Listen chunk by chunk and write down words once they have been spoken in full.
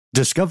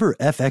Discover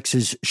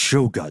FX's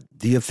Shogun,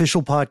 the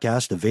official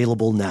podcast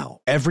available now.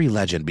 Every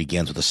legend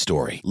begins with a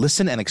story.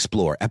 Listen and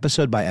explore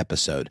episode by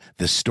episode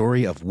the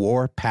story of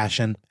war,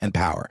 passion, and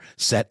power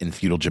set in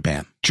feudal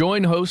Japan.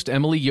 Join host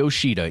Emily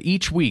Yoshida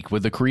each week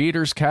with the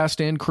creators,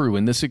 cast, and crew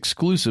in this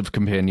exclusive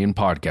companion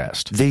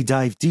podcast. They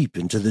dive deep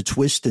into the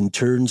twists and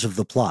turns of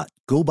the plot,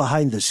 go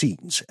behind the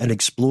scenes, and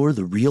explore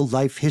the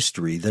real-life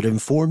history that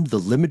informed the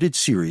limited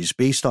series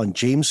based on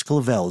James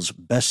Clavell's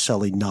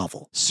best-selling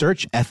novel.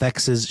 Search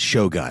FX's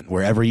Shogun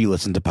wherever you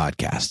listen to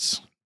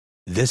podcasts.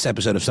 This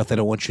episode of Stuff They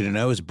Don't Want You to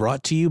Know is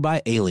brought to you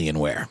by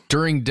Alienware.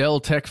 During Dell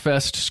Tech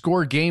Fest,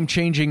 score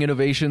game-changing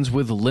innovations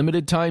with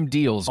limited-time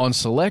deals on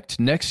select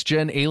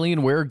next-gen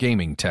Alienware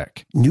gaming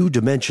tech. New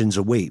dimensions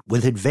await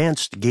with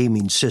advanced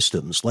gaming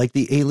systems like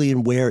the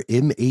Alienware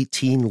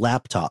M18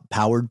 laptop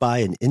powered by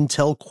an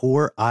Intel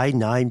Core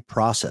i9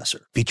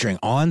 processor. Featuring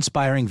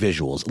awe-inspiring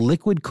visuals,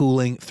 liquid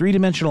cooling,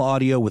 three-dimensional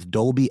audio with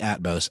Dolby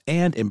Atmos,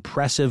 and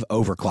impressive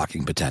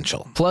overclocking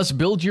potential. Plus,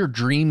 build your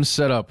dream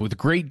setup with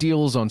great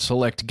deals on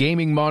select gaming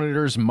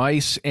monitors,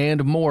 mice,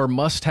 and more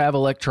must-have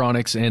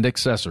electronics and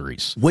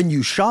accessories. When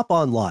you shop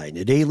online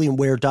at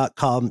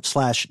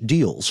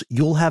alienware.com/deals,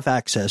 you'll have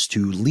access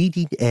to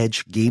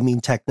leading-edge gaming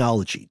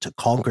technology to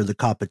conquer the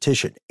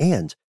competition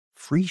and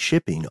free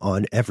shipping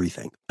on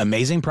everything.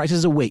 Amazing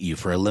prices await you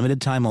for a limited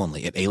time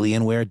only at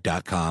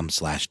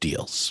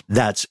alienware.com/deals.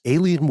 That's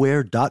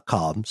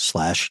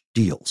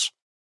alienware.com/deals.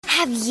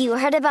 Have you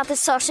heard about the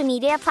social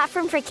media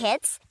platform for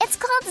kids? It's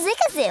called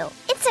Zigazoo.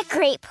 It's a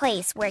great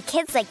place where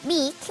kids like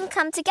me can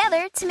come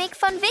together to make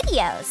fun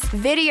videos.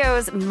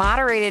 Videos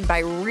moderated by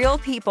real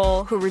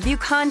people who review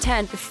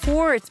content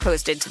before it's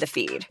posted to the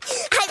feed.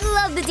 I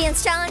love the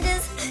dance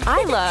challenges.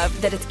 I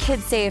love that it's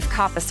kid-safe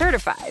COPPA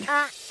certified.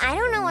 I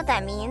don't know what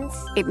that means.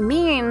 It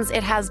means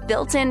it has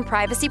built-in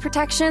privacy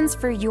protections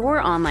for your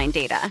online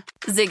data.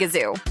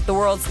 Zigazoo, the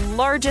world's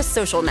largest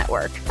social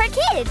network. For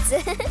kids.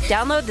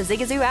 Download the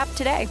Zigazoo app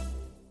today.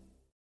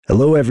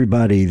 Hello,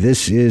 everybody.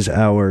 This is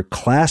our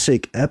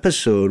classic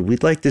episode.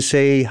 We'd like to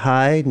say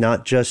hi,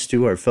 not just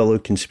to our fellow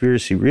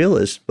conspiracy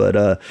realists,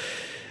 but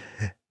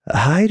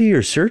hi to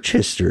your search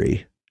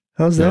history.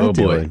 How's that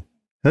doing?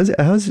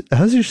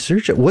 How's your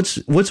search?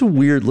 What's a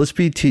weird? Let's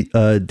be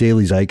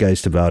Daily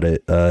Zeitgeist about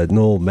it.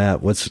 Noel,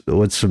 Matt, what's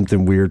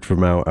something weird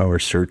from our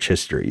search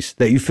histories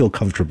that you feel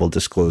comfortable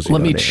disclosing?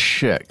 Let me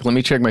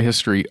check my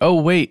history. Oh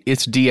wait,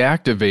 it's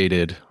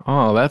deactivated.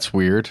 Oh, that's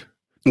weird.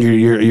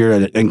 You're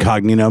an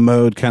incognito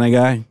mode kind of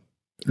guy?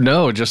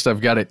 No, just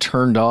I've got it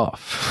turned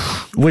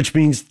off. Which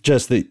means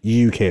just that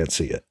you can't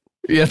see it.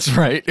 That's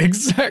right.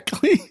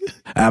 Exactly.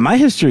 My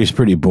history is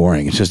pretty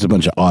boring. It's just a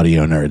bunch of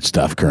audio nerd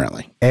stuff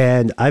currently.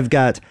 And I've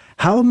got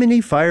how many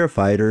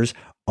firefighters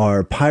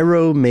are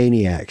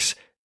pyromaniacs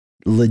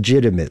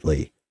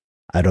legitimately?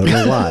 I don't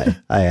know why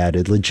I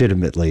added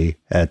legitimately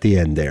at the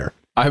end there.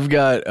 I've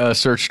got a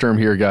search term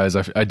here, guys.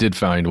 I did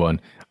find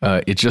one.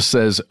 It just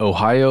says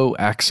Ohio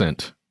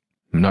accent.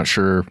 I'm not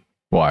sure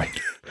why.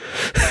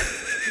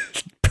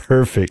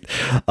 Perfect.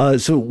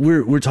 So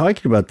we're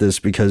talking about this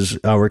because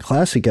our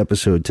classic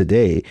episode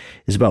today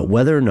is about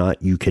whether or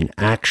not you can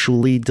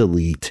actually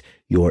delete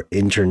your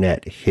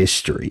internet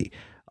history.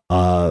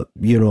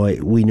 We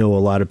know a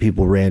lot of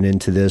people ran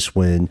into this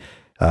when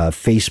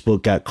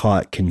Facebook got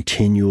caught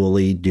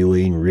continually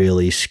doing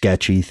really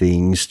sketchy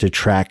things to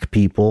track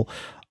people.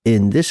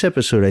 In this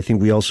episode, I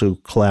think we also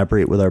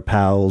collaborate with our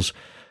pals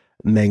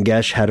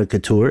Mangesh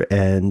Hadakatur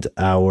and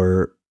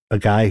a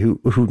guy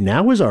who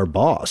now is our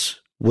boss,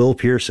 Will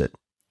Pearson.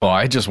 Oh,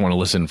 I just want to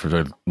listen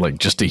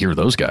just to hear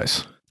those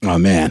guys. Oh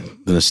man,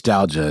 the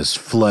nostalgia is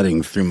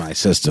flooding through my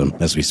system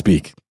as we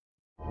speak.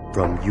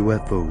 From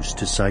UFOs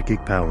to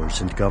psychic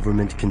powers and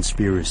government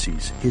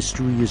conspiracies,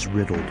 history is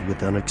riddled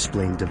with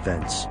unexplained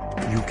events.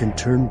 You can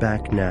turn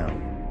back now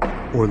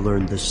or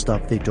learn the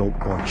stuff they don't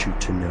want you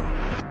to know.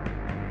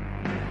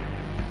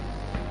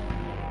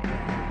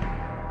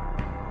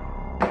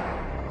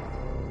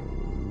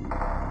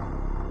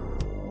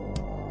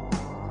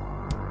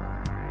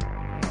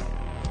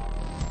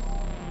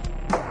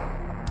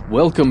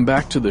 Welcome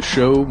back to the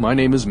show. My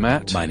name is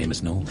Matt. My name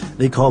is Noel.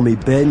 They call me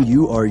Ben,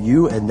 you are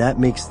you, and that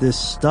makes this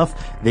stuff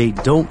they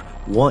don't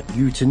want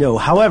you to know.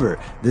 However,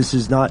 this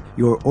is not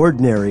your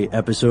ordinary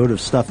episode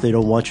of Stuff They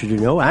Don't Want You to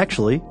Know.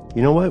 Actually,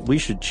 you know what? We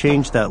should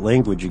change that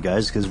language, you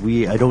guys, because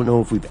I don't know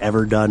if we've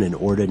ever done an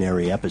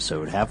ordinary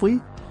episode. Have we?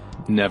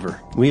 Never.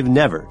 We've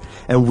never.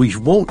 And we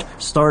won't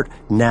start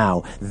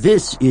now.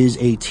 This is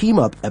a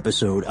team-up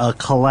episode, a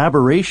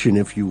collaboration,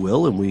 if you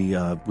will, and we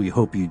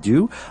hope you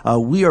do.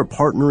 We are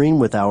partnering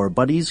with our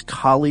buddies,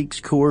 colleagues,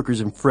 coworkers,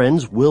 and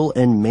friends, Will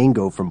and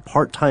Mango from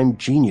Part-Time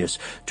Genius,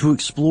 to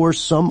explore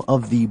some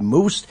of the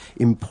most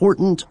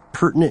important,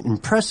 pertinent,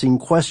 and pressing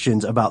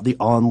questions about the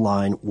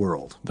online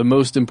world. The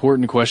most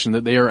important question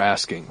that they are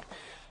asking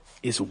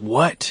is,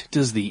 what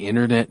does the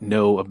internet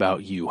know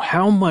about you?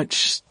 How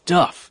much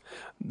stuff?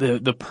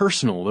 The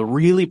personal, the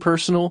really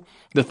personal,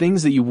 the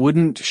things that you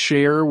wouldn't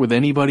share with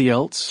anybody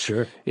else.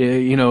 Sure.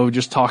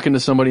 Just talking to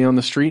somebody on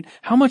the street.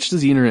 How much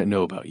does the internet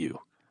know about you?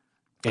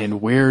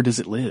 And where does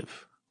it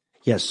live?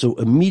 Yes, so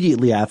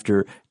immediately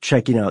after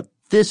checking out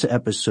this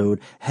episode,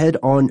 head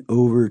on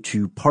over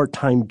to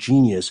Part-Time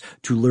Genius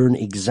to learn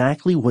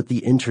exactly what the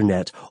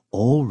internet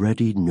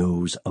already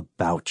knows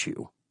about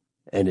you.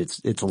 And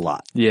it's a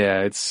lot.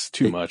 Yeah, it's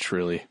too much,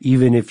 really.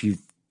 Even if you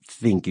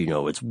think you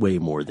know, it's way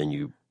more than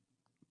you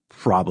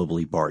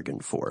probably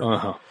bargained for.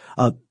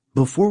 Uh-huh.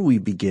 Before we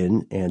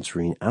begin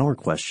answering our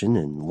question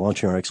and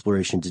launching our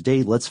exploration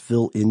today, let's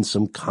fill in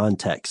some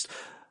context.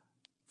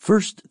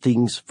 First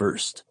things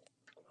first.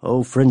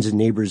 Oh, friends and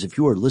neighbors, if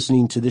you are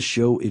listening to this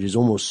show, it is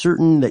almost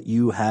certain that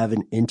you have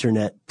an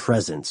internet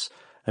presence.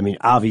 I mean,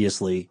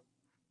 obviously,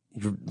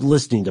 you're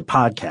listening to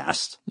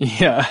podcasts.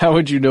 Yeah, how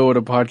would you know what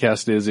a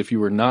podcast is if you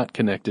were not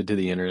connected to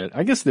the internet?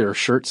 I guess there are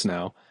shirts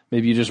now.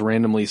 Maybe you just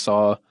randomly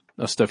saw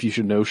a Stuff You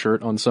Should Know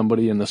shirt on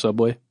somebody in the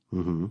subway.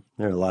 Mm-hmm.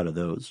 There are a lot of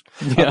those.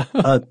 Yeah.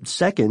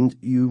 Second,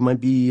 you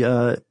might be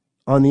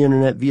on the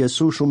internet via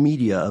social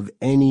media of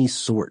any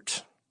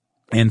sort.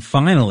 And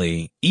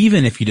finally,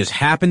 even if you just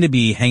happen to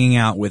be hanging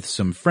out with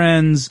some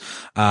friends,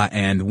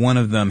 and one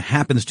of them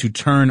happens to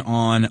turn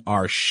on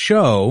our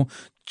show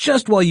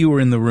just while you were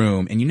in the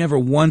room and you never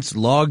once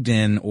logged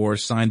in or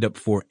signed up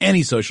for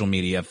any social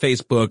media,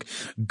 Facebook,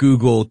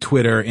 Google,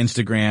 Twitter,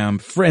 Instagram,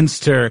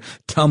 Friendster,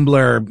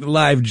 Tumblr,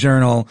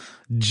 LiveJournal,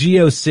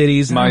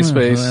 GeoCities,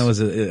 MySpace. That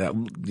was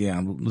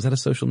was that a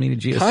social media?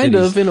 GeoCities. Kind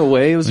of, in a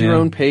way. It was your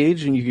own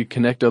page, and you could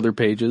connect other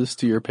pages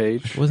to your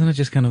page. Wasn't it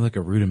just kind of like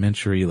a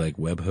rudimentary, like,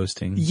 web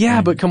hosting? Yeah,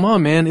 thing? But come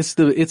on, man. It's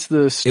the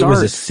start. It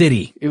was a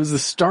city. It was the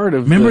start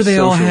of Remember the they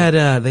all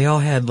social-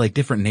 had like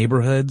different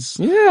neighborhoods?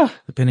 Yeah.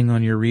 Depending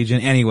on your region.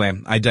 Anyway,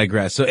 I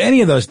digress. So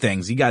any of those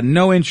things, you got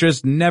no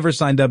interest, never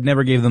signed up,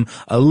 never gave them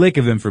a lick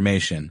of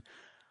information.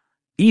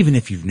 Even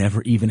if you've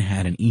never even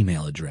had an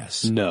email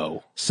address.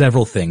 No.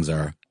 Several things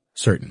are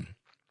certain.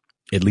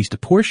 At least a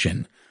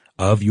portion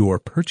of your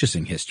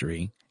purchasing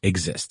history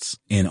exists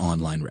in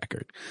online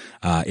record.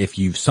 If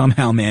you've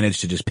somehow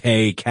managed to just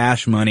pay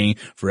cash money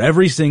for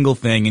every single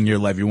thing in your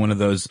life, you're one of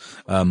those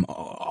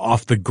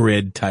off the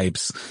grid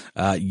types,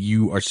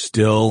 you are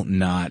still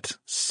not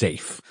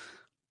safe.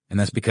 And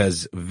that's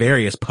because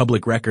various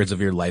public records of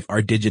your life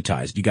are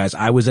digitized. You guys,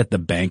 I was at the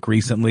bank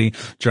recently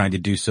trying to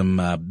do some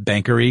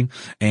bankery,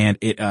 and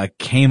it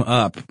came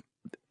up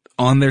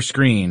on their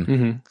screen.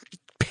 Mm-hmm.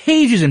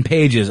 Pages and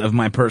pages of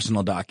my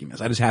personal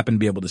documents. I just happened to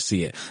be able to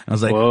see it. I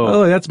was like, whoa.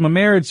 Oh, that's my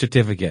marriage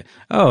certificate.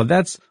 Oh,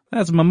 that's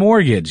my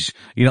mortgage.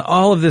 You know,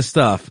 all of this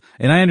stuff.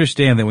 And I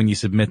understand that when you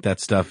submit that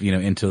stuff, you know,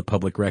 into the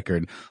public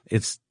record,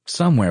 it's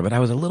somewhere, but I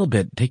was a little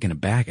bit taken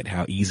aback at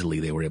how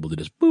easily they were able to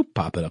just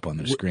pop it up on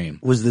their screen.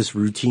 Was this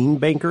routine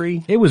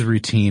bankery? It was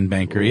routine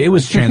bankery. It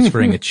was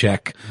transferring a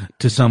check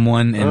to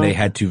someone, and they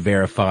had to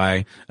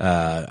verify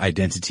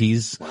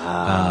identities.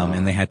 Wow.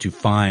 And they had to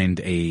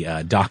find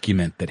a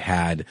document that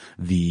had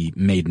the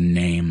maiden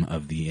name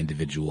of the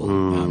individual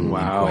in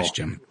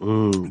question.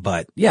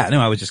 But yeah, no,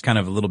 I was just kind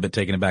of a little bit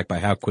taken aback by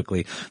how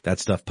quickly that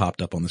stuff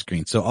popped up on the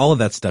screen. So all of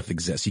that stuff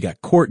exists. You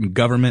got court and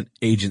government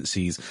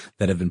agencies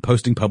that have been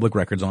posting public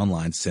records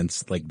online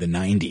since like the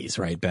 90s,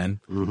 right,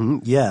 Ben? Mm-hmm.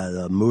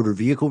 Yeah, motor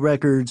vehicle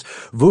records,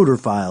 voter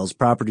files,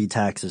 property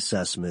tax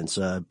assessments,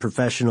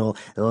 professional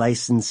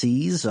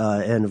licensees,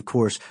 and of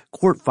course,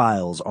 court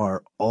files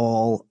are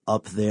all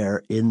up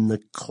there in the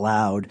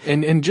cloud.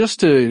 And just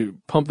to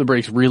pump the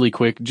brakes really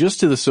quick, just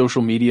to the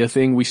social media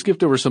thing, we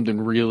skipped over something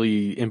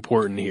really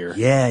important here.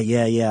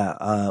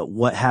 Yeah.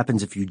 What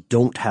happens if you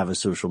don't have a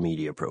social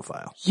media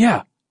profile?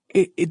 Yeah.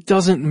 It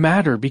doesn't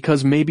matter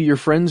because maybe your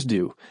friends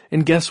do.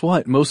 And guess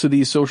what? Most of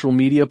these social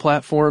media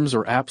platforms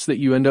or apps that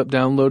you end up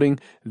downloading,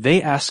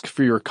 they ask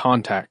for your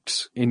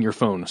contacts in your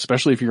phone,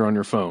 especially if you're on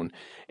your phone.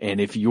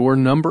 And if your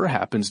number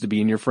happens to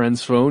be in your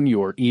friend's phone,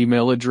 your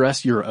email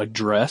address,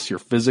 your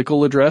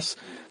physical address,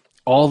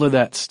 all of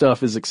that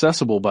stuff is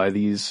accessible by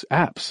these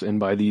apps and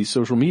by these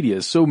social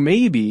medias. So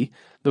maybe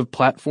the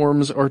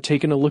platforms are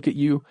taking a look at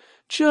you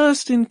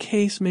just in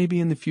case maybe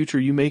in the future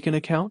you make an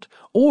account,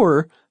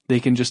 or they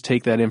can just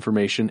take that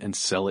information and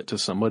sell it to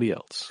somebody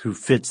else. Who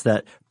fits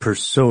that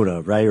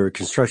persona, right? Or a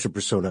construction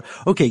persona.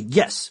 Okay,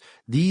 yes.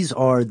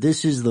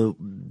 This is the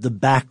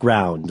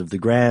background of the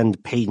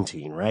grand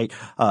painting, right?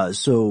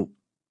 So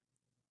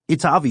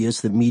it's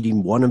obvious that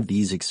meeting one of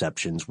these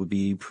exceptions would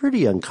be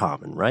pretty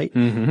uncommon, right?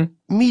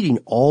 Mm-hmm. Meeting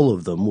all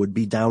of them would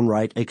be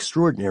downright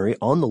extraordinary,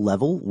 on the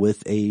level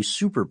with a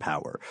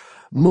superpower.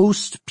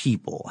 Most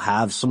people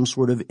have some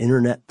sort of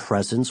internet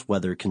presence,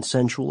 whether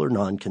consensual or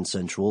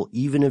non-consensual,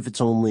 even if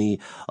it's only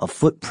a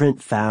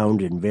footprint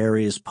found in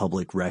various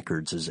public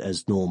records,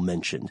 as Noel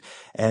mentioned.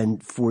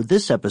 And for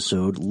this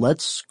episode,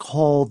 let's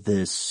call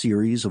this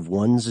series of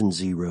ones and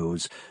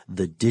zeros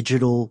the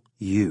Digital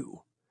You.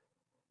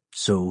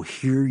 So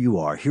here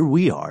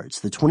we are. It's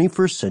the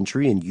 21st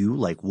century, and you,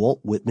 like Walt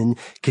Whitman,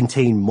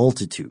 contain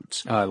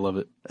multitudes. I love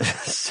it.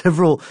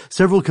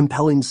 Several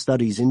compelling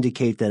studies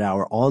indicate that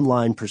our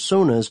online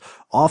personas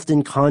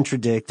often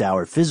contradict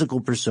our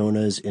physical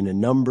personas in a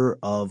number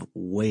of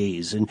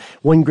ways. And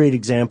one great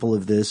example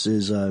of this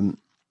is,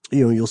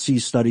 you'll see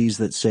studies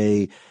that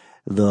say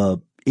the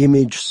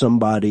image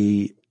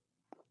somebody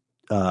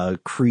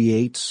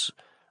creates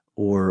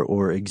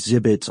or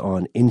exhibits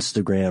on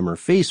Instagram or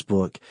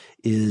Facebook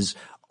is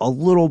a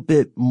little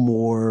bit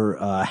more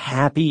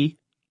happy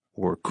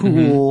or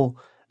cool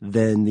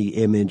than the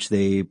image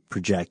they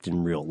project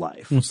in real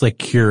life. It's like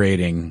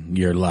curating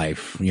your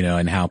life,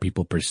 and how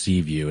people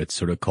perceive you. It's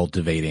sort of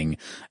cultivating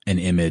an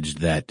image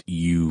that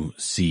you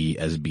see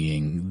as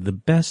being the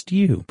best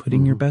you,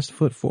 putting your best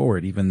foot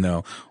forward, even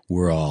though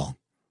we're all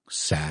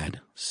sad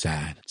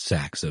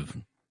sacks of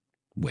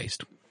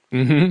waste.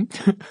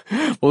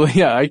 Well,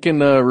 yeah, I can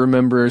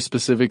remember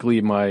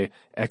specifically my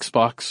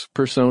Xbox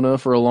persona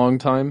for a long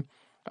time.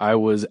 I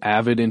was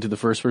avid into the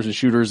first-person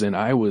shooters, and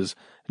I was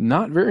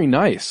not very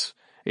nice.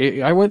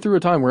 I went through a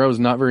time where I was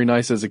not very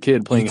nice as a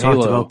kid playing Halo. You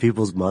talked about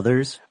people's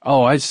mothers?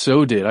 Oh, I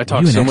so did. I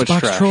talked so much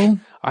trash. Troll?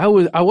 I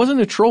wasn't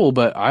a troll,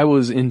 but I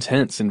was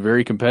intense and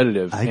very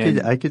competitive.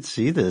 I could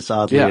see this,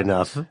 oddly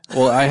enough.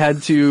 Well, I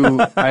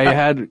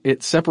had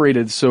it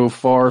separated so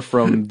far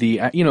from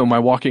the, my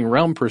walking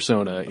around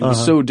persona. It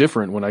was so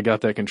different when I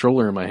got that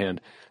controller in my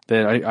hand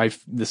that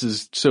this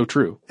is so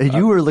true. And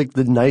you were like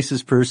the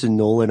nicest person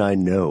Nolan I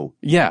know.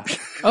 Yeah.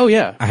 Oh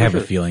yeah. I have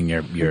a feeling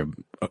you're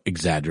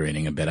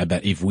exaggerating a bit. I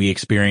bet if we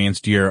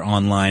experienced your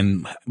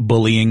online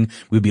bullying,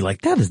 we'd be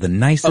like, that is the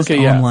nicest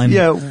online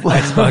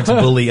Xbox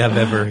bully I've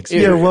ever experienced.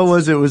 Yeah, what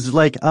was it? It was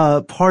like,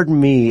 pardon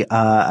me,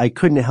 I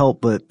couldn't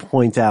help but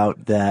point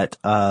out that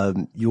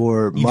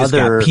your You mother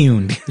just got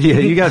puned. Yeah,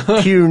 you got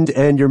puned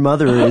and your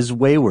mother is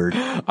wayward.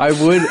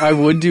 I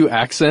would do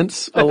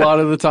accents a lot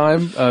of the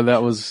time.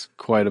 That was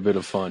quite a bit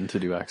of fun to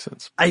do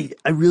accents. I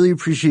really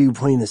appreciate you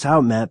pointing this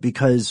out, Matt,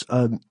 because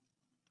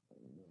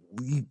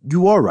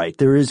you are right.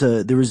 There is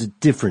a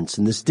difference,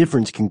 and this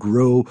difference can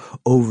grow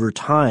over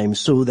time,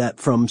 so that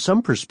from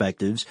some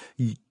perspectives,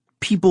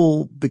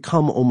 people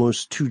become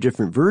almost two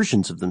different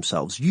versions of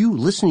themselves. You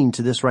listening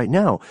to this right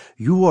now,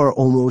 you are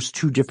almost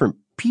two different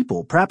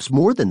people, perhaps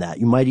more than that.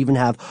 You might even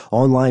have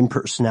online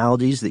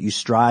personalities that you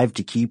strive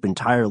to keep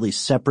entirely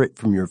separate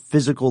from your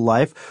physical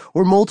life,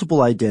 or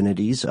multiple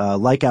identities,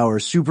 like our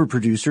super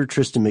producer,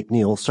 Tristan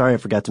McNeil. Sorry, I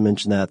forgot to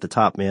mention that at the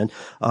top, man.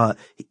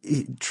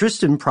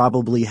 Tristan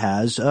probably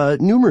has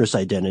numerous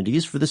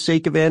identities for the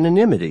sake of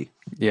anonymity.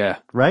 Yeah.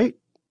 Right?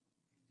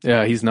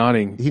 Yeah, he's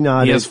nodding. He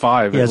nodded. He has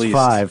 5 at least. He has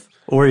 5.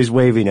 Or he's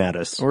waving at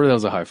us. Or that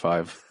was a high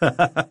five.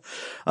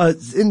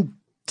 In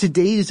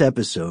today's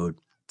episode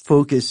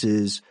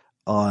focuses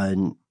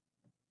on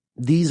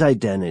these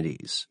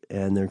identities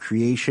and their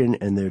creation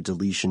and their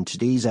deletion.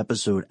 Today's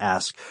episode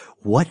asks,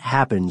 what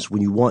happens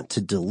when you want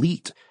to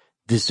delete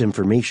this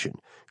information?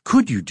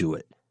 Could you do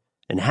it?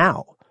 And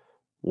how?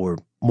 Or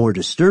more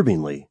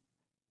disturbingly,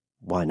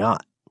 why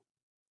not?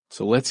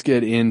 So let's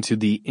get into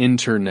the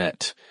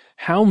internet.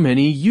 How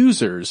many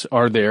users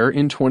are there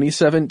in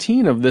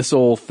 2017 of this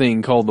old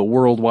thing called the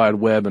World Wide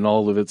Web and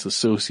all of its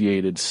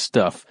associated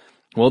stuff?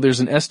 Well, there's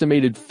an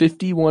estimated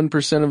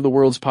 51% of the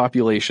world's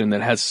population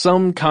that has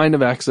some kind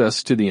of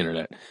access to the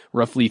internet.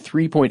 Roughly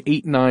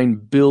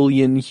 3.89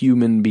 billion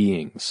human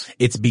beings.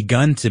 It's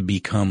begun to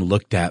become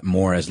looked at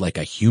more as like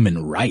a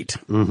human right.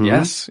 Mm-hmm.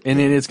 Yes,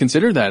 and it's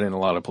considered that in a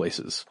lot of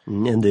places.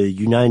 And the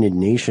United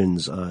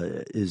Nations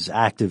is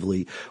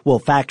actively,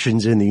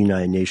 factions in the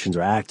United Nations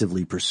are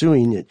actively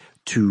pursuing it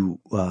to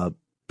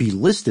be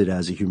listed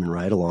as a human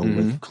right, along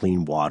with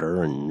clean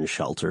water and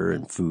shelter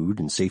and food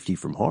and safety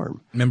from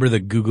harm. Remember the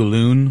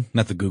Googaloon?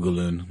 Not the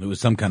Googaloon. It was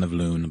some kind of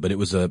loon, but it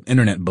was a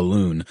internet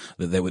balloon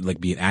that would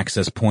like be an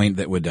access point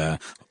that would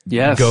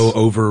go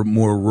over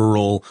more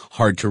rural,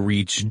 hard to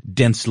reach,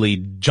 densely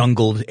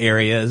jungled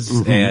areas.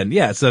 And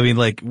so I mean,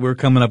 like, we're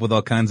coming up with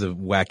all kinds of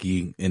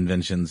wacky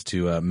inventions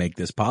to make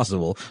this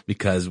possible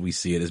because we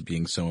see it as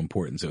being so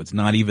important. So it's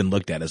not even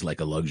looked at as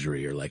like a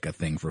luxury or like a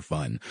thing for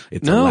fun.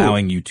 It's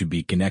allowing you to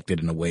be connected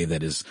in a way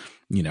that is,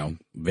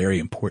 very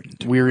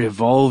important. We're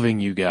evolving,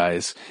 you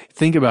guys.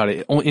 Think about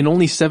it. In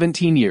only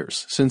 17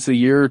 years, since the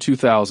year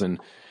 2000,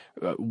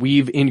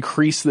 we've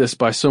increased this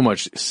by so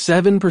much.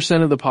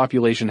 7% of the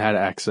population had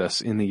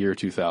access in the year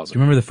 2000. Do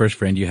you remember the first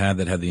friend you had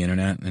that had the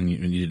internet and you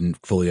didn't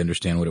fully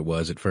understand what it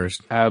was at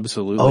first?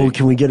 Absolutely. Oh,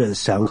 can we get a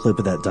sound clip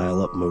of that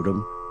dial-up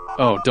modem?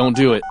 Oh, don't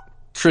do it.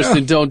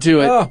 Tristan, don't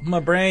do it. Oh, my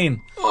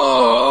brain.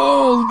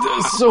 Oh,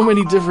 there's so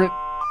many different...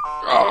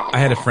 I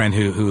had a friend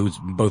whose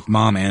both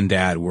mom and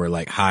dad were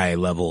like high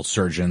level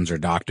surgeons or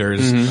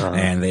doctors,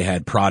 and they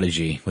had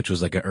Prodigy, which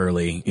was like an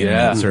early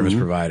internet service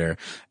provider.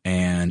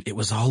 And it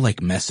was all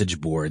like message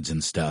boards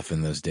and stuff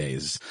in those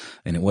days.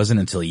 And it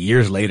wasn't until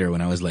years later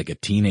when I was like a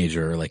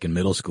teenager or like in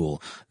middle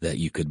school that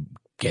you could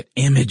get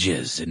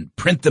images and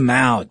print them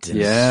out.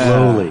 And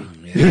slowly.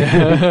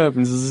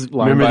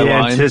 Remember the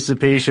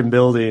anticipation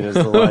building as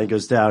the line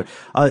goes down.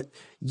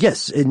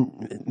 Yes.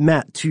 And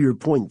Matt, to your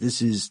point,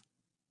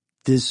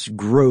 this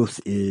growth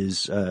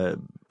is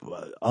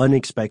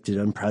unexpected,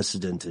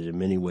 unprecedented in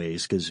many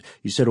ways, because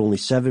you said only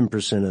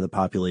 7% of the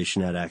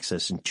population had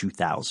access in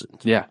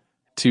 2000. Yeah,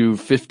 to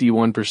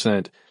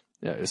 51%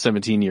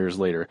 17 years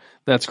later.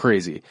 That's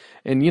crazy.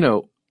 And,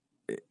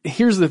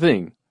 here's the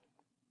thing.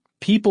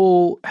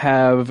 people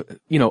have,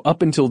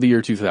 up until the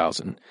year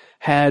 2000,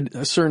 had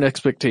a certain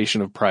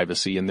expectation of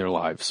privacy in their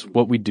lives.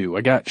 What we do.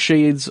 I got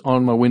shades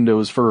on my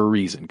windows for a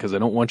reason, because I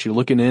don't want you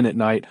looking in at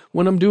night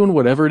when I'm doing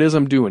whatever it is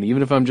I'm doing,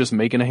 even if I'm just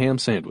making a ham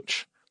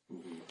sandwich.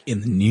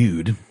 In the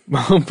nude.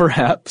 Well,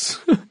 perhaps.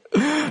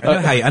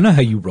 I know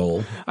how you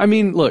roll. I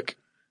mean, look,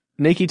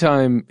 Nakey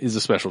time is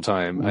a special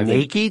time.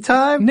 Nakey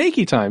time?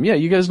 Nakey time. Yeah,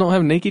 you guys don't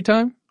have Nakey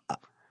time?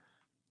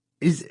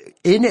 Is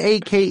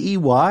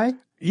Nakey?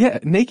 Yeah,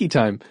 Nakey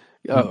time.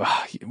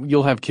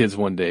 You'll have kids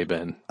one day,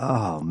 Ben.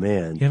 Oh,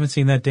 man. You haven't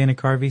seen that Dana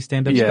Carvey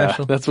stand-up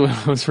special? Yeah, that's what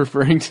I was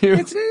referring to.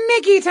 It's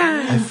Nakey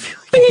time. I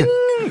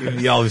feel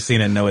like y'all have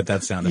seen it and know what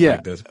that sound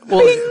effect is.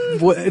 Well,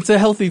 it's a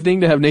healthy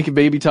thing to have naked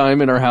baby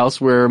time in our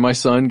house where my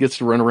son gets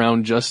to run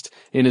around just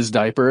in his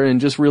diaper and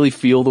just really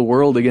feel the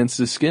world against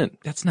his skin.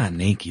 That's not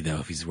naked, though,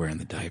 if he's wearing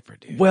the diaper,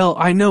 dude. Well,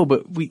 I know,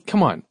 but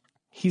come on.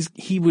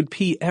 He would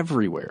pee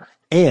everywhere.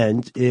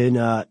 And in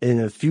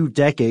a few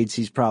decades,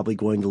 he's probably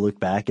going to look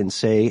back and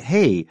say,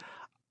 hey,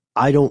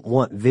 I don't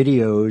want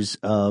videos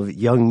of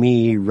young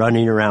me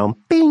running around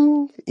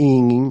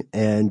bing-ing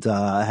and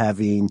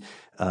having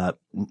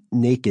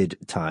naked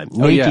time.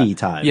 Nakey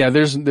time. Yeah,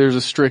 there's a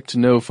strict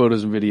no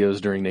photos and videos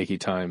during naked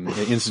time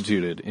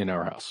instituted in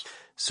our house.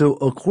 So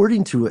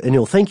according to, and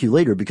he'll thank you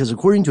later, because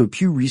according to a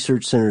Pew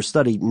Research Center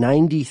study,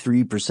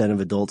 93% of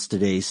adults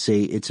today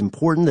say it's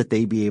important that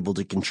they be able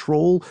to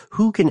control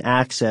who can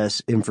access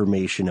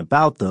information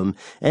about them.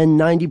 And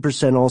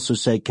 90% also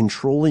said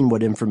controlling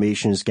what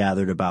information is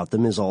gathered about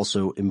them is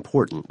also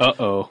important.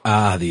 Uh-oh.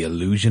 Ah, the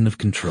illusion of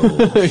control.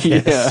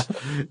 Yeah.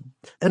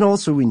 And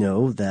also we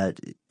know that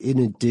in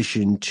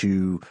addition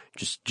to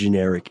just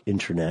generic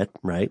internet,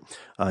 right,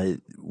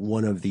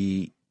 one of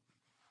the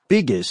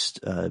biggest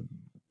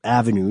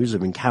avenues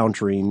of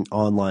encountering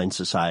online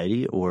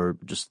society or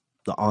just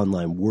the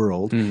online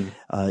world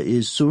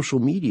is social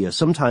media,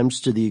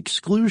 sometimes to the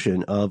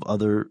exclusion of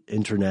other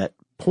internet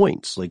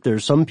points. Like there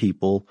are some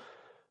people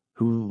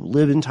who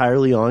live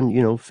entirely on,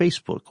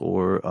 Facebook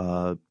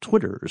or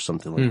Twitter or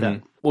something like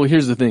that. Well,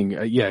 here's the thing.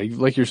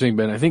 Like you're saying,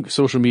 Ben, I think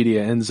social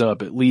media ends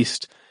up, at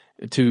least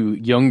to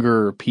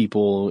younger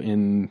people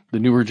in the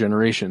newer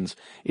generations,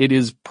 it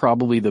is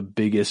probably the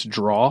biggest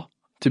draw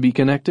to be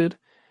connected.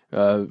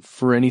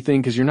 For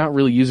anything, because you're not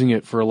really using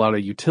it for a lot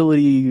of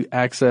utility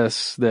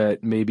access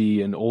that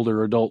maybe an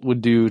older adult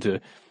would do to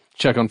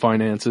check on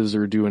finances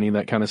or do any of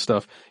that kind of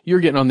stuff. You're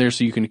getting on there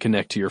so you can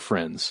connect to your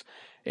friends.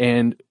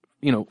 And,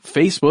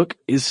 Facebook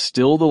is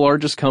still the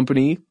largest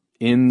company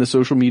in the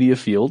social media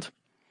field.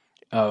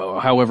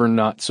 However,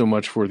 not so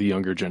much for the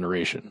younger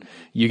generation.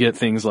 You get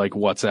things like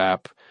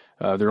WhatsApp.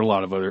 There are a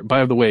lot of other,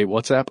 by the way,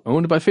 WhatsApp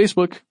owned by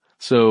Facebook.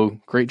 So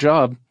great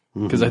job.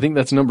 Because I think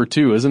that's number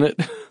 2, isn't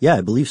it? Yeah,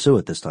 I believe so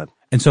at this time.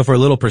 And so for a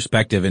little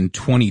perspective, in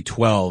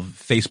 2012,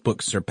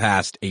 Facebook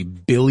surpassed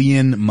 1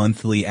 billion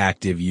monthly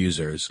active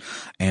users.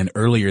 And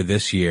earlier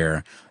this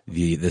year,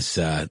 this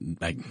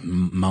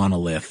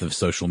monolith of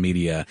social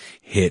media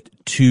hit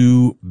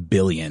 2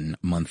 billion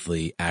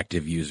monthly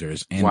active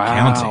users and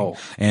counting.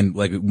 And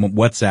like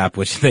WhatsApp,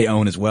 which they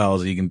own as well,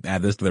 so you can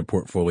add this to their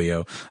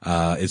portfolio,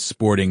 is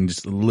sporting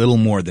just a little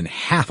more than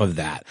half of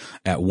that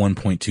at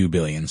 1.2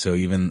 billion. So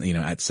even,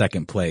 at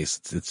second place,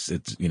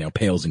 it's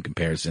pales in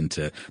comparison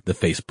to the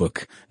Facebook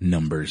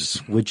numbers.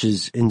 Which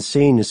is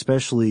insane,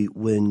 especially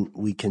when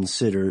we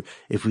consider,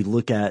 if we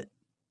look at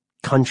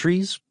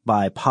countries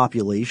by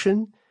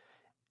population,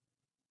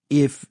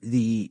 if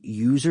the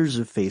users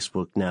of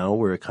Facebook now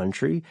were a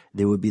country,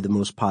 they would be the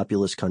most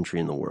populous country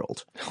in the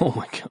world. Oh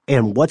my God.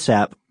 And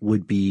WhatsApp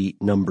would be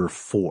number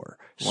 4.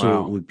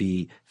 So it would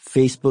be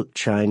Facebook,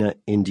 China,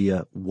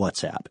 India,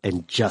 WhatsApp,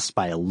 and just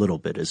by a little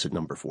bit is it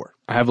number 4.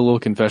 I have a little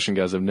confession,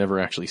 guys. I've never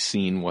actually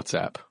seen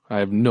WhatsApp. I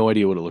have no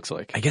idea what it looks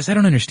like. I guess I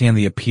don't understand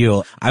the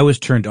appeal. I was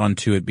turned on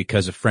to it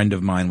because a friend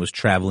of mine was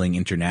traveling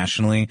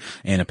internationally,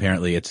 and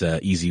apparently it's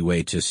an easy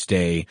way to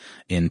stay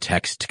in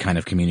text kind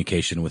of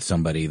communication with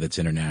somebody that's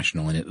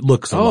international, and it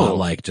looks a lot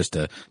like just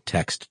a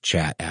text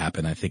chat app,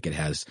 and I think it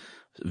has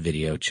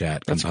video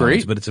chat components. That's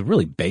great. But it's a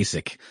really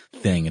basic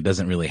thing. It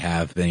doesn't really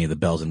have any of the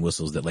bells and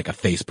whistles that like a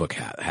Facebook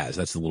has.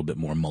 That's a little bit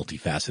more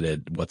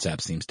multifaceted.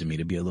 WhatsApp seems to me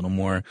to be a little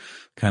more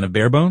kind of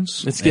bare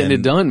bones. It's getting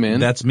it done,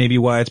 man. That's maybe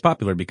why it's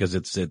popular, because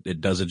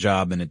it does a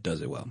job and it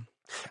does it well.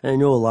 And I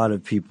know a lot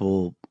of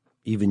people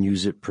even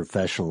use it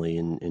professionally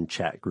in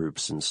chat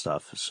groups and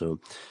stuff. So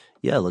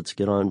yeah, let's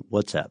get on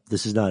WhatsApp.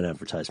 This is not an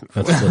advertisement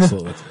for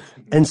it.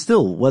 And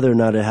still, whether or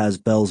not it has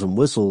bells and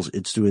whistles,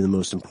 it's doing the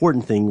most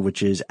important thing,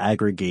 which is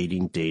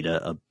aggregating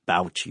data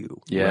about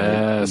you.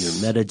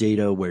 Yes. Right? Your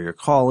metadata, where you're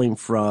calling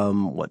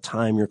from, what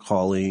time you're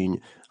calling,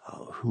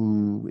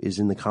 who is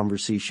in the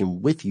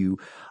conversation with you.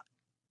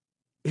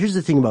 Here's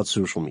the thing about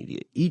social media.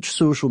 Each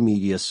social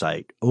media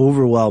site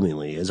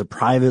overwhelmingly is a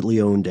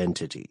privately owned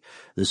entity.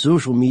 The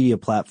social media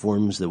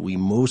platforms that we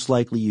most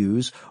likely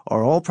use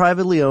are all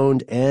privately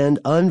owned, and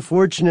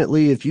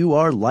unfortunately, if you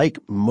are like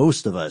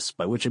most of us,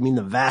 by which I mean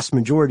the vast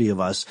majority of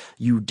us,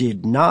 you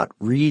did not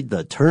read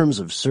the terms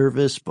of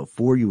service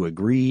before you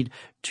agreed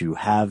to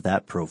have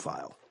that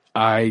profile.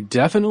 I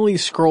definitely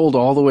scrolled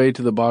all the way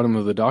to the bottom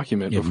of the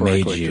document before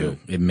I clicked it.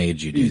 It made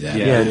you do that.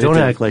 Yeah, don't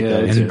act like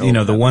that. And you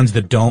know, the ones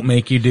that don't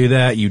make you do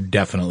that, you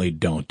definitely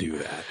don't do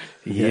that.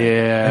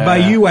 Yeah. And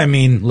by you, I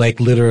mean like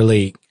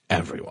literally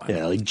everyone.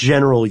 Yeah, like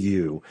general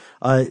you.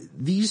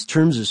 These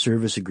terms of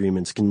service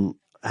agreements can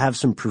have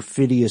some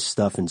perfidious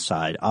stuff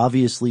inside.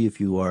 Obviously, if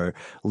you are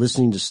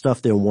listening to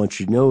stuff there and want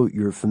you to know,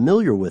 you're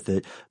familiar with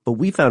it. But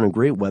we found a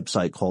great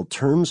website called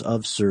Terms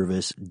of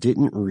Service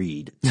Didn't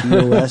Read,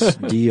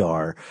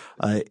 TOSDR,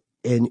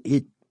 and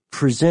it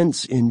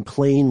presents in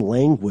plain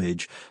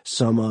language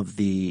some of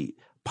the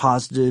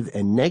positive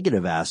and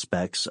negative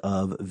aspects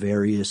of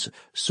various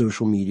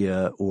social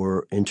media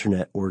or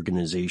internet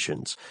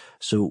organizations.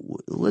 So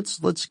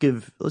let's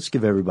give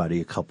everybody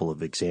a couple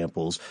of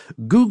examples.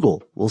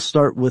 Google, we'll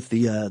start with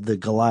the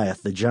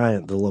Goliath, the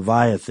giant, the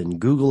Leviathan.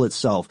 Google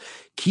itself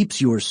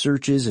keeps your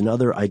searches and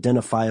other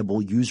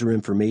identifiable user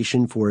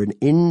information for an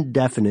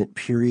indefinite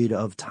period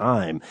of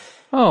time.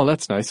 Oh,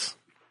 that's nice.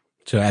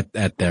 So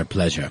at their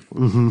pleasure.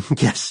 Mm-hmm.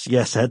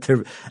 Yes,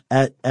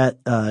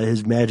 at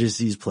His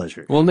Majesty's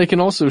pleasure. Well, and they can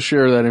also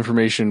share that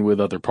information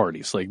with other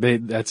parties. Like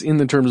that's in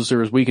the terms of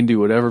service. We can do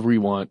whatever we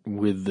want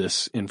with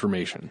this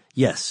information.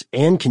 Yes,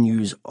 and can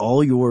use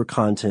all your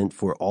content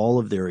for all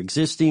of their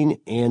existing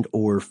and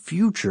or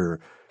future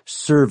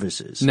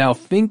services. Now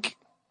think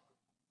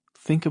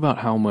about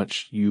how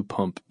much you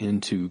pump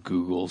into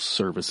Google's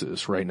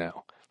services right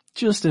now.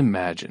 Just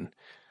imagine.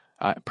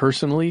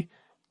 Personally,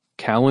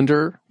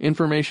 calendar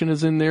information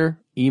is in there.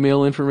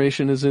 Email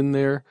information is in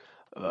there.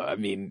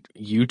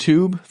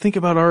 YouTube. Think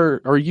about our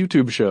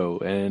YouTube show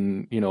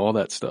and, all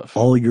that stuff.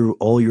 All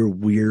your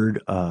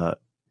weird,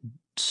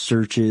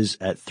 searches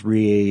at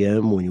 3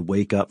 a.m. when you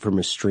wake up from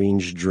a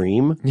strange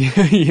dream.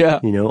 Yeah.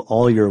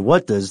 All your,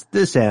 what does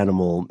this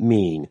animal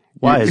mean?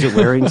 Why is it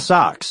wearing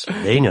socks?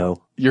 They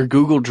know. Your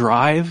Google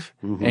Drive,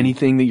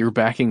 anything that you're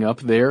backing up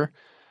there.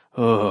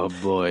 Oh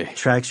boy.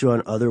 Tracks you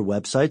on other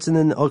websites. And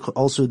then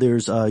also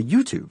there's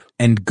YouTube.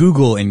 And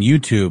Google and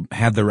YouTube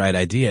have the right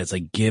idea. It's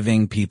like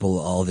giving people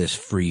all this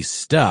free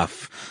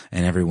stuff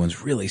and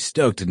everyone's really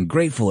stoked and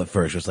grateful at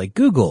first. It's like,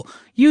 Google,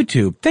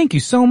 YouTube, thank you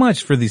so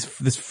much for this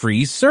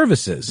free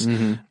services.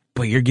 Mm-hmm.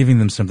 But you're giving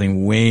them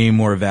something way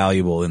more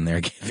valuable than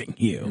they're giving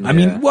you. Yeah. I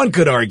mean, one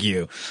could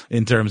argue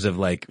in terms of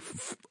like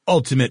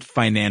ultimate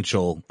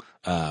financial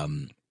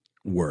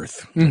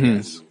worth.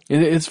 Mm-hmm.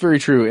 It's very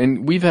true.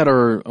 And we've had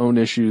our own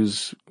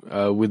issues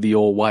with the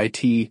old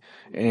YT,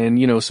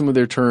 and some of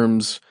their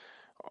terms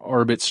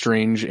are a bit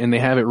strange, and they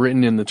have it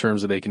written in the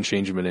terms that they can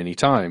change them at any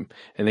time.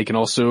 And they can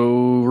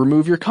also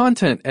remove your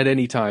content at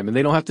any time, and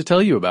they don't have to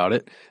tell you about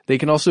it. They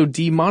can also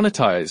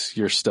demonetize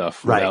your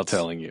stuff without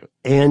telling you.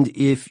 And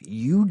if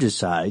you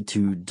decide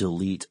to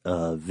delete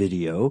a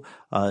video,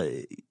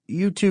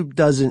 YouTube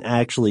doesn't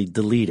actually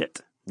delete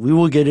it. We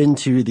will get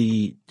into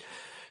the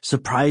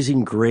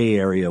surprising gray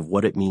area of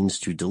what it means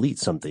to delete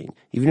something.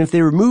 Even if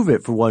they remove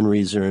it for one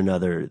reason or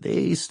another,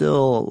 they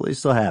still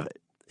have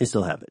it. They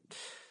still have it.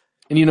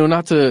 And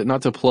not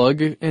to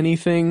plug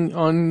anything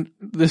on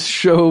this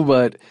show,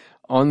 but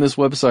on this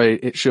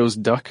website it shows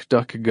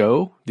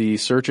DuckDuckGo, the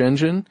search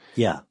engine.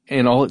 Yeah.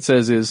 And all it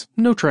says is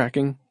no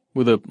tracking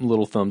with a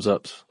little thumbs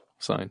up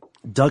sign.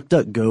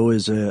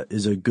 DuckDuckGo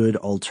is a good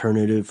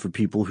alternative for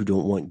people who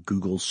don't want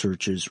Google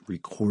searches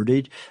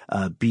recorded.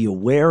 Be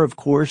aware, of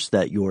course,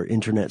 that your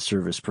internet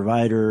service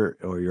provider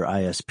or your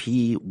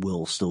ISP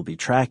will still be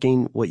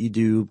tracking what you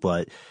do,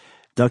 but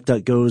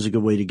DuckDuckGo is a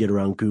good way to get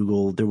around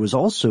Google. There was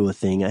also a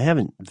thing, I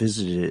haven't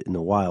visited it in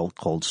a while,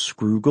 called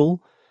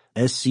Scroogle,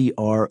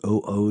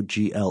 SCROOGLE,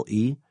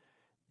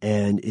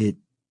 and it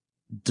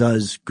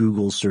does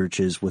Google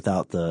searches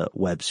without the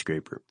web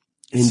scraper.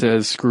 It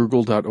says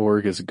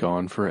Scroogle.org is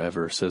gone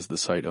forever, says the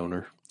site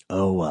owner.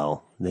 Oh,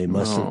 well, they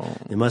must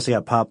have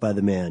got popped by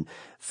the man.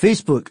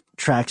 Facebook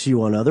tracks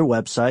you on other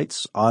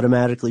websites,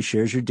 automatically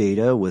shares your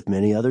data with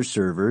many other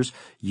servers,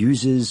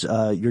 uses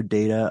your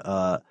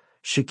data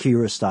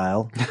Shakira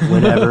style,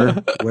 whenever,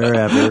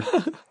 wherever,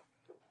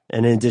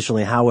 and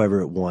additionally,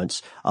 however it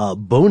wants.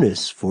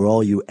 Bonus for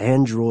all you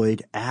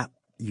Android app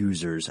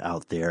users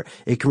out there.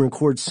 It can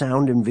record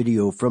sound and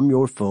video from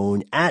your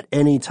phone at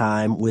any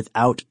time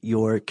without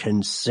your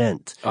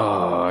consent.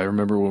 Oh, I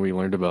remember when we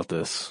learned about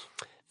this.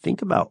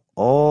 Think about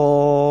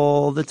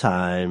all the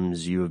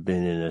times you have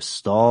been in a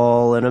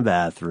stall in a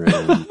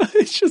bathroom.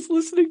 It's just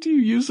listening to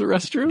you use the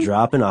restroom.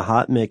 Dropping a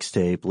hot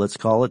mixtape, let's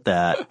call it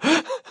that.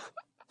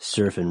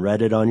 Surfing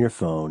Reddit on your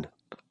phone.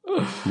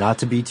 Not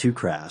to be too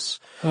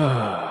crass.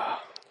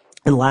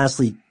 And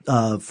lastly,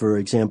 for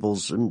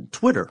examples,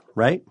 Twitter,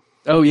 right?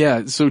 Oh,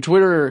 yeah. So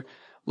Twitter,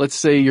 let's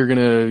say you're going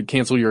to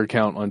cancel your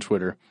account on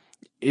Twitter.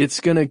 It's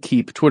going to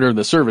keep, Twitter,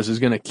 the service, is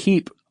going to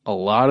keep a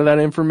lot of that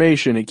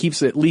information. It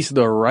keeps at least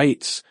the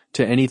rights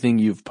to anything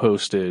you've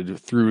posted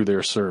through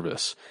their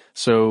service.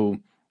 So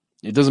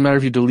it doesn't matter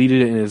if you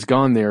deleted it and it's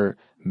gone there.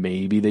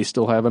 Maybe they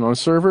still have it on a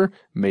server.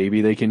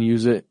 Maybe they can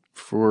use it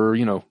for,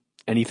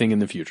 anything in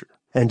the future.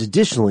 And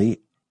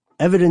additionally,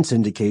 Evidence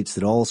indicates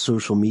that all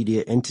social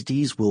media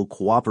entities will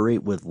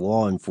cooperate with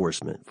law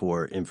enforcement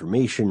for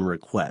information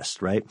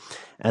requests, right?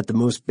 At the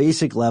most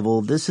basic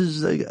level, this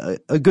is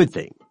a good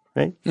thing,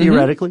 right?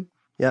 Theoretically,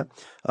 yeah.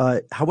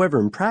 However,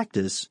 in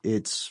practice,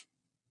 it's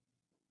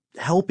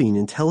helping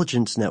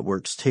intelligence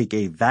networks take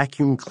a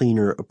vacuum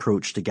cleaner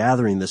approach to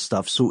gathering this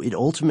stuff, so it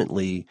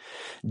ultimately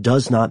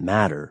does not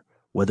matter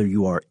whether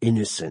you are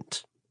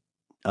innocent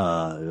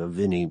of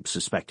any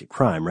suspected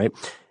crime, right?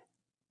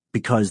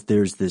 Because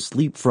there's this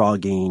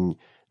leapfrogging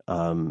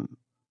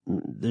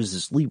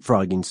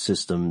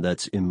system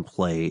that's in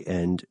play.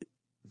 And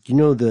you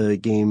know the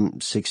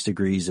game 6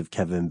 Degrees of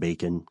Kevin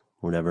Bacon,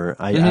 whatever.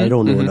 I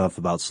don't know enough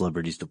about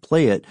celebrities to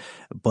play it,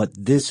 but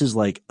this is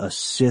like a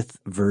Sith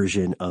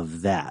version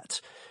of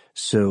that.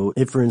 So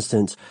if, for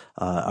instance,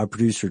 our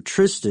producer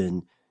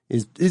Tristan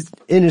is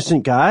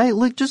innocent guy,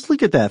 just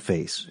look at that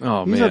face.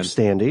 Oh, He's man.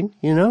 upstanding,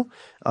 you know?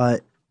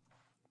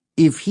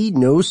 If he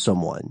knows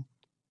someone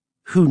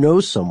who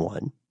knows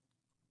someone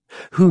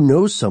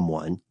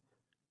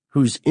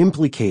who's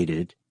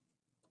implicated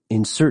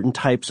in certain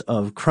types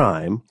of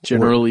crime,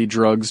 Generally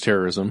drugs,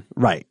 terrorism.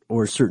 right,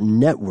 or certain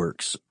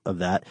networks of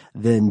that,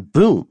 then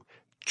boom,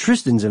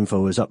 Tristan's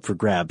info is up for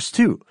grabs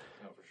too.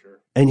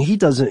 And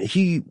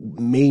he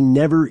may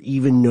never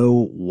even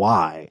know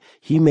why.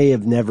 He may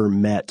have never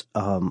met,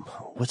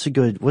 what's a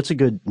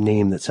good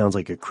name that sounds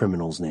like a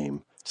criminal's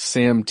name?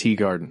 Sam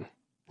Teagarden.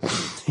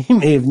 He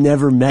may have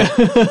never met,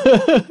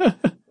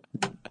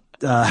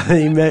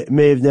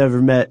 may have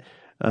never met,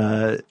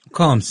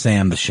 Call him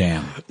Sam the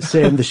Sham.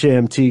 Sam the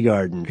Sham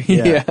Teagarden.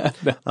 Yeah.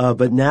 Yeah.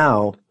 But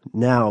now,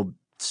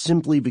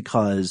 simply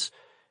because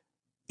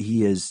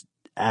he is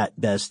at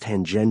best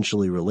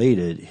tangentially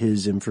related,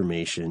 his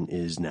information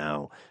is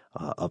now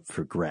up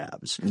for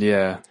grabs.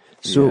 Yeah.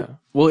 So- yeah.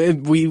 Well,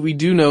 we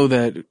do know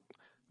that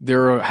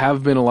there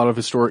have been a lot of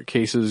historic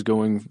cases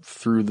going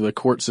through the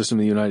court system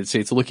in the United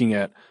States looking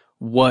at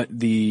what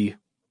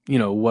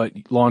what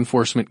law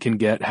enforcement can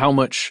get, how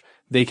much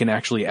they can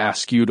actually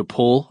ask you to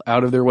pull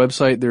out of their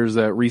website. There's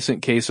that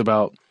recent case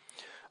about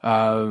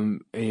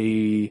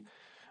a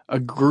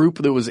group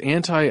that was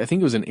I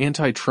think it was an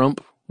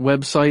anti-Trump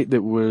website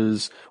that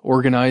was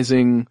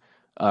organizing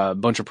a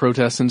bunch of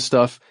protests and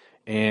stuff,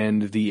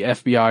 and the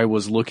FBI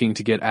was looking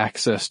to get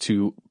access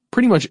to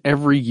pretty much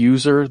every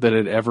user that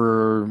had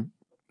ever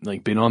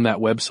been on that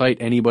website,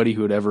 anybody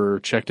who had ever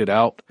checked it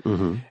out.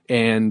 Mm-hmm.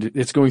 And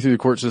it's going through the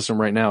court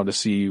system right now to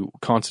see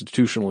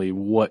constitutionally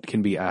what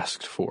can be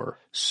asked for.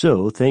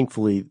 So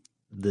thankfully,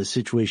 the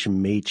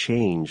situation may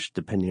change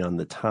depending on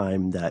the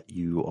time that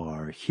you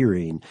are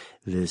hearing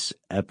this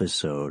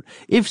episode.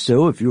 If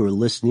so, if you were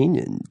listening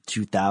in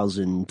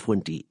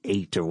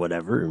 2028 or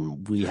whatever,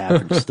 and we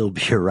happen to still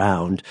be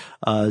around,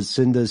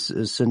 send us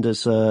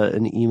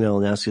an email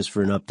and ask us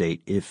for an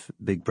update if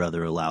Big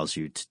Brother allows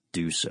you to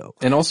do so.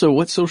 And also,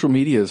 what social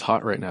media is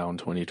hot right now in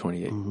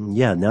 2028?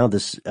 Yeah, now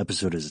this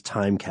episode is a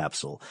time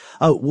capsule.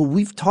 Well,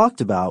 we've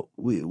talked about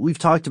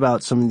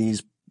some of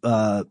these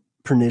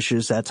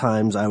pernicious, at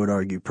times I would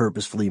argue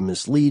purposefully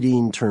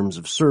misleading terms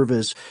of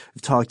service.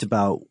 We've talked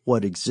about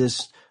what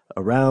exists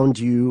around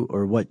you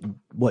or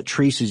what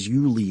traces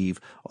you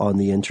leave on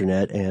the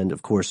internet. And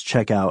of course,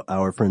 check out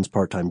our friends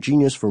Part-Time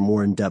Genius for a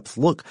more in-depth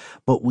look.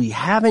 But we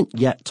haven't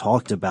yet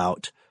talked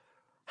about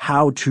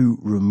how to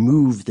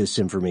remove this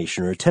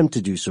information or attempt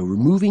to do so.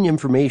 Removing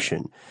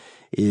information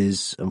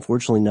is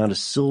unfortunately not a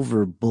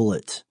silver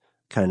bullet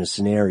kind of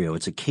scenario.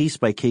 It's a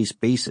case-by-case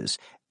basis.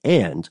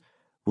 And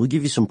we'll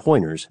give you some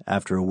pointers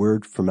after a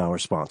word from our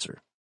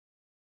sponsor.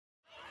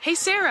 Hey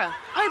Sarah,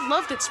 I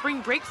love that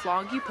spring break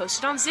vlog you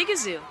posted on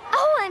Zigazoo.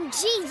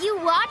 OMG, you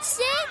watched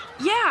it?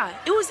 Yeah,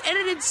 it was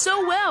edited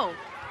so well.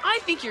 I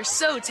think you're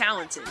so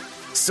talented.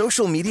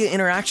 Social media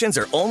interactions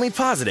are only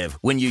positive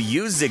when you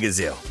use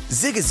Zigazoo.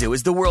 Zigazoo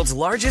is the world's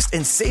largest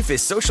and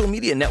safest social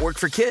media network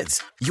for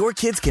kids. Your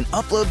kids can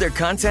upload their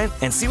content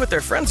and see what their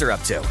friends are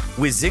up to.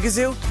 With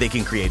Zigazoo, they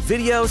can create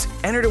videos,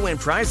 enter to win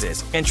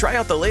prizes, and try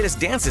out the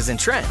latest dances and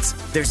trends.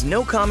 There's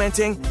no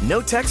commenting,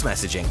 no text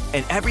messaging,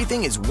 and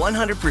everything is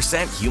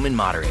 100% human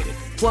moderated.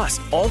 Plus,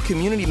 all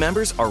community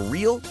members are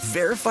real,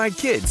 verified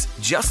kids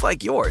just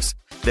like yours.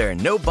 There are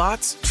no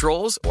bots,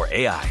 trolls, or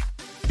AI.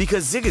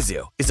 Because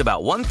Zigazoo is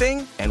about one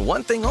thing and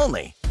one thing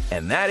only,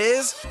 and that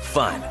is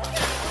fun.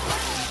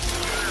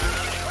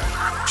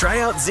 Try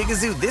out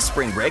Zigazoo this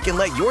spring break and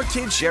let your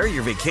kids share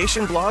your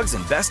vacation blogs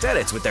and best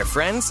edits with their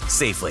friends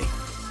safely.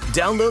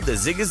 Download the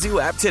Zigazoo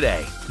app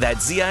today.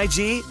 That's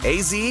Zigazoo.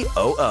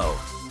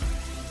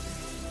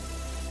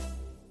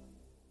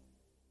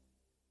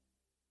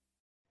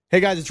 Hey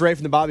guys, it's Ray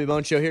from the Bobby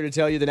Bone Show here to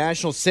tell you the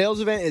national sales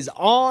event is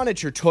on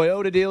at your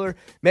Toyota dealer,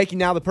 making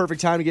now the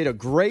perfect time to get a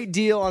great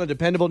deal on a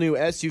dependable new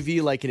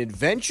SUV like an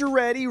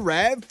adventure-ready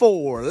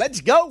RAV4. Let's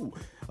go!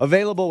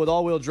 Available with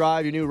all-wheel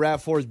drive, your new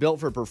RAV4 is built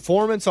for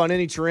performance on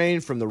any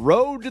terrain, from the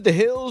road to the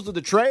hills to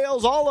the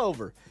trails, all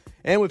over.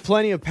 And with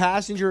plenty of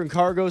passenger and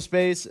cargo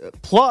space,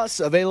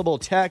 plus available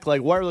tech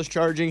like wireless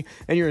charging,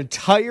 and your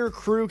entire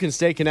crew can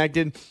stay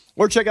connected.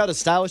 Or check out a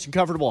stylish and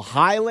comfortable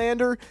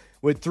Highlander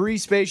with 3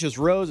 spacious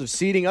rows of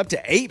seating, up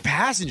to 8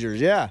 passengers.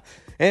 Yeah.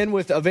 And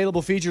with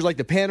available features like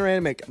the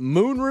panoramic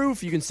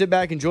moonroof, you can sit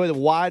back and enjoy the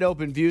wide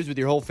open views with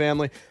your whole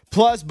family.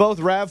 Plus, both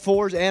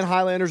RAV4s and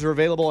Highlanders are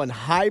available in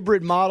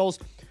hybrid models.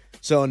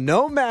 So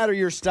no matter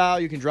your style,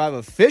 you can drive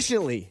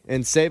efficiently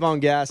and save on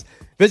gas.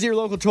 Visit your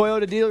local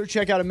Toyota dealer.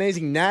 Check out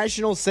amazing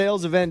national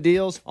sales event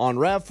deals on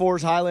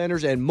RAV4s,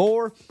 Highlanders, and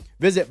more.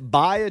 Visit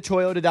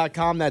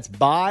buyatoyota.com. That's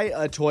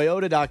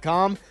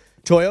buyatoyota.com.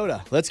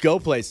 Toyota, let's go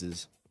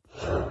places.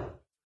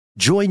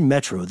 Join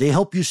Metro. They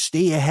help you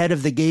stay ahead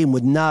of the game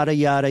with nada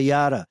yada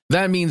yada.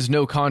 That means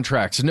no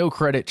contracts, no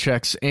credit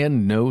checks,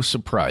 and no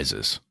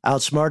surprises.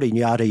 Outsmarting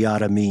yada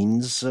yada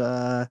means,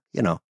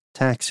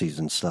 taxis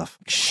and stuff.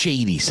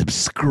 Shady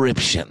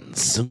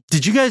subscriptions.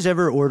 Did you guys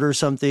ever order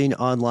something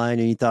online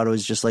and you thought it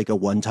was just like a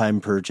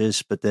one-time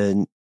purchase, but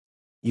then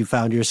you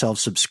found yourself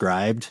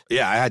subscribed?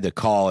 Yeah, I had to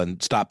call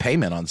and stop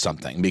payment on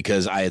something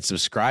because I had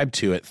subscribed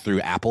to it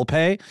through Apple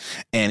Pay.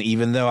 And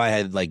even though I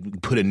had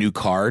put a new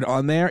card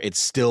on there, it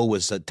still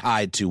was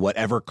tied to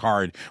whatever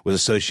card was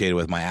associated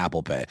with my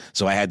Apple Pay.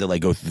 So I had to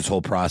go through this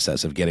whole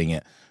process of getting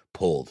it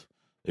pulled.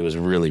 It was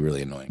really,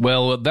 really annoying.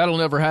 Well, that'll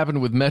never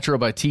happen with Metro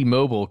by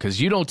T-Mobile because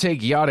you don't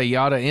take yada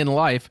yada in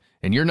life,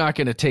 and you're not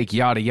going to take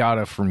yada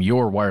yada from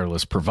your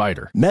wireless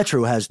provider.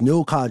 Metro has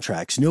no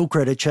contracts, no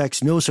credit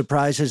checks, no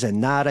surprises,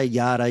 and nada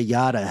yada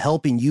yada,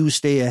 helping you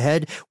stay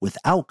ahead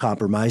without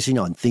compromising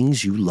on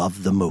things you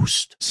love the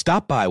most.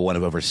 Stop by one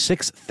of over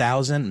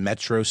 6,000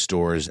 Metro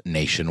stores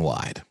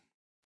nationwide.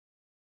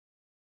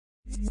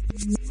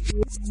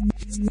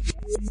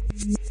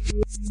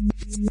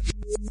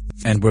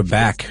 And we're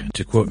back,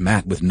 to quote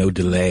Matt, with no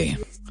delay.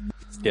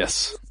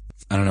 Yes.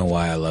 I don't know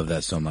why I love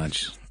that so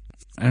much.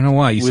 I don't know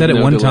why. You said it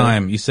one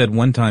time. You said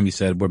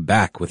we're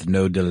back with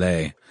no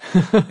delay.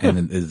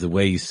 And the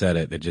way you said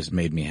it, it just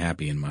made me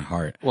happy in my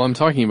heart. Well, I'm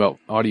talking about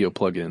audio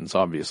plugins,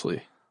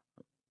 obviously.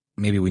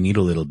 Maybe we need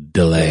a little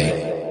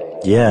delay.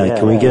 Yeah,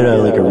 can we get a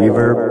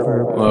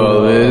reverb?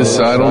 Oh,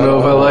 I don't know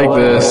if I like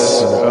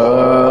this.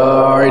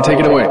 All right, take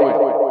it away.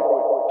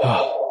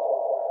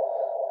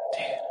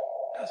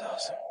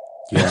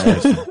 Yeah,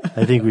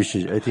 I think we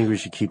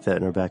should keep that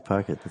in our back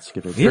pocket. That's a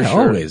good idea. Yeah,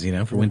 always,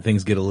 for when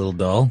things get a little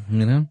dull,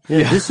 Yeah,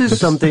 this is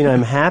something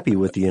I'm happy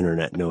with the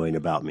internet knowing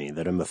about me,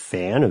 that I'm a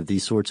fan of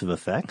these sorts of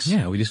effects.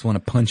 Yeah, we just want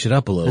to punch it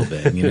up a little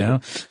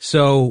bit,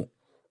 So,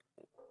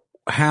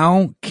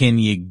 how can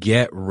you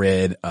get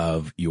rid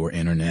of your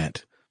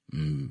internet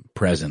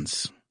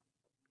presence?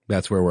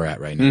 That's where we're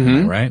at right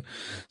now, right?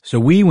 So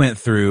we went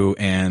through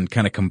and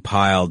kind of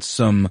compiled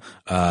some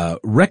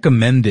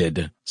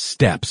recommended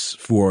steps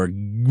for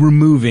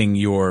removing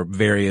your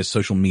various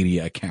social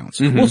media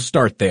accounts. We'll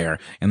start there,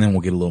 and then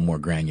we'll get a little more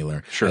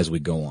granular as we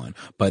go on.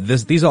 But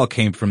these all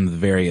came from the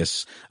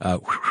various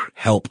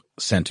help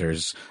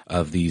centers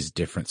of these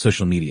different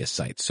social media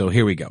sites. So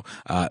here we go.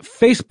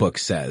 Facebook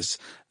says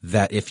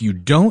that if you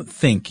don't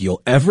think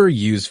you'll ever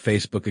use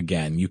Facebook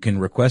again, you can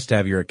request to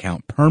have your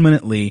account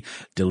permanently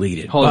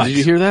deleted. Hold on, did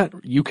you hear that?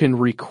 You can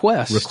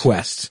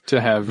request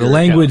to have the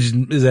language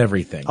is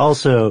everything.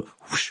 Also,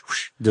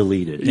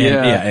 deleted.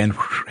 And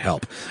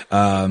help.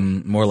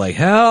 More like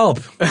help.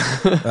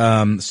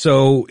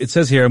 So it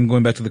says here, I'm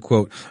going back to the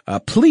quote,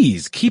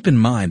 please keep in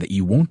mind that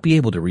you won't be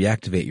able to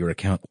reactivate your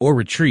account or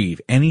retrieve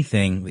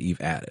anything that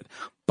you've added.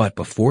 But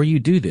before you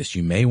do this,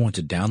 you may want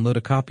to download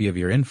a copy of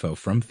your info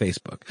from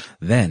Facebook.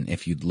 Then,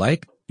 if you'd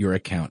like your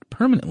account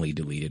permanently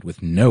deleted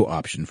with no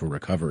option for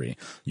recovery,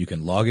 you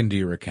can log into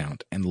your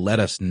account and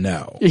let us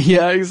know.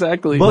 Yeah,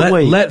 exactly. But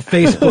let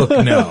Facebook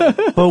know.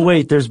 But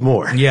wait, there's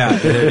more. Yeah,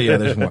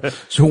 there's more.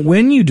 So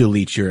when you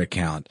delete your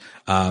account,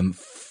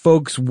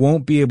 folks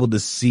won't be able to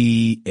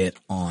see it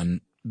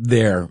on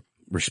their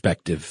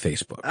respective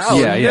Facebooks.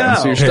 Oh, yeah.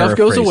 So your stuff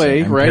goes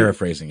away, right? I'm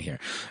paraphrasing here.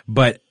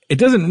 But it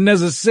doesn't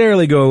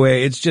necessarily go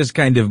away. It's just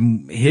kind of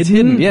hidden. It's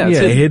hidden. Yeah, it's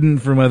hidden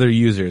from other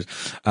users.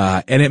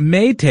 And it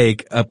may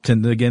take up to,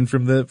 again,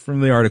 from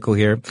the article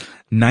here,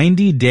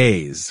 90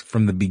 days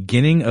from the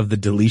beginning of the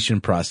deletion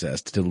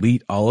process to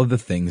delete all of the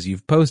things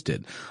you've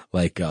posted,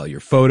 like your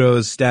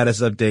photos,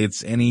 status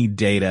updates, any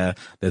data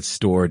that's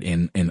stored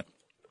in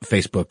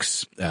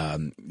Facebook's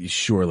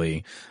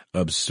surely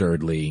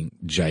absurdly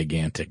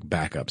gigantic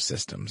backup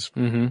systems.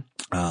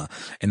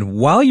 And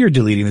while you're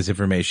deleting this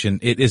information,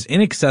 it is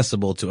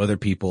inaccessible to other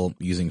people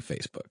using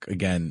Facebook.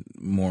 Again,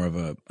 more of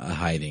a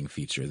hiding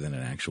feature than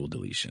an actual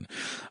deletion.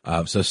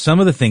 So some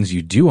of the things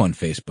you do on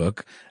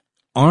Facebook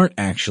aren't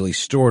actually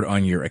stored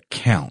on your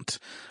account.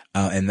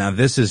 And now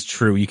this is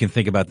true. You can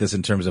think about this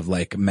in terms of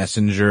like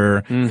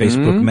Messenger,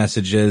 Facebook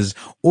messages,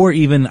 or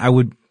even I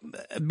would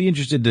be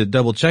interested to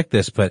double check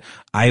this, but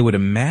I would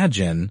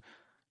imagine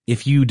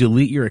if you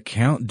delete your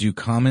account, do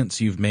comments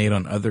you've made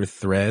on other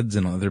threads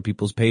and other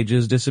people's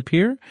pages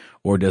disappear?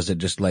 Or does it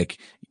just like,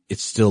 it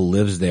still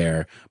lives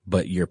there,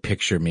 but your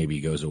picture maybe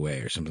goes away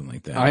or something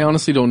like that? I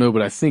honestly don't know,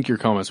 but I think your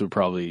comments would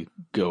probably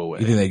go away.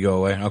 You think they go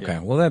away? Okay.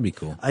 Yeah. Well, that'd be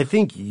cool. I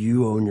think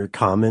you own your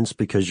comments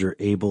because you're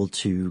able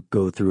to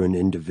go through and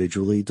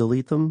individually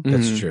delete them.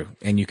 That's true.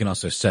 And you can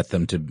also set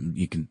them to,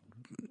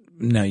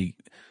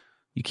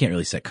 you can't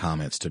really set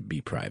comments to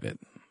be private.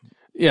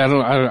 Yeah,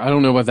 I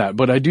don't know about that,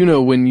 but I do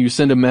know when you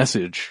send a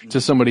message to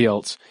somebody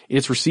else,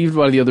 it's received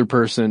by the other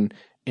person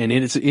and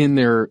it's in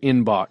their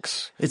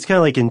inbox. It's kind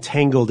of like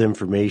entangled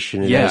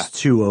information. It has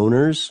two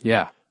owners.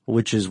 Yeah.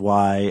 Which is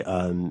why,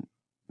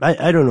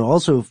 I don't know.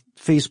 Also,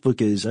 Facebook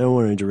is, I don't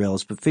want to derail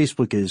us, but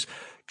Facebook is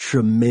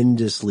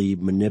tremendously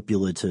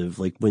manipulative.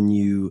 Like when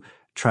you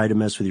try to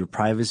mess with your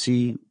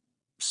privacy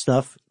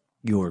stuff,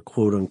 your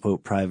quote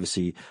unquote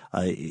privacy,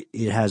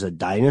 it has a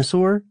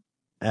dinosaur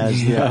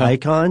as the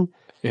icon.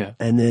 Yeah.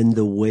 And then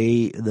the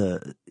way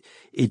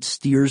it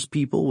steers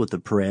people with the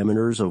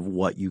parameters of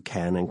what you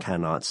can and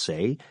cannot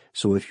say.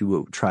 So if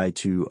you try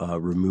to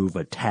remove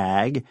a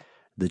tag,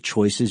 the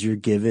choices you're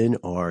given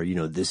are,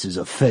 this is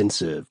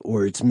offensive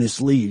or it's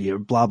misleading or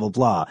blah, blah,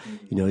 blah.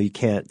 You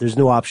can't, there's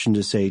no option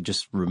to say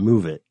just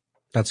remove it.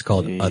 That's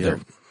called other.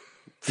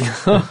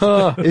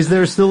 Is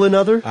there still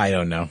another? I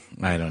don't know.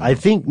 I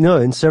think, no,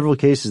 in several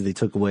cases they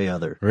took away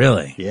other.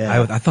 Really?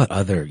 Yeah. I thought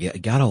other. Yeah,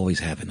 gotta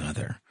always have an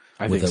other.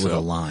 With a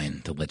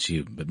line to let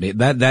you, but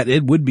that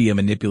it would be a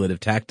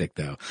manipulative tactic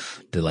though,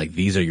 to like,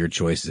 these are your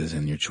choices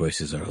and your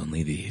choices are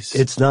only these.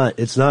 It's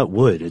not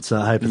wood. It's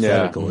not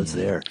hypothetical. It's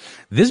there.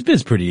 This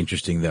bit's pretty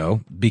interesting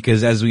though,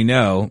 because as we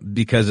know,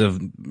 because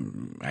of,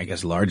 I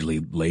guess, largely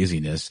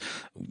laziness,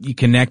 you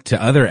connect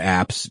to other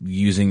apps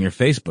using your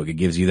Facebook. It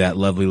gives you that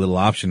lovely little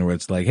option where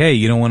it's like, hey,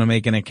 you don't want to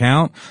make an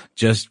account?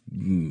 Just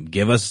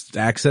give us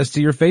access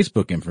to your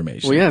Facebook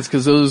information. Well, yeah, it's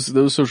because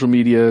those social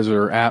medias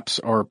or apps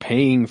are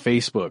paying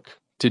Facebook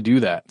to do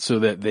that so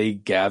that they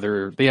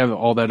have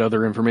all that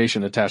other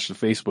information attached to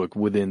Facebook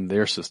within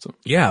their system.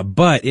 Yeah,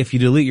 but if you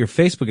delete your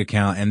Facebook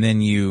account and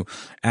then you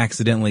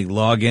accidentally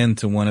log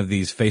into one of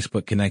these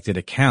Facebook connected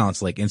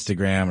accounts like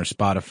Instagram or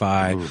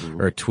Spotify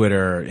or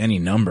Twitter or any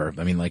number.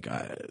 I mean, like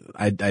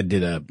I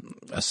did a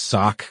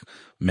sock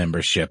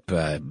membership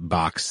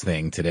box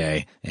thing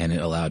today and it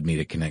allowed me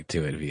to connect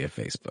to it via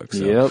Facebook.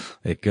 So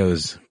it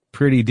goes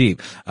pretty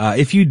deep.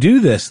 If you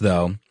do this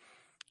though,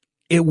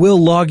 it will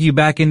log you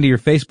back into your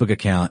Facebook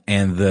account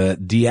and the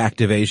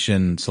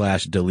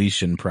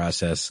deactivation/deletion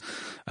process,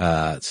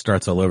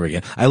 starts all over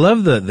again. I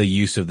love the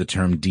use of the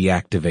term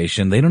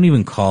deactivation. They don't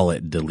even call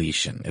it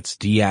deletion. It's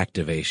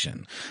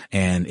deactivation.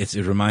 And it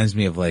reminds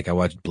me of like, I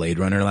watched Blade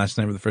Runner last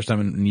night for the first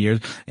time in years.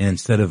 And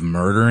instead of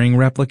murdering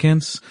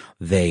replicants,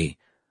 they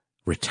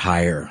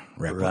retire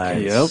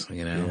replicants.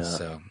 Right.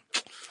 So.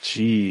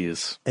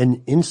 Jeez.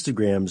 And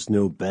Instagram's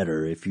no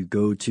better. If you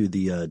go to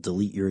the,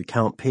 delete your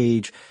account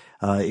page,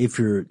 if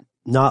you're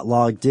not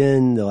logged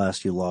in, they'll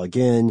ask you to log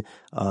in.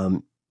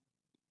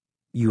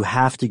 You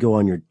have to go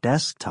on your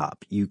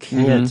desktop. You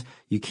can't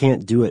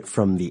do it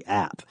from the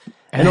app.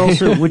 And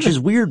also, which is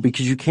weird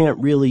because you can't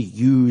really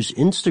use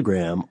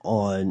Instagram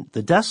on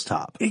the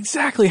desktop.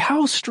 Exactly.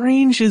 How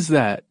strange is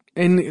that?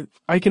 And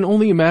I can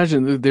only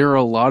imagine that there are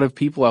a lot of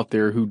people out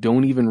there who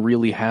don't even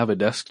really have a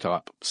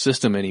desktop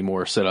system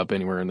anymore set up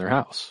anywhere in their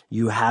house.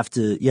 You have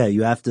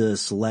to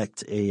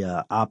select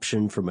a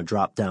option from a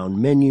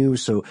drop-down menu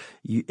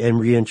and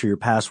re-enter your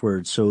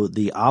password. So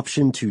the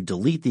option to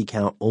delete the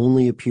account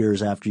only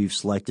appears after you've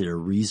selected a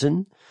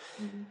reason.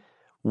 Mm-hmm.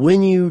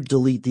 When you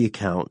delete the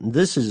account, and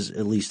this is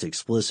at least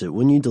explicit,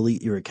 when you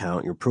delete your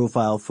account, your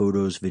profile,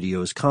 photos,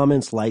 videos,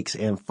 comments, likes,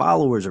 and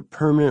followers are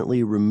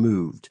permanently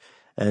removed.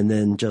 And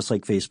then just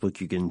like Facebook,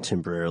 you can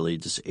temporarily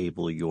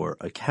disable your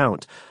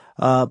account.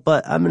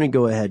 But I'm going to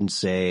go ahead and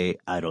say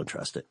I don't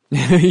trust it.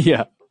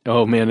 Yeah.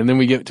 Oh, man. And then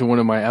we get to one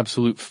of my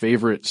absolute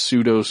favorite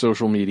pseudo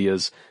social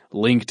medias,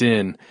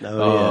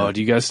 LinkedIn.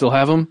 Do you guys still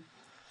have them?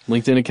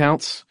 LinkedIn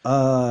accounts?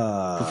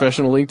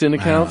 Professional LinkedIn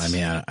accounts?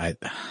 I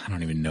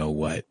don't even know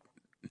what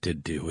to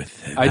do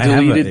with it.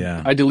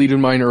 I deleted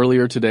mine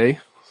earlier today.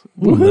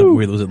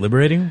 Was it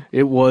liberating?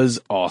 It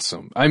was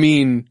awesome. I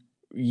mean,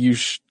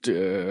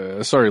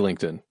 sorry,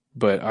 LinkedIn,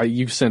 but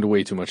you send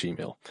way too much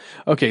email.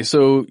 Okay,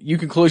 so you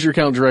can close your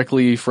account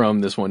directly from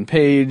this one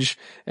page.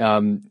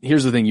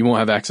 Here's the thing. You won't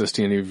have access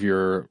to any of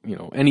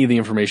any of the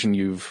information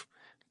you've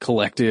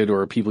collected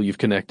or people you've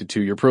connected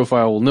to. Your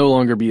profile will no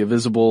longer be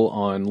visible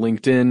on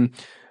LinkedIn.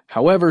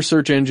 However,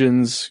 search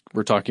engines,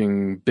 we're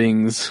talking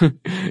Bings,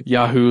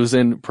 Yahoos,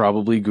 and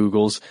probably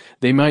Googles,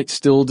 they might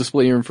still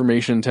display your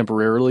information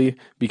temporarily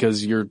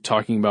because you're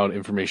talking about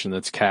information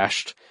that's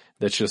cached,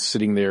 that's just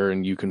sitting there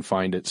and you can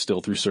find it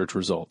still through search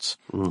results.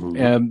 Mm-hmm.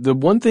 And the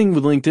one thing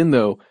with LinkedIn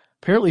though,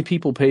 apparently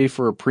people pay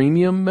for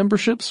premium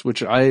memberships,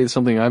 which is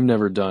something I've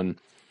never done.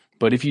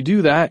 But if you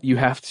do that, you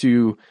have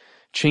to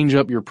change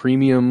up your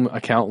premium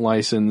account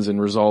license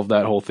and resolve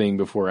that whole thing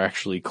before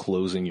actually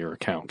closing your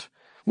account,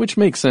 which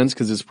makes sense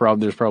because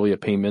there's probably a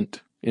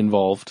payment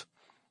involved.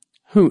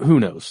 Who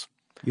knows?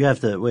 You have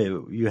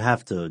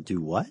to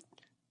do what?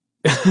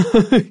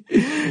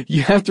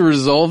 You have to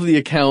resolve the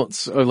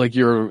accounts, or like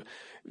your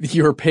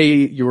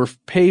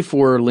pay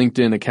for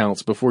LinkedIn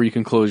accounts before you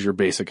can close your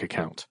basic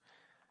account.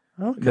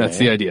 Okay. That's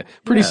the idea.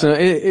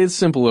 It's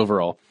simple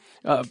overall.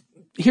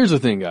 Here's the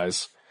thing,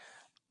 guys.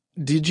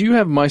 Did you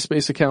have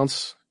MySpace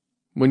accounts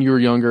when you were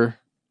younger?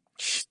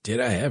 Did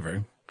I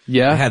ever?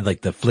 Yeah. I had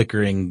like the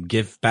flickering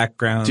GIF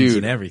backgrounds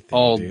and everything.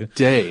 All dude.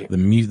 day. The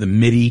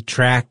MIDI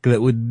track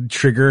that would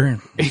trigger.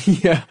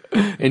 Yeah.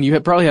 And you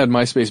probably had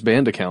MySpace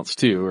band accounts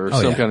too, or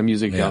some kind of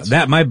music accounts.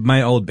 That,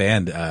 my old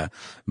band,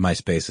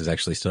 MySpace is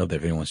actually still up there.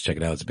 If anyone wants to check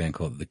it out, it's a band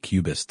called The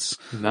Cubists.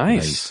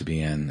 Nice. I used to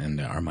be in,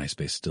 and our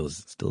MySpace still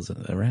is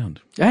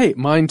around. Hey,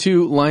 mine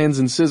too, Lions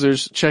and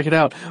Scissors. Check it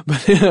out.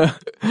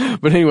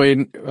 But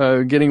anyway,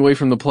 getting away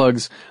from the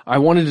plugs, I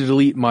wanted to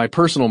delete my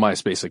personal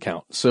MySpace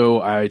account.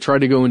 So I tried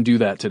to go and do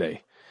that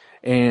today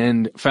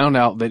and found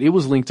out that it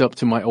was linked up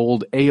to my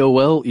old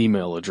AOL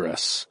email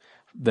address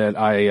that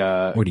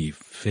what are you,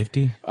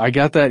 50? I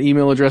got that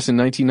email address in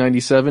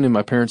 1997 in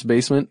my parents'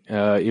 basement.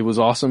 It was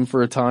awesome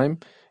for a time.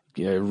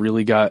 It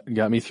really got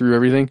me through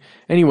everything.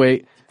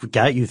 Anyway.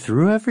 Got you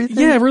through everything?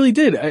 Yeah, it really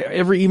did.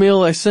 Every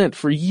email I sent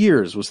for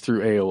years was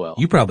through AOL.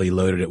 You probably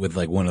loaded it with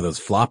like one of those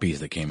floppies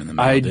that came in the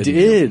mail. I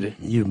did.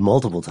 You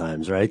multiple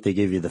times, right? They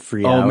gave you the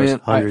free hours. Oh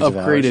man, I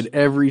upgraded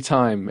every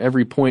time,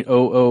 every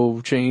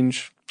 0.00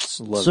 change.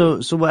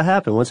 So what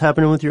happened? What's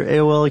happening with your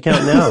AOL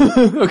account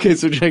now? Okay,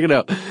 so check it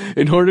out.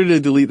 In order to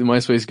delete the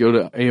MySpace, go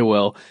to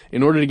AOL.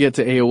 In order to get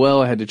to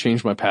AOL, I had to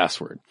change my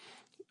password.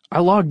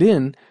 I logged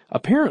in.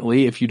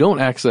 Apparently, if you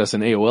don't access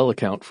an AOL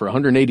account for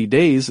 180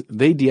 days,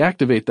 they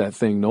deactivate that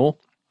thing, Noel.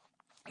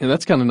 And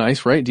that's kind of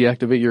nice, right?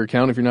 Deactivate your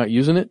account if you're not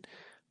using it.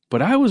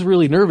 But I was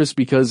really nervous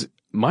because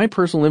my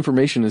personal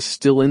information is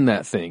still in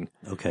that thing.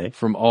 Okay.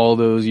 From all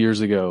those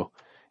years ago.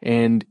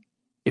 And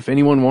if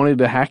anyone wanted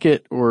to hack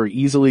it or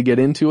easily get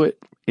into it,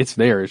 it's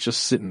there. It's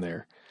just sitting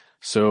there.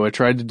 So I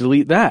tried to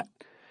delete that.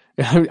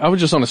 I was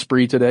just on a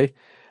spree today.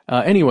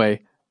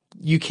 Anyway,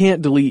 you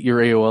can't delete your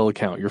AOL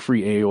account, your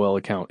free AOL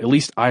account. At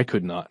least I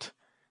could not.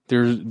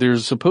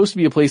 There's supposed to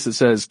be a place that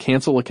says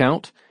cancel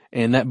account,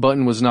 and that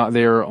button was not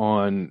there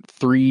on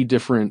 3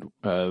 different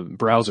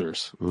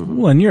browsers. Mm-hmm.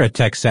 Well, and you're a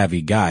tech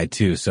savvy guy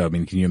too, so I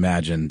mean, can you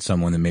imagine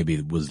someone that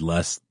maybe was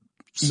less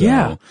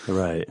so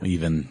right,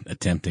 even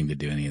attempting to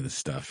do any of this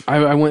stuff?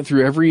 I went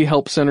through every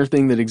help center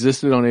thing that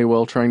existed on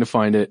AOL trying to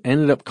find it,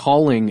 ended up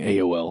calling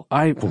AOL.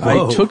 I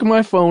took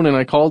my phone and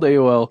I called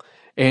AOL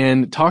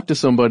and talked to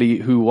somebody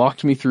who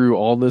walked me through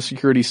all the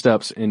security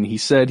steps, and he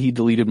said he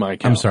deleted my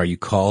account. I'm sorry, you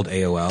called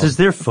AOL? Does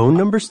their phone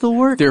number still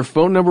work? Their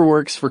phone number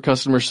works for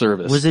customer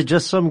service. Was it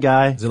just some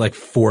guy? Is it like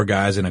 4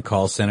 guys in a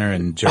call center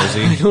in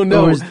Jersey? I don't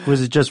know. Or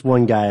was it just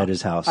one guy at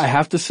his house? I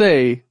have to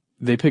say,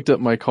 they picked up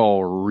my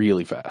call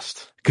really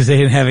fast. Because they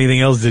didn't have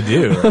anything else to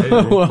do, right?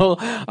 Well,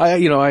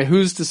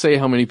 who's to say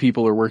how many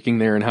people are working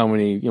there and how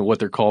many, what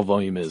their call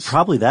volume is?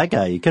 Probably that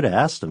guy. You could have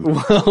asked him.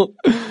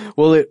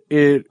 Well,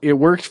 it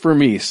worked for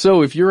me.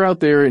 So if you're out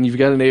there and you've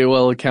got an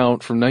AOL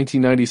account from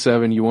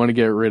 1997, you want to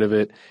get rid of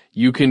it,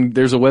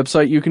 there's a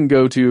website you can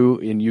go to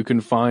and you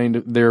can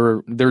find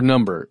their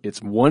number.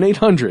 It's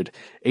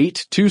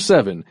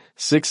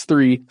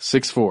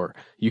 1-800-827-6364.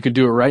 You can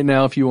do it right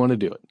now if you want to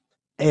do it.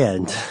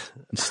 And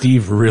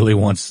Steve really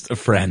wants a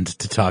friend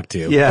to talk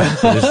to. Yeah.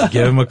 So just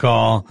give him a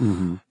call.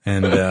 Mm-hmm.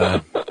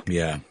 And,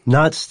 yeah.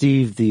 Not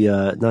Steve,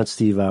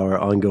 our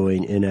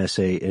ongoing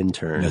NSA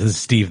intern. No, this is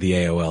Steve, the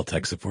AOL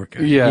tech support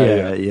guy.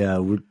 Yeah.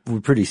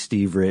 We're pretty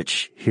Steve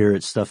rich here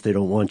at Stuff They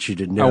Don't Want You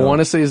to Know. I want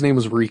to say his name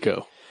was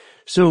Rico.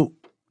 So,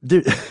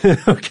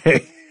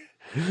 okay.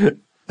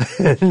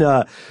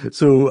 And,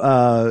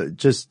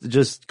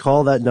 just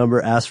call that number,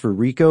 ask for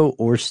Rico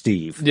or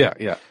Steve.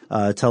 Yeah.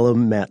 Tell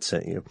them Matt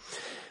sent you.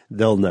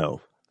 They'll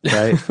know,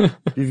 right?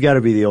 You've got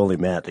to be the only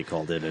Matt that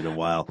called in a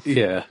while.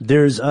 Yeah.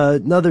 There's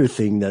another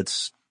thing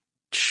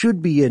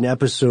should be an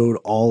episode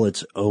all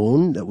its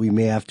own that we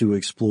may have to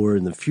explore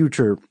in the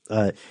future.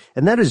 And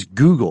that is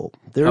Google.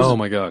 Oh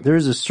my God.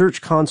 There's a Search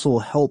Console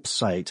help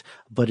site,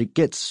 but it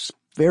gets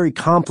very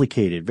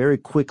complicated very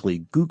quickly.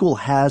 Google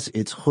has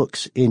its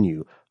hooks in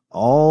you,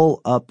 all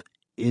up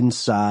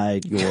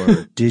inside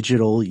your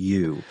digital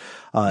you.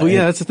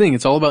 That's the thing.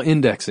 It's all about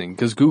indexing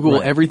because Google,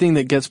 right. Everything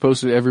that gets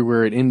posted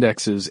everywhere, it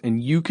indexes,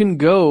 and you can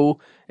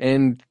go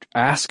and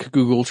ask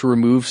Google to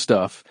remove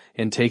stuff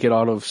and take it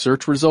out of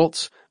search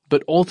results.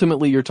 But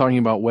ultimately, you're talking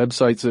about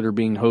websites that are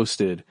being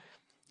hosted.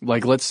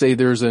 Like, let's say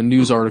there's a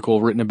news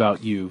article written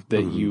about you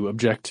that you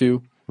object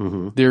to.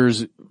 Mm-hmm.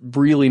 There's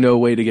really no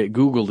way to get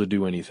Google to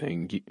do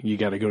anything. You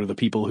got to go to the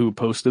people who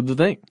posted the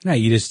thing. No,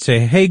 you just say,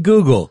 "Hey,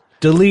 Google,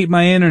 delete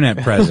my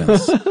internet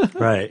presence."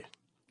 Right.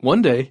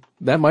 One day,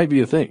 that might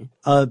be a thing.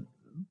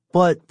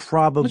 But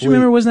probably. Don't you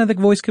remember, wasn't that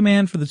the voice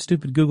command for the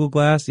stupid Google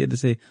Glass? You had to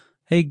say,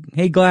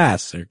 hey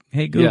Glass, or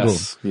hey Google.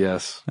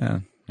 Yes.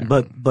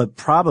 But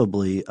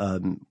probably,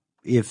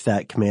 if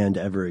that command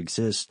ever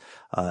exists,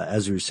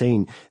 as we were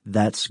saying,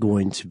 that's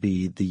going to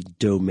be the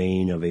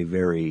domain of a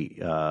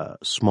very,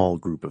 small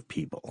group of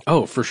people.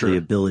 Oh, for sure. The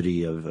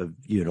ability of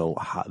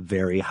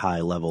very high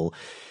level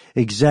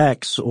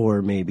execs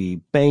or maybe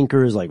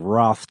bankers, like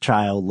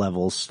Rothschild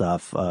level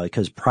stuff,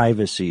 because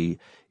privacy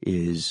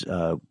is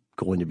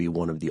going to be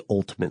one of the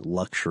ultimate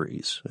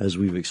luxuries, as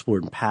we've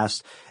explored in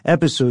past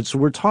episodes. So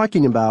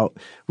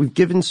we've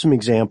given some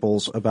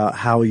examples about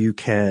how you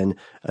can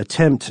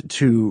attempt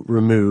to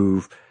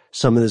remove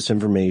some of this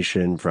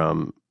information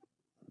from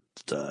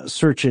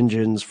search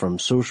engines, from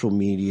social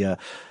media.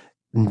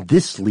 And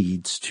this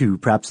leads to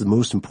perhaps the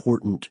most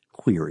important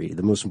query,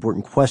 the most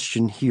important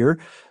question here,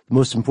 the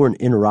most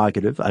important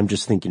interrogative. I'm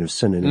just thinking of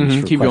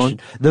synonyms for keep question.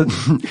 Going.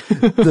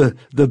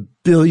 The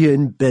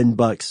billion Ben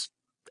Bucks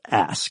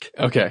ask.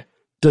 Okay.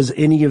 Does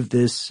any of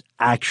this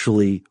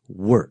actually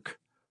work?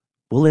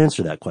 We'll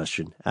answer that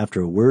question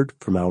after a word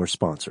from our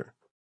sponsor.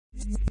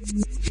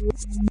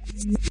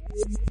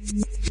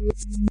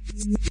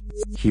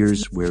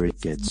 Here's where it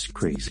gets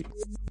crazy.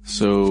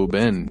 So,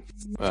 Ben,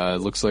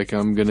 looks like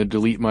I'm going to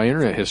delete my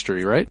internet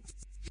history, right?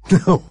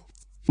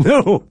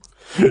 No,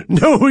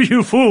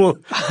 you fool.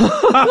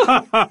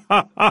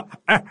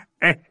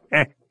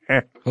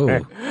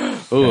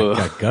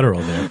 Got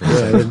guttural there. For a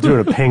second. I'm doing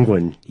a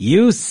penguin.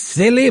 You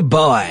silly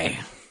boy.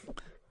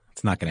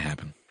 It's not going to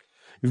happen.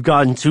 You've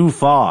gotten too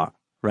far,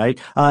 right?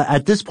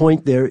 At this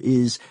point, there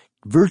is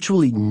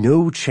virtually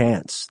no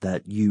chance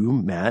that you,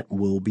 Matt,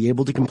 will be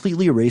able to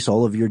completely erase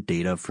all of your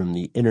data from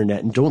the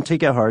internet. And don't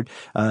take it hard.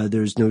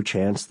 There's no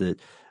chance that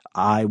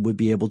I would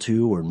be able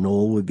to, or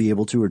Noel would be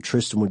able to, or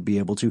Tristan would be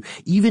able to.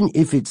 Even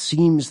if it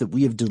seems that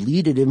we have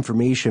deleted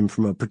information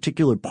from a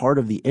particular part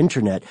of the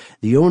internet,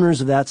 the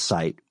owners of that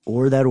site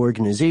or that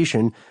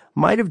organization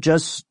might have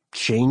just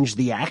changed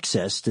the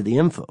access to the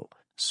info.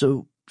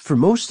 So for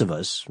most of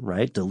us,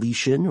 right,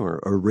 deletion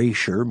or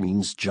erasure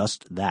means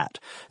just that.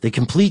 The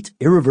complete,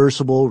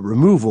 irreversible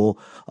removal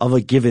of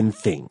a given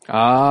thing.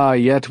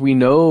 Yet we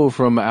know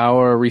from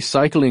our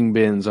recycling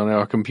bins on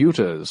our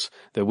computers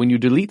that when you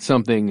delete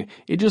something,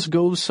 it just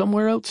goes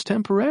somewhere else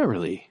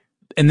temporarily.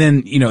 And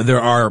then, there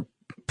are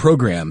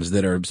programs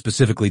that are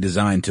specifically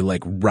designed to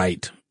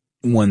write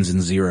ones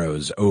and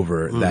zeros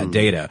over that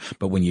data.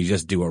 But when you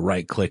just do a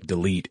right click,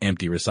 delete,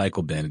 empty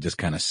recycle bin, it just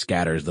kind of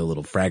scatters the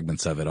little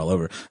fragments of it all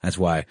over. That's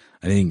why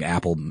I think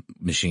Apple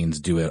machines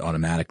do it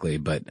automatically.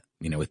 But,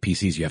 with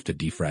PCs, you have to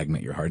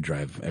defragment your hard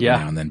drive every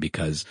now and then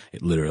because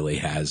it literally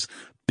has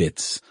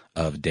bits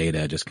of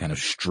data just kind of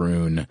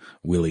strewn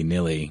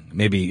willy-nilly.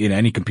 Maybe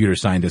any computer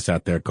scientists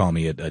out there call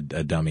me a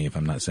dummy if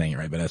I'm not saying it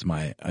right, but that's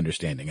my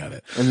understanding of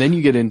it. And then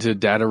you get into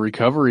data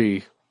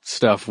recovery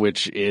stuff,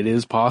 which it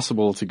is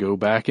possible to go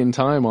back in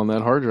time on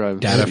that hard drive.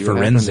 Data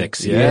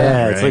forensics.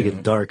 Yeah, right. It's like a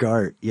dark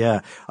art.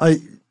 Yeah.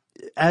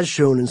 As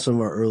shown in some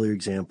of our earlier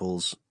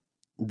examples,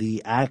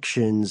 the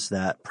actions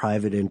that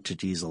private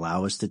entities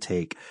allow us to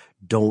take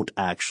don't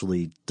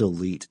actually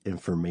delete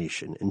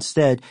information.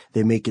 Instead,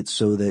 they make it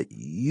so that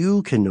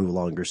you can no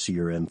longer see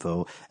your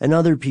info and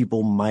other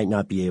people might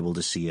not be able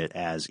to see it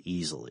as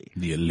easily.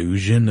 The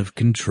illusion of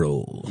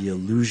control. The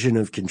illusion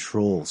of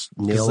control.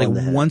 Nail on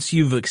the head. Once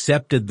you've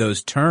accepted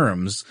those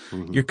terms,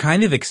 you're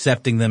kind of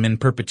accepting them in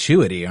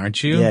perpetuity,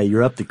 aren't you? Yeah,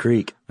 you're up the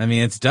creek. I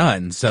mean, it's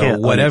done. So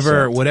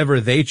whatever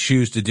they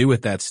choose to do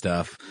with that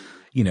stuff,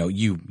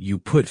 you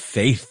put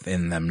faith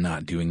in them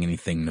not doing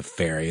anything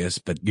nefarious,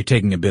 but you're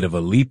taking a bit of a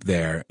leap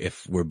there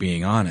if we're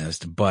being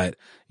honest. But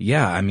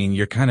yeah, I mean,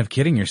 you're kind of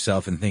kidding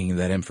yourself and thinking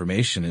that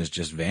information has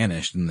just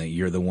vanished and that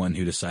you're the one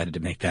who decided to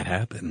make that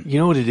happen. You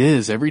know what it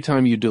is? Every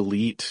time you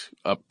delete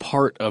a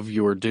part of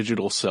your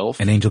digital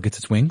self, an angel gets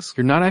its wings?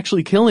 You're not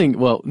actually killing,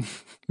 well,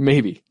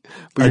 maybe.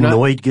 But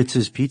Annoyed gets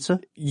his pizza?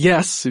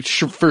 Yes,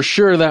 for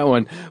sure that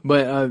one.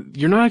 But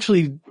you're not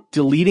actually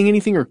deleting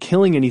anything or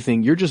killing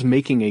anything. You're just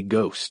making a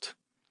ghost.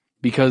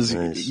 Because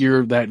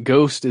that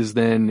ghost is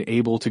then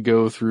able to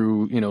go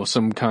through,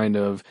 some kind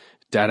of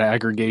data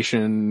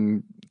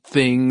aggregation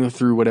thing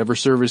through whatever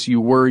service you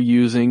were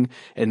using,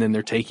 and then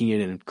they're taking it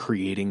and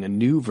creating a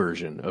new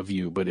version of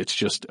you, but it's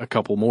just a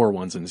couple more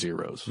ones and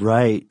zeros.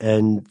 Right.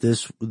 And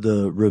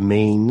the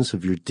remains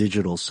of your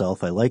digital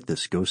self, I like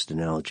this ghost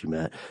analogy,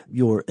 Matt.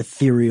 Your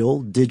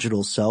ethereal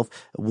digital self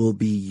will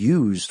be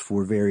used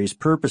for various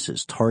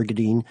purposes,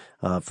 targeting,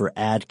 for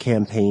ad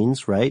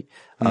campaigns, right?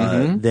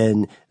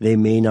 Then they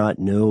may not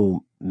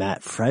know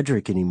Matt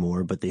Frederick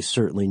anymore, but they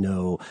certainly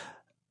know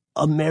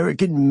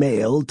American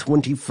male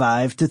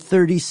 25 to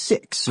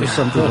 36 or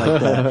something like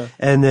that.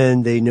 And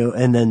then they know,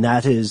 and then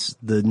that is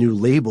the new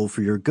label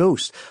for your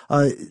ghost.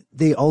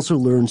 They also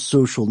learn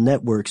social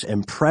networks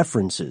and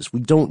preferences. We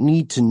don't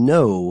need to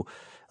know,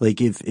 like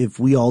if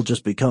we all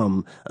just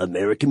become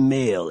American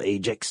male,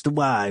 age X to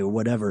Y or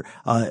whatever,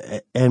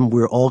 and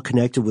we're all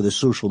connected with a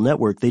social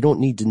network, they don't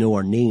need to know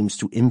our names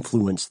to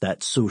influence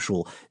that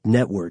social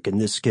network.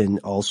 And this can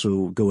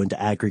also go into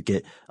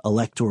aggregate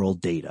electoral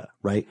data,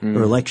 right?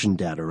 Or election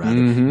data,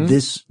 rather.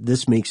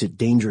 This makes it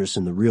dangerous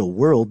in the real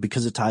world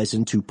because it ties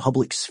into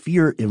public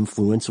sphere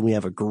influence. And we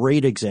have a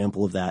great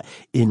example of that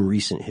in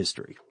recent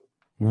history.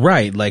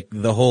 Right. Like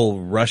the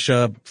whole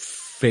Russia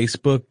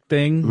Facebook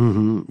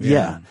thing.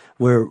 Yeah.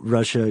 Where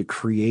Russia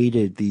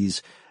created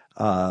these,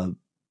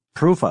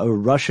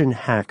 Russian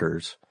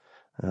hackers.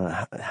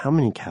 How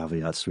many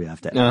caveats do we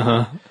have to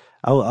add?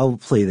 I'll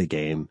play the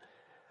game.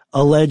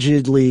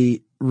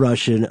 Allegedly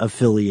Russian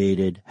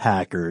affiliated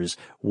hackers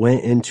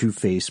went into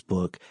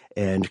Facebook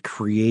and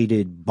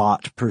created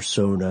bot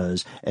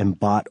personas and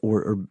bot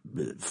or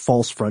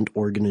false front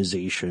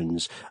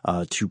organizations,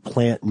 to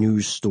plant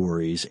news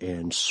stories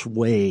and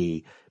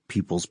sway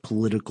people's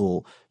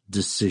political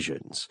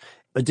decisions.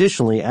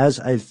 Additionally, as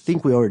I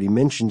think we already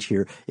mentioned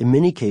here, in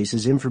many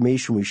cases,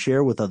 information we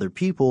share with other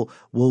people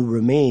will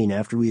remain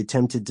after we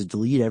attempted to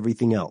delete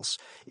everything else.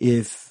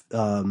 If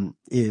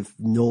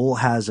Noel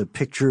has a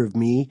picture of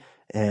me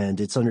and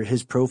it's under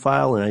his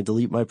profile and I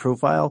delete my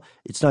profile,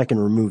 it's not going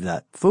to remove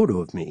that photo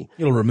of me.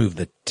 It'll remove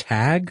the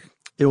tag?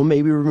 It'll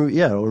maybe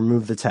it'll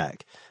remove the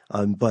tag.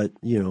 But,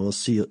 we'll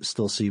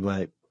still see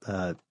my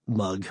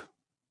mug.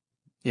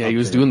 Yeah, he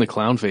was doing the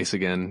clown face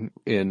again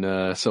in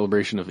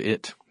celebration of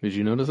It. Did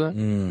you notice that?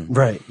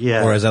 Right,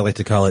 yeah. Or as I like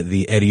to call it,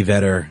 the Eddie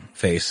Vedder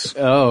face.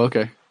 Oh,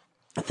 okay.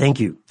 Thank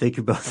you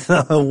both.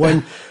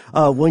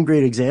 One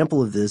great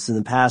example of this, in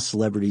the past,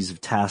 celebrities have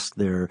tasked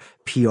their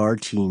PR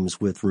teams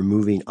with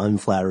removing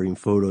unflattering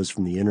photos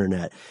from the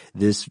internet.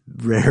 This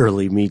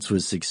rarely meets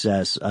with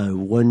success.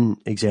 One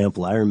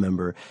example I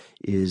remember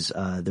is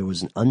there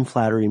was an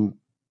unflattering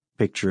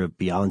picture of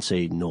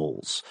Beyonce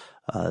Knowles,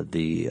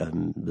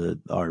 the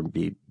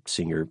R&B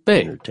singer,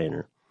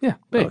 entertainer. Yeah,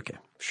 babe. Okay,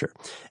 sure.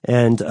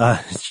 And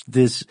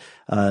this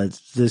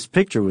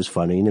picture was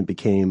funny, and it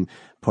became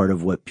part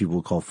of what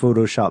people call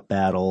Photoshop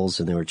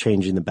battles, and they were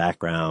changing the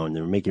background,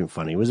 they were making it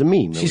funny. It was a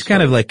meme. She's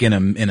kind of like in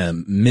a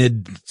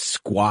mid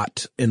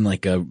squat in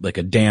like a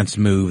dance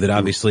move that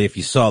obviously if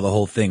you saw the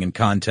whole thing in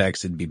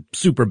context, it'd be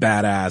super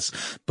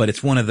badass, but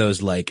it's one of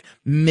those like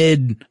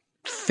mid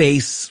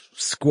face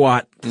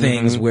squat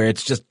things where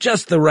it's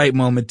just the right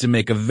moment to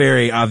make a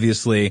very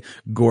obviously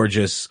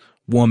gorgeous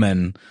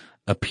woman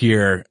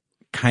appear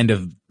kind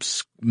of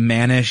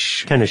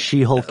mannish. Kind of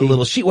She-Hulky. A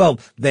little well,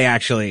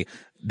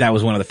 that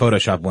was one of the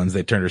Photoshop ones.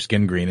 They turned her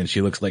skin green and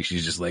she looks like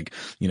she's just like,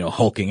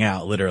 hulking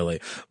out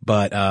literally.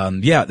 But,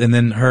 and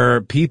then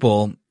her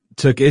people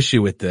took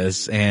issue with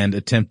this and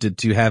attempted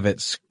to have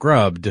it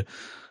scrubbed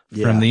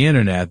from the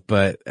internet.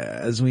 But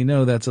as we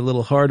know, that's a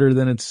little harder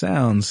than it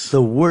sounds.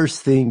 The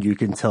worst thing you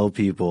can tell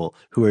people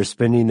who are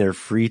spending their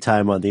free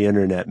time on the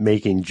internet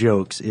making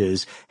jokes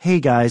is, hey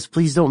guys,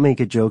 please don't make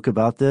a joke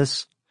about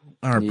this.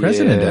 Our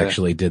president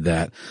actually did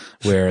that,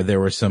 where there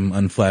were some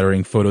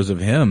unflattering photos of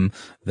him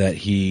that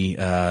he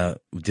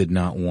did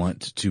not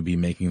want to be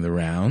making the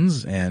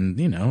rounds, and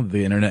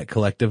the internet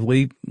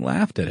collectively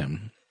laughed at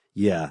him.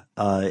 Yeah,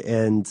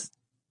 and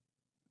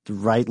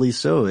rightly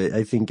so.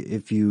 I think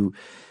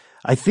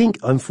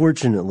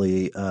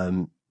unfortunately,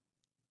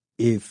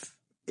 if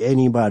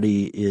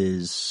anybody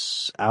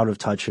is out of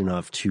touch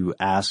enough to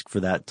ask for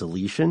that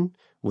deletion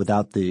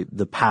without the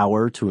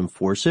power to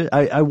enforce it.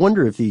 I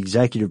wonder if the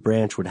executive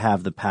branch would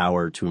have the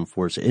power to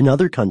enforce it. In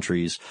other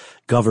countries,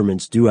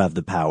 governments do have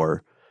the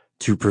power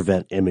to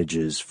prevent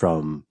images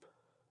from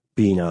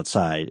being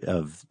outside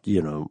of,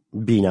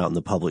 being out in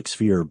the public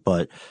sphere,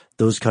 but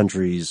those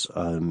countries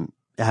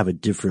have a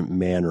different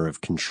manner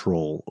of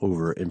control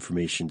over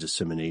information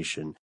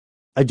dissemination.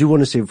 I do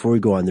want to say before we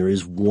go on, there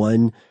is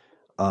one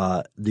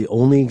the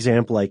only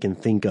example I can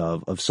think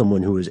of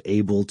someone who was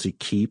able to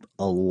keep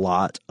a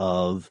lot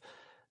of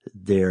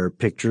their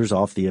pictures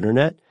off the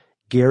internet,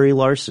 Gary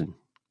Larson,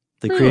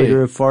 the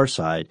creator of Far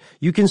Side.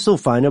 You can still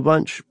find a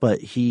bunch,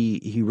 but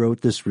he wrote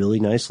this really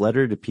nice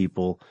letter to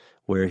people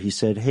where he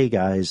said, hey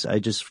guys, I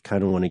just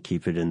kind of want to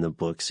keep it in the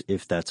books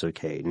if that's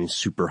okay. And he's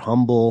super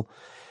humble,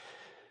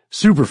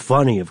 super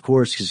funny, of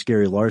course, because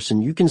Gary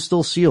Larson, you can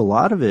still see a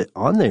lot of it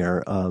on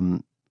there.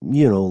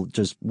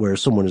 Just where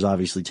someone is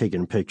obviously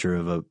taking a picture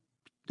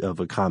of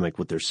a comic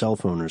with their cell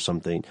phone or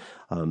something.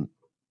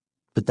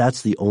 But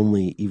that's the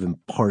only even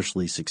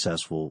partially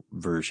successful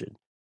version.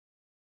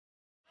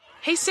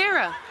 Hey,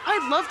 Sarah,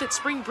 I love that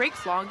spring break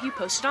vlog you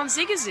posted on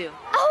Zigazoo.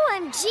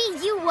 OMG,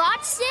 you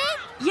watched it?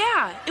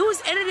 Yeah, it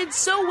was edited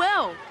so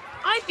well.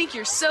 I think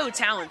you're so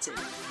talented.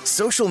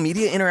 Social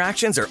media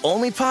interactions are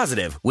only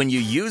positive when you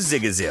use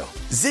Zigazoo.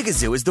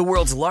 Zigazoo is the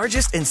world's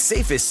largest and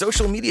safest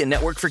social media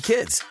network for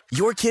kids.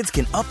 Your kids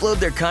can upload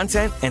their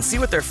content and see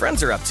what their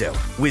friends are up to.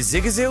 With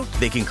Zigazoo,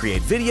 they can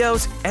create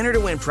videos, enter to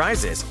win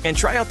prizes, and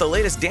try out the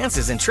latest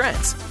dances and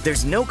trends.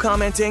 There's no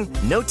commenting,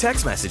 no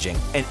text messaging,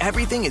 and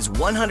everything is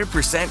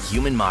 100%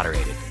 human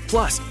moderated.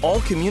 Plus,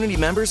 all community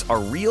members are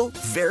real,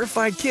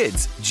 verified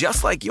kids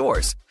just like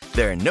yours.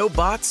 There are no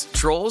bots,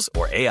 trolls,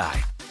 or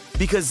AI.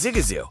 Because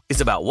Zigazoo is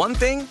about one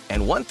thing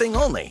and one thing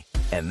only,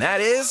 and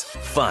that is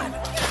fun.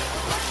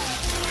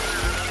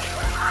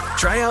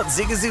 Try out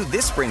Zigazoo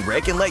this spring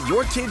break and let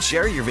your kids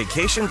share your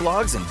vacation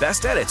blogs and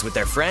best edits with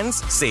their friends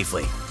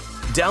safely.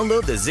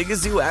 Download the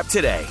Zigazoo app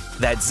today.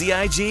 That's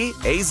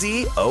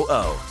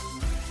Zigazoo.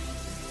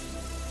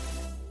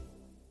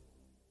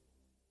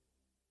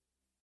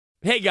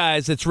 Hey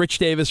guys, it's Rich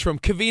Davis from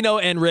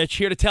Covino and Rich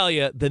here to tell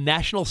you the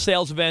national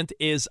sales event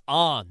is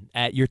on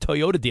at your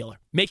Toyota dealer,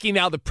 making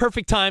now the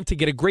perfect time to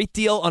get a great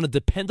deal on a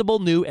dependable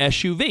new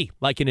SUV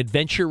like an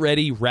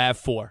adventure-ready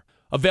RAV4.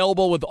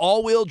 Available with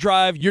all-wheel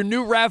drive, your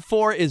new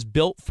RAV4 is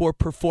built for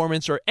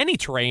performance or any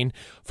terrain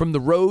from the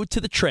road to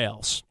the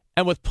trails.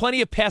 And with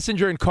plenty of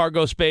passenger and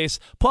cargo space,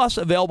 plus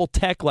available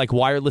tech like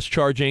wireless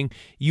charging,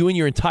 you and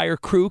your entire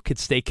crew could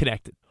stay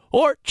connected.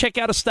 Or check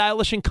out a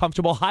stylish and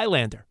comfortable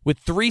Highlander with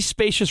 3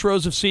 spacious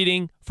rows of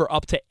seating for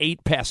up to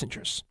 8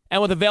 passengers.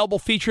 And with available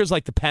features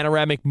like the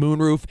panoramic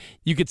moonroof,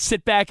 you could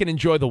sit back and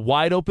enjoy the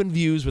wide-open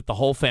views with the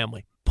whole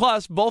family.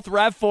 Plus, both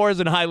RAV4s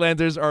and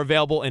Highlanders are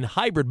available in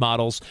hybrid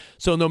models,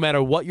 so no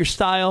matter what your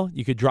style,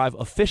 you could drive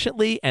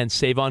efficiently and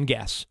save on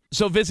gas.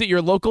 So visit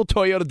your local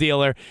Toyota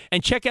dealer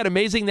and check out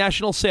amazing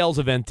national sales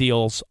event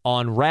deals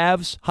on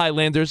RAVs,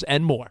 Highlanders,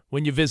 and more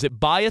when you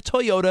visit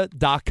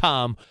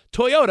buyatoyota.com.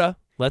 Toyota,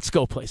 let's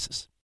go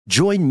places.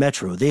 Join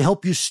Metro. They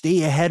help you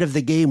stay ahead of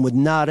the game with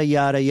nada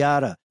yada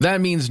yada.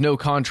 That means no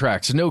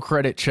contracts, no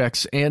credit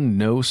checks, and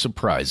no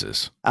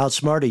surprises.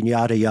 Outsmarting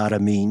yada yada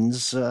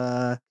means,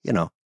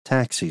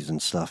 taxis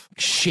and stuff.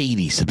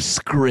 Shady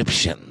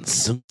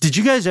subscriptions. Did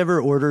you guys ever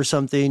order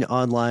something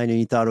online and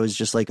you thought it was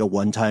just like a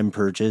one-time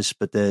purchase,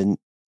 but then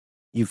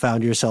you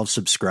found yourself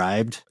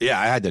subscribed? Yeah,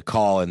 I had to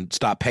call and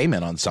stop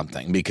payment on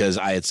something because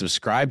I had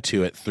subscribed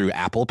to it through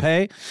Apple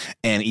Pay.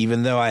 And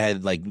even though I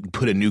had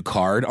put a new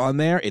card on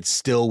there, it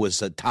still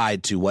was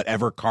tied to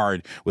whatever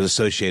card was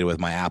associated with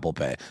my Apple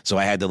Pay. So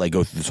I had to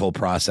go through this whole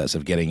process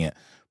of getting it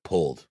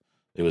pulled.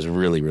 It was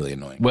really, really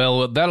annoying.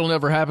 Well, that'll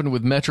never happen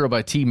with Metro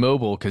by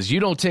T-Mobile because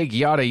you don't take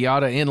yada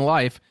yada in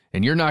life,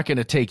 and you're not going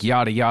to take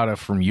yada yada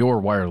from your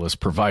wireless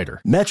provider.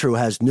 Metro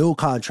has no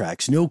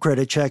contracts, no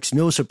credit checks,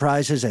 no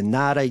surprises, and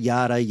nada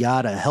yada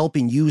yada,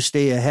 helping you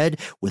stay ahead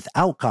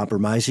without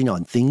compromising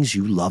on things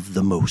you love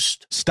the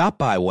most. Stop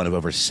by one of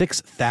over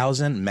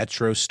 6,000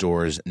 Metro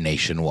stores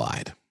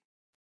nationwide.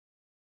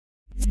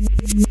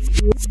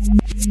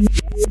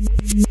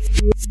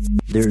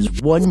 There's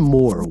one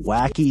more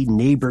wacky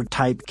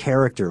neighbor-type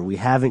character we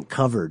haven't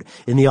covered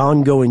in the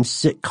ongoing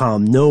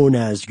sitcom known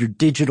as Your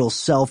Digital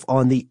Self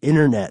on the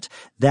Internet.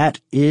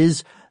 That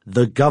is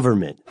the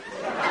government.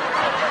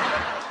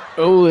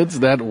 Oh, it's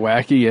that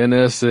wacky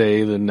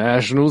NSA, the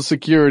National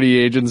Security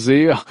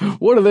Agency.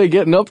 What are they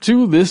getting up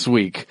to this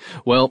week?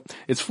 Well,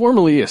 it's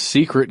formally a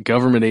secret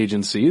government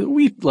agency that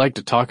we like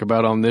to talk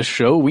about on this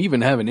show. We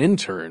even have an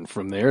intern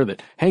from there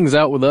that hangs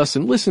out with us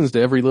and listens to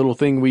every little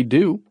thing we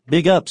do.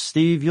 Big ups,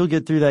 Steve. You'll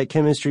get through that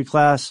chemistry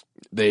class.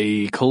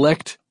 They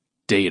collect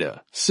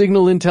data,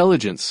 signal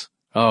intelligence.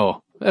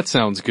 Oh, that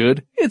sounds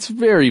good. It's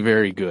very,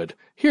 very good.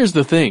 Here's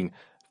the thing.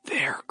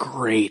 They're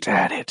great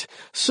at it.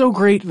 So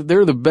great that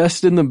they're the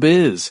best in the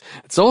biz.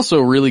 It's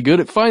also really good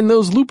at finding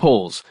those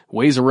loopholes,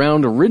 ways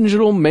around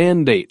original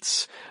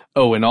mandates.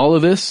 Oh, and all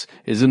of this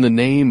is in the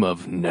name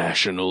of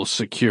national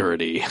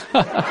security.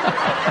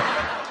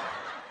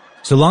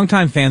 So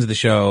longtime fans of the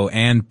show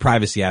and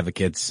privacy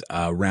advocates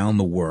around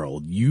the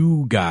world,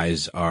 you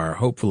guys are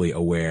hopefully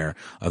aware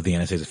of the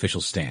NSA's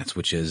official stance,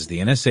 which is the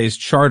NSA's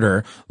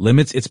charter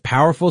limits its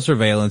powerful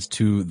surveillance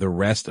to the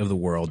rest of the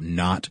world,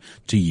 not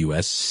to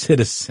U.S.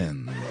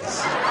 citizens. Okay,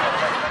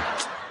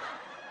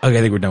 I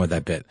think we're done with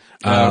that bit.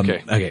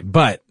 Okay,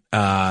 but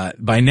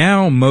by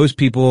now most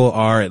people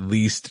are at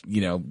least,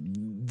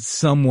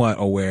 somewhat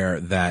aware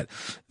that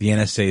the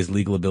NSA's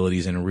legal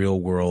abilities and real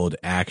world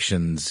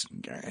actions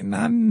are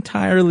not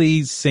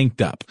entirely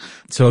synced up.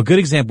 So a good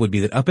example would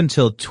be that up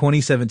until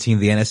 2017,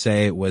 the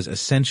NSA was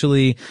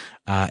essentially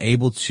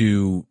able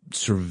to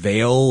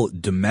surveil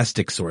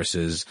domestic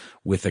sources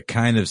with a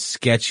kind of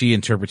sketchy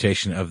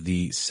interpretation of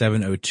the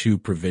 702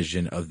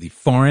 provision of the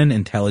Foreign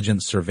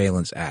Intelligence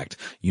Surveillance Act.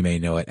 You may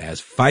know it as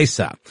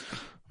FISA.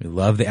 We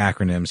love the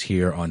acronyms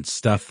here on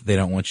stuff they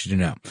don't want you to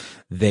know.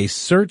 They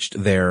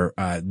searched their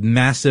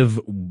massive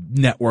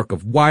network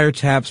of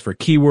wiretaps for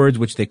keywords,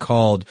 which they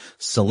called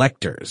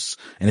selectors.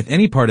 And if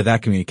any part of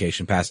that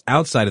communication passed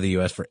outside of the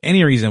U.S. for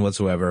any reason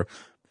whatsoever,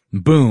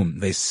 boom,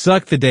 they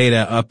suck the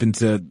data up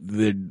into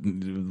their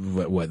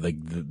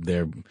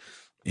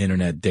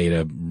internet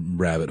data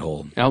rabbit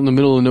hole. Out in the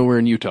middle of nowhere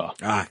in Utah.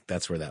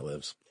 That's where that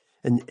lives.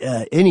 And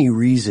any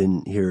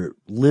reason here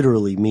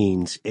literally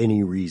means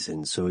any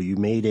reason. So you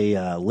made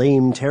a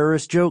lame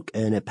terrorist joke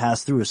and it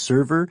passed through a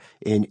server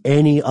in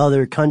any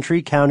other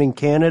country, counting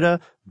Canada,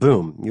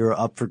 boom, you're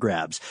up for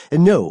grabs.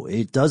 And no,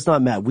 it does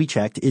not matter. We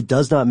checked. It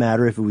does not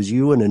matter if it was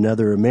you and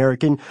another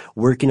American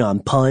working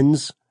on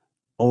puns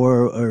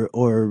or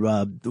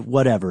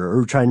whatever,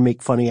 or trying to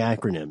make funny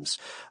acronyms.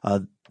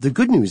 The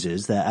good news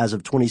is that as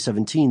of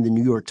 2017, the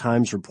New York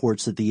Times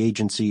reports that the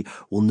agency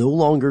will no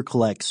longer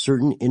collect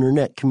certain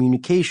internet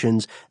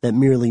communications that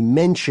merely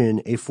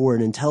mention a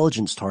foreign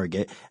intelligence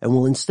target and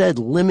will instead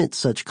limit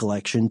such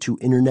collection to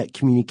internet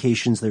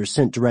communications that are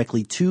sent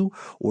directly to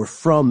or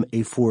from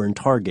a foreign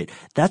target.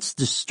 That's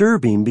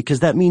disturbing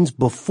because that means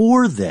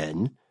before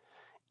then,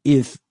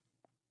 if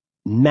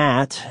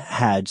Matt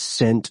had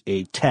sent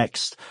a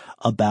text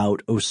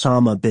about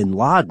Osama bin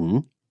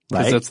Laden,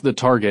 because that's the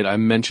target.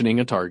 I'm mentioning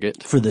a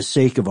target. For the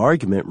sake of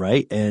argument,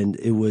 right? And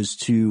it was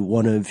to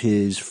one of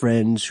his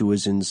friends who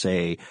was in,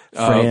 say,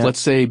 France. Let's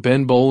say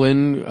Ben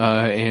Bolin,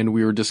 and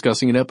we were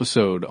discussing an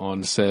episode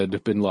on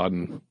said bin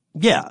Laden.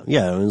 Yeah.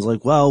 It was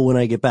like, well, when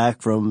I get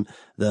back from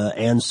the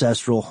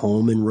ancestral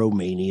home in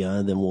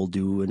Romania, then we'll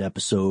do an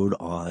episode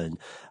on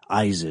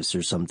ISIS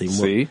or something.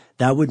 See? Well,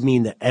 that would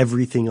mean that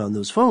everything on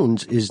those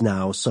phones is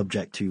now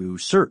subject to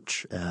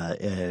search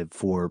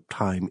for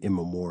time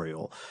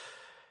immemorial.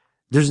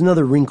 There's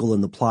another wrinkle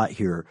in the plot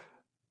here.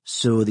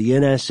 So the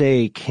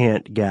NSA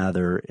can't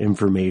gather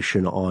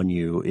information on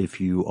you if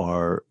you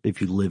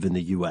live in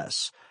the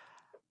U.S.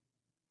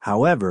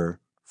 However,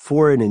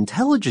 foreign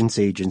intelligence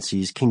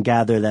agencies can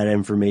gather that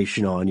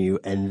information on you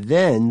and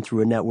then,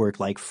 through a network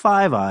like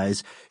Five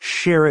Eyes,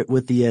 share it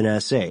with the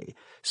NSA.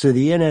 So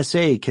the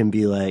NSA can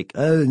be like,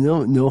 oh,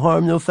 no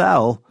harm, no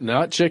foul.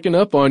 Not checking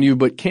up on you,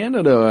 but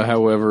Canada,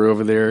 however,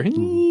 over there.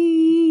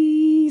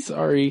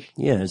 Sorry.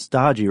 Yeah, it's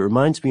dodgy. It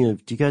reminds me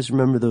of, do you guys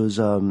remember those,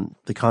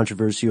 the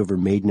controversy over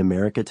Made in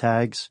America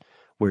tags,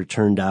 where it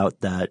turned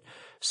out that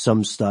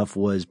some stuff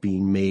was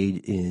being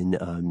made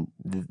in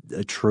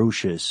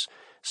atrocious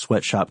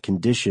sweatshop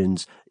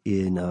conditions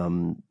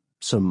in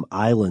some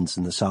islands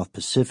in the South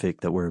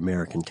Pacific that were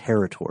American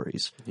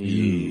territories.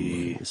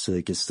 So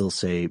they could still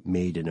say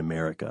made in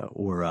America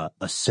or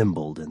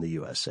assembled in the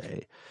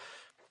USA.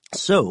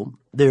 So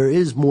there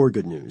is more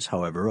good news,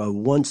 however.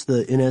 Once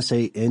the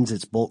NSA ends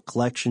its bulk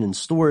collection and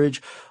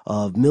storage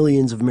of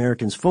millions of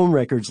Americans' phone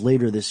records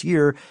later this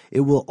year,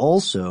 it will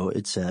also,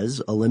 it says,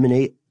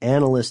 eliminate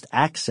analyst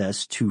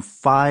access to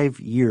 5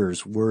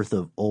 years worth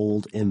of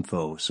old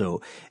info.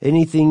 So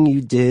anything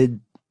you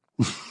did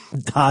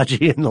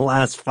dodgy in the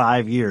last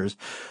 5 years,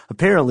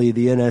 apparently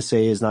the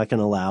NSA is not going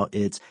to allow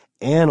its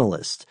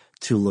analysts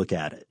to look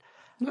at it.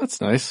 That's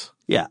nice.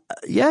 Yeah,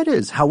 it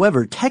is.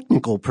 However,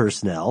 technical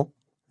personnel,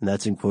 and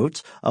that's in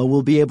quotes,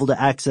 will be able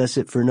to access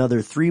it for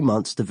another 3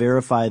 months to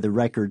verify the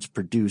records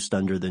produced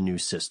under the new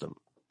system.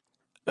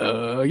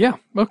 Yeah,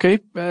 okay.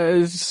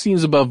 It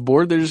seems above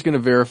board. They're just going to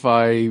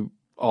verify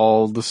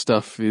all the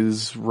stuff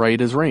is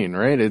right as rain,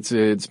 right?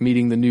 It's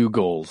meeting the new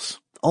goals.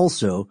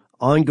 Also,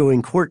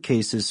 ongoing court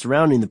cases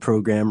surrounding the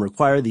program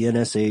require the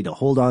NSA to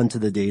hold on to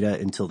the data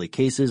until the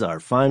cases are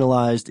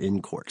finalized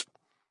in court.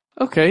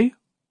 Okay.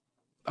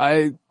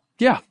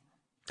 Yeah.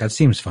 That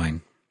seems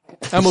fine.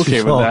 I'm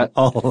okay with that.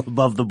 All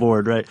above the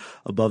board, right?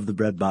 Above the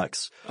bread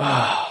box.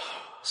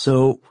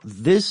 So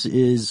this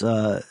is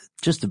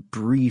just a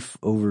brief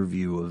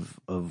overview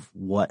of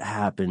what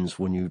happens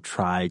when you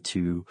try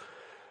to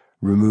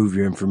remove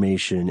your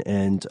information.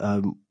 And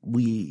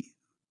we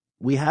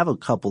have a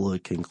couple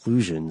of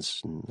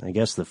conclusions. I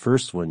guess the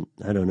first one,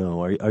 I don't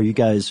know. Are you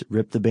guys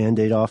rip the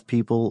Band-Aid off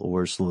people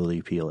or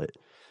slowly peel it?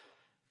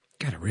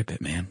 Gotta rip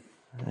it, man.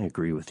 I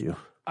agree with you.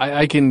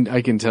 I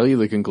can tell you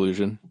the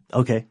conclusion.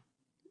 Okay.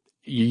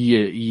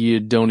 You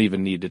don't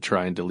even need to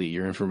try and delete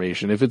your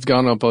information. If it's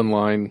gone up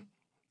online,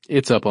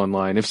 it's up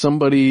online. If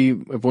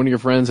one of your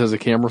friends has a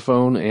camera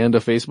phone and a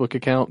Facebook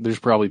account, there's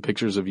probably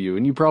pictures of you,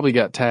 and you probably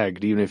got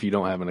tagged even if you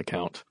don't have an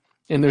account.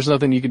 And there's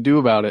nothing you can do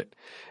about it.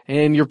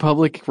 And your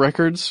public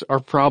records are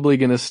probably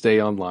going to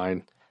stay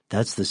online.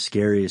 That's the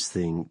scariest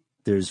thing.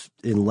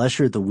 Unless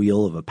you're at the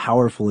wheel of a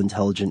powerful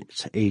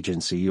intelligence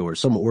agency or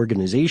some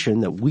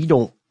organization that we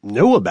don't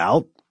know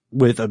about,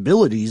 with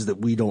abilities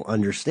that we don't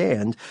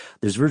understand,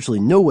 there's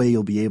virtually no way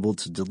you'll be able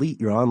to delete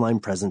your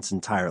online presence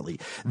entirely.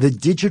 The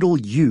digital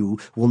you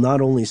will not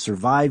only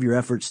survive your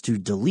efforts to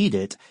delete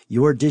it,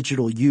 your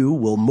digital you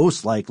will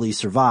most likely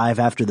survive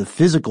after the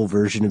physical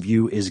version of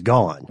you is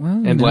gone.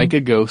 Well, and like a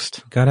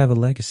ghost, gotta have a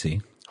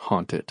legacy.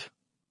 Haunt it.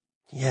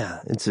 Yeah,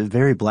 it's a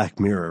very Black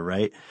Mirror,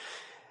 right?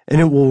 And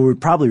it will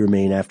probably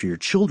remain after your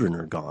children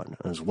are gone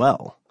as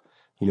well.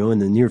 In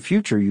the near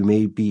future,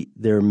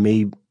 there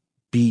may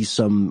be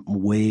some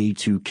way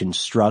to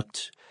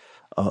construct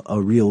a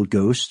real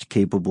ghost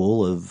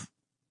capable of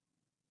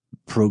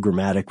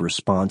programmatic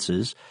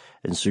responses.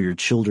 And so your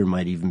children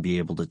might even be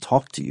able to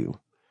talk to you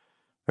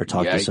or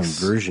talk to some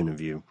version of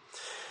you.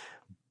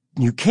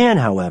 You can,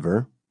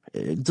 however,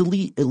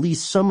 delete at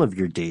least some of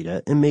your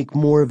data and make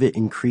more of it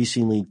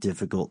increasingly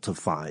difficult to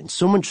find.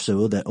 So much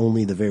so that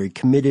only the very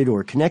committed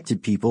or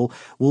connected people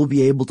will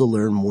be able to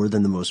learn more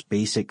than the most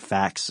basic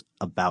facts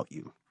about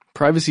you.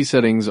 Privacy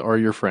settings are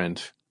your friend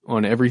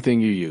on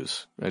everything you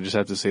use. I just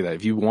have to say that.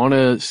 If you want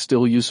to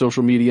still use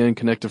social media and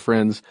connect to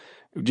friends,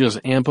 just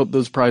amp up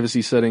those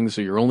privacy settings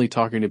so you're only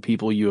talking to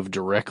people you have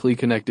directly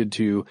connected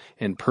to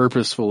and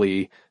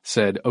purposefully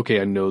said, okay,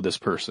 I know this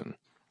person.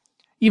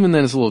 Even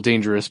then it's a little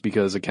dangerous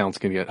because accounts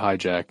can get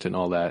hijacked and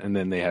all that, and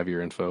then they have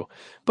your info.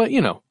 But,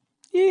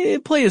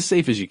 play as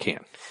safe as you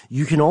can.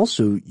 You can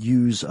also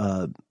use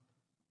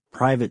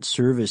private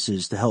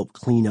services to help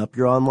clean up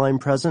your online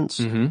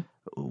presence. Mm-hmm.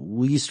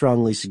 We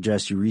strongly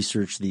suggest you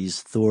research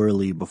these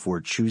thoroughly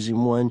before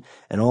choosing one,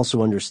 and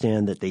also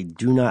understand that they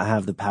do not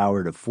have the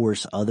power to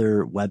force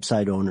other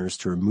website owners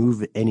to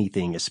remove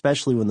anything,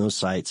 especially when those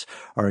sites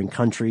are in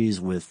countries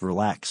with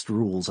relaxed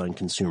rules on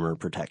consumer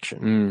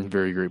protection.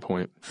 Very great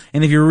point.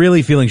 And if you're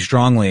really feeling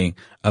strongly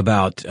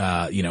about,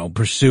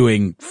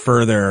 pursuing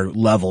further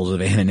levels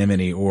of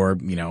anonymity or,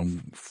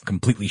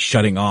 completely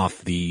shutting off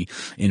the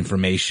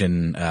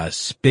information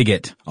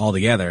spigot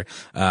altogether,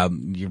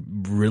 you're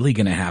really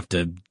going to have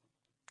to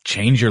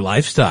change your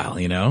lifestyle,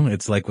 you know?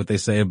 It's like what they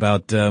say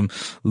about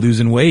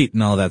losing weight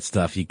and all that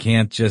stuff. You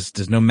can't just,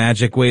 there's no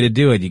magic way to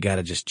do it. You got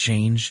to just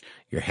change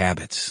your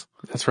habits.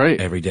 That's right.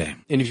 Every day.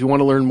 And if you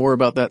want to learn more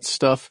about that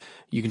stuff,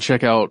 you can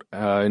check out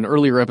an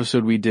earlier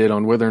episode we did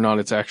on whether or not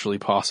it's actually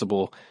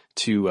possible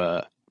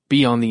to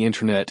be on the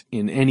internet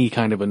in any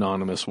kind of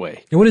anonymous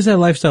way. And what does that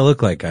lifestyle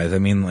look like, guys? I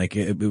mean, like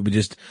it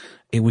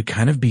would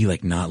kind of be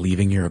like not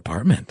leaving your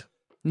apartment.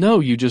 No,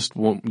 you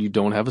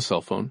don't have a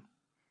cell phone.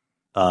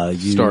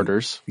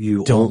 Starters.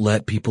 You don't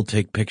let people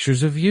take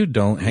pictures of you.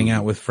 Don't hang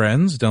out with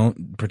friends.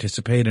 Don't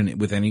participate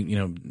with any,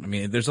 I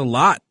mean, there's a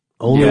lot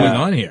going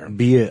on here.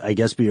 Be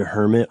a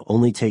hermit.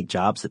 Only take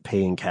jobs that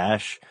pay in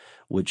cash,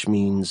 which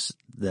means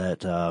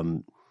that,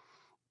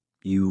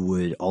 you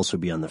would also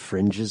be on the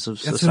fringes of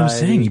society. That's what I'm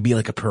saying. You'd be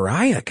like a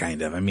pariah,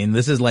 kind of. I mean,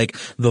 this is like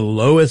the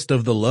lowest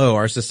of the low.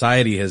 Our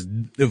society has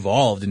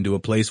evolved into a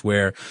place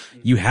where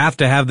you have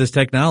to have this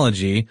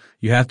technology.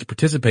 You have to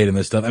participate in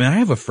this stuff. I mean, I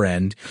have a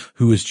friend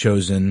who has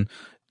chosen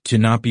to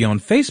not be on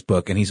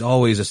Facebook, and he's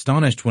always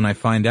astonished when I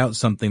find out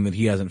something that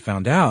he hasn't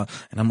found out.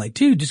 And I'm like,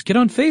 dude, just get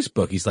on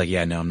Facebook. He's like,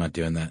 yeah, no, I'm not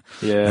doing that.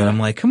 Yeah. And I'm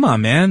like, come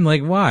on, man.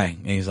 Like, why?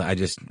 And he's like, I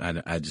just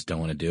don't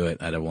want to do it.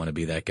 I don't want to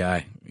be that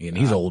guy. And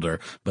he's older,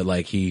 but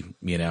like he,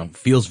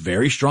 feels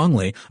very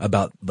strongly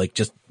about like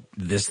just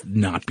this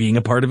not being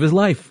a part of his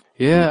life.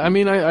 Yeah. I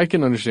mean, I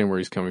can understand where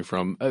he's coming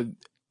from.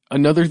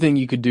 Another thing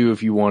you could do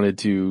if you wanted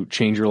to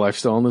change your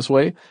lifestyle in this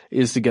way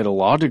is to get a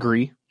law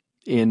degree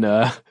in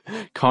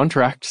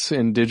contracts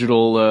and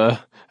digital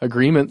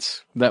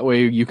agreements. That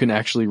way you can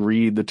actually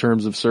read the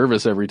terms of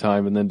service every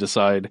time and then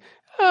decide,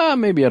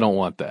 maybe I don't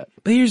want that.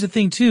 But here's the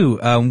thing too.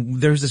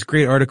 There's this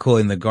great article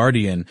in The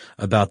Guardian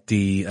about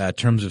the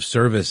terms of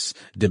service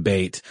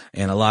debate,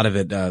 and a lot of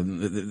it,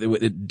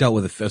 it dealt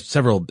with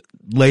several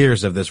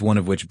layers of this, one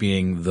of which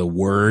being the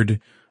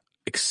word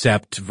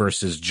accept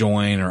versus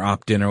join or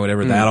opt in or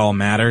whatever, that all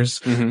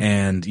matters. Mm-hmm.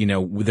 And,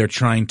 they're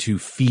trying to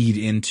feed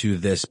into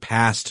this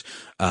past,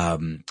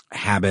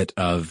 habit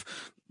of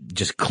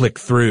just click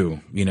through,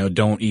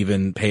 don't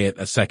even pay it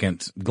a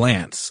second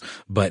glance.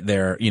 But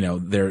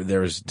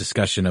there's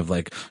discussion of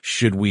like,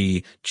 should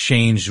we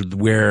change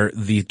where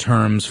the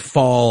terms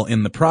fall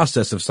in the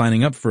process of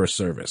signing up for a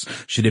service?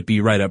 Should it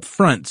be right up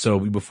front? So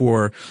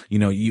before, you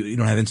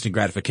don't have instant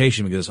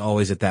gratification, because it's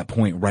always at that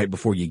point right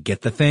before you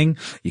get the thing,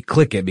 you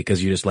click it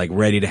because you're just like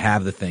ready to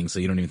have the thing. So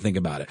you don't even think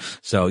about it.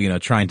 So,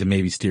 trying to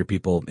maybe steer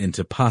people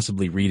into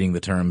possibly reading the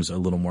terms a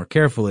little more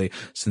carefully,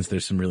 since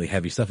there's some really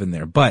heavy stuff in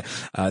there. But,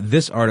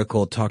 this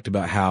article talked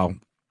about how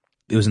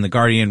it was in The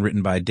Guardian,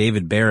 written by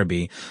David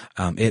Barraby.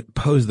 It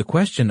posed the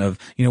question of,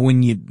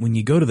 when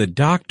you go to the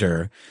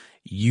doctor,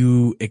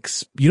 you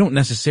don't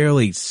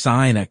necessarily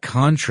sign a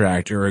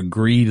contract or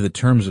agree to the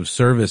terms of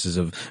services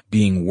of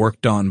being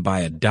worked on by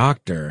a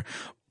doctor,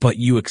 but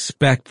you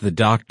expect the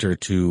doctor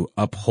to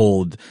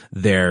uphold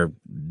their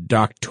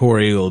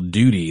doctorial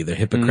duty, the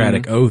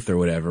Hippocratic oath or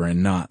whatever,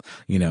 and not,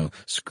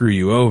 screw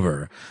you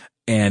over.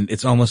 And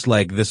it's almost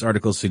like this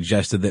article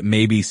suggested that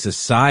maybe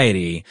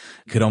society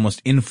could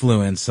almost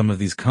influence some of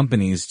these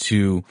companies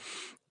to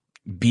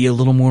be a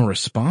little more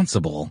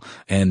responsible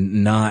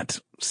and not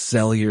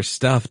sell your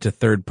stuff to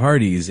third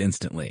parties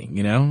instantly,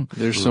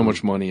 There's so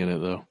much money in it,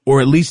 though.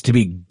 Or at least to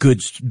be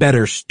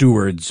better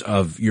stewards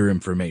of your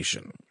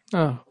information.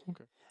 Oh,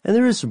 okay. And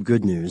there is some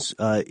good news.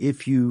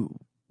 If you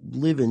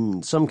live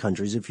in some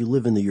countries, if you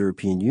live in the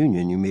European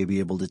Union, you may be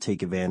able to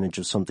take advantage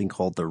of something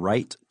called the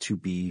right to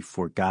be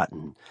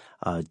forgotten.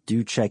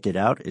 Do check it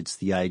out. It's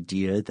the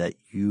idea that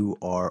you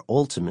are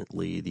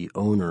ultimately the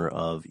owner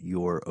of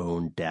your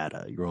own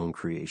data, your own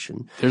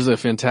creation. There's a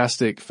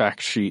fantastic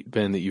fact sheet,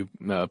 Ben, that you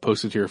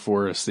posted here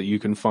for us that you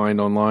can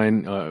find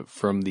online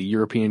from the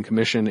European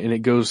Commission, and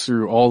it goes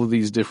through all of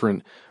these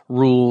different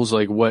rules,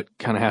 like what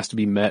kind of has to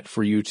be met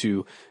for you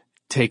to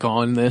take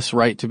on this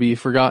right to be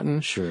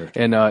forgotten. Sure.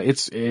 And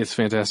it's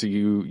fantastic.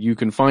 You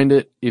can find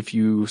it if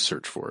you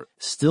search for it.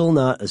 Still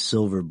not a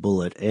silver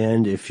bullet,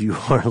 and if you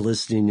are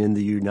listening in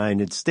the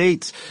United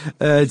States,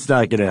 it's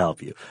not going to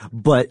help you.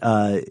 But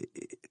I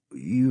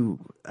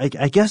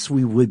guess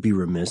we would be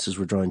remiss, as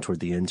we're drawing toward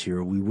the end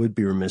here, we would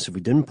be remiss if we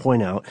didn't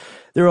point out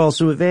there are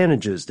also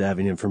advantages to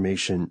having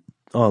information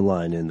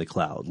online in the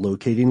cloud,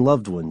 locating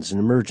loved ones in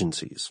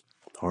emergencies,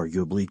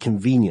 arguably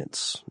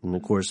convenience, and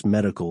of course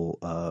medical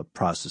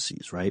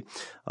processes, right?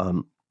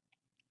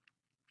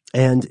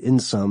 And in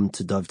some,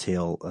 to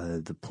dovetail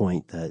the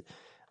point that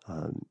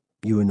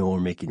you and Noel were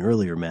making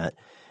earlier, Matt,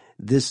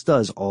 this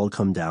does all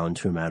come down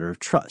to a matter of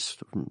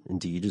trust.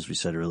 Indeed, as we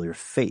said earlier,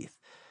 faith.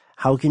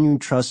 How can you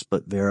trust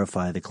but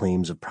verify the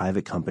claims of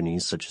private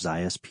companies such as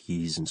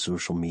ISPs and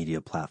social media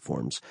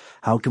platforms?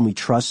 How can we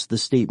trust the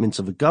statements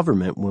of a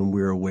government when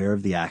we're aware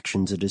of the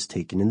actions it has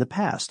taken in the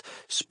past?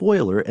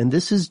 Spoiler, and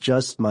this is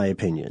just my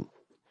opinion,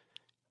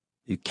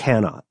 you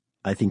cannot.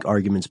 I think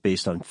arguments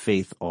based on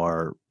faith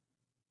are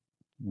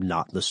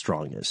not the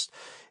strongest.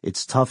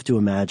 It's tough to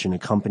imagine a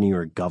company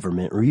or a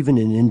government or even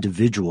an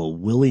individual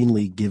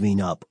willingly giving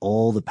up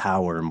all the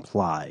power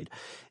implied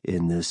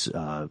in this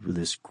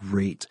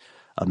great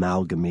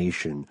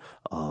amalgamation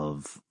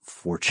of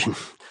fortune.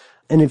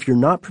 And if you're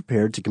not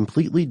prepared to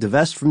completely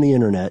divest from the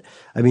internet,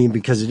 I mean,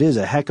 because it is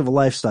a heck of a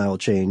lifestyle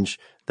change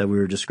that we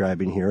were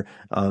describing here,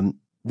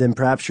 then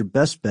perhaps your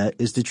best bet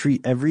is to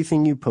treat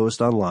everything you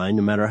post online,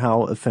 no matter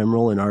how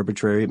ephemeral and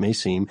arbitrary it may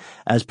seem,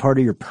 as part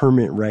of your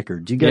permanent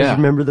record. Do you guys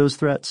remember those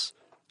threats?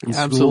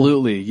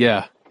 Absolutely,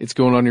 yeah. It's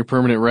going on your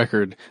permanent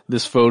record.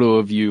 This photo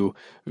of you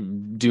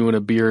doing a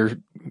beer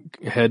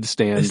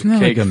headstand Isn't that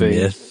cake like a thing.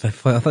 myth? I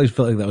felt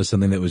like that was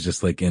something that was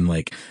just like in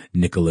like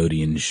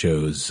Nickelodeon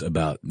shows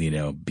about, you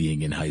know,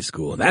 being in high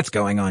school. That's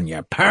going on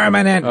your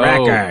permanent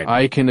record.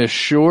 I can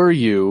assure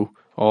you,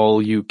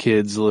 all you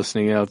kids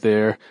listening out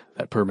there,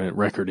 that permanent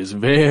record is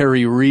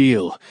very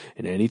real,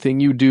 and anything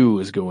you do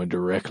is going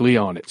directly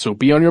on it. So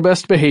be on your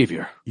best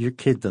behavior. Your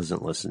kid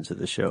doesn't listen to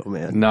the show,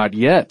 man. Not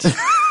yet.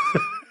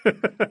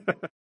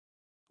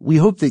 We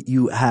hope that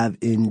you have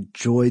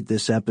enjoyed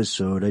this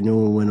episode. I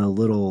know it went a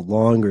little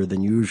longer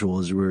than usual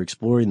as we were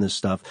exploring this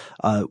stuff.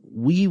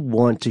 We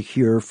want to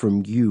hear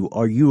from you.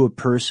 Are you a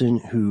person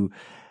who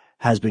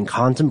has been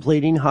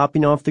contemplating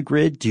hopping off the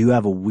grid? Do you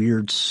have a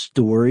weird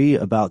story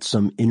about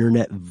some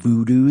internet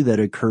voodoo that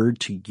occurred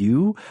to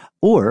you?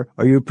 Or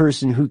are you a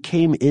person who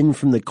came in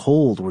from the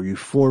cold? Were you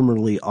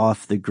formerly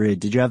off the grid?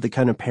 Did you have the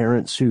kind of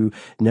parents who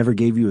never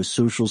gave you a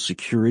social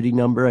security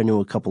number? I know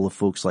a couple of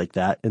folks like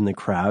that in the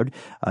crowd.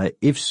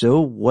 If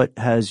so, what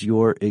has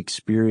your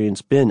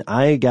experience been?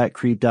 I got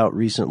creeped out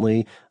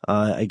recently.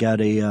 I got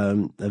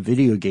a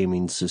video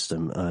gaming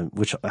system,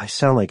 which I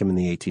sound like I'm in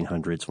the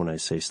 1800s when I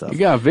say stuff. You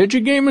got a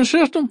video gaming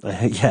system?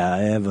 Yeah, I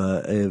have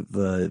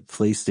a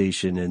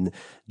PlayStation, and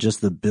just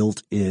the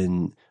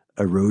built-in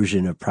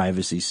erosion of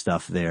privacy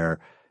stuff there,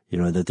 you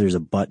know, that there's a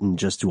button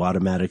just to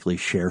automatically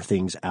share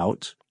things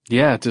out.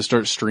 Yeah, to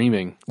start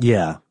streaming.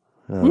 Yeah.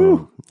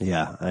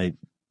 Yeah,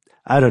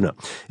 I don't know.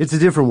 It's a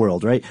different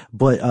world, right?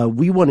 But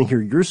we want to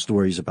hear your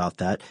stories about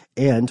that,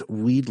 and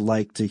we'd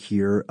like to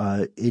hear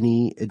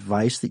any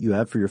advice that you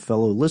have for your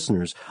fellow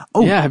listeners.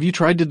 Oh, yeah. Have you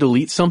tried to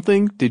delete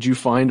something? Did you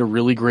find a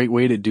really great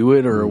way to do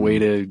it, or a way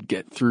to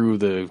get through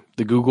the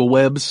Google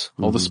webs,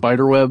 all the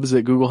spider webs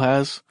that Google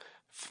has?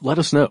 Let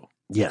us know.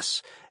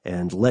 Yes,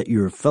 and let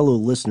your fellow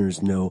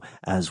listeners know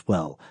as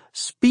well.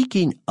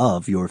 Speaking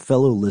of your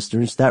fellow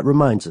listeners, that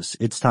reminds us,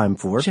 it's time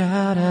for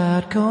Shout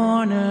Out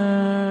Corners.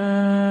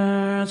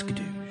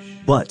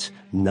 But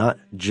not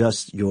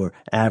just your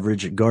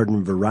average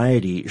garden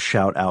variety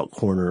shout out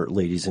corner,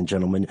 ladies and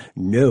gentlemen.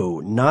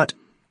 No, not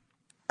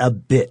a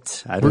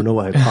bit. I don't know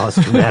why I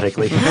paused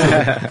dramatically.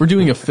 We're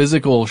doing a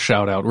physical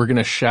shout out. We're going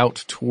to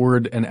shout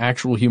toward an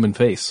actual human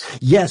face.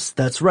 Yes,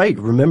 that's right.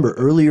 Remember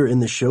earlier in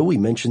the show, we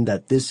mentioned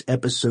that this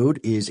episode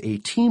is a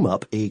team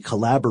up, a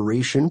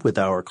collaboration with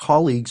our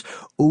colleagues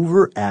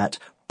over at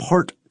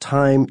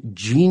Part-Time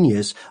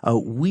Genius.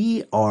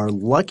 We are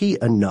lucky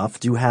enough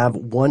to have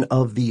one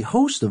of the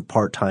hosts of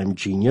Part-Time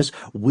Genius,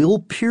 Will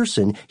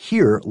Pearson,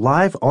 here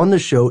live on the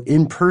show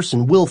in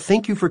person. Will,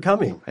 thank you for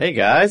coming. Hey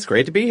guys,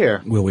 great to be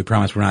here. Will, we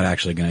promise we're not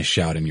actually going to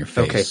shout in your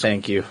face. Okay,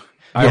 thank you.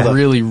 I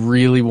really,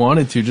 really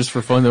wanted to, just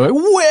for fun. Though.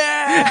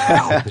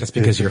 Wow! That's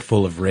because you're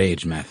full of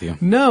rage, Matthew.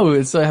 No,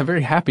 it's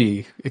very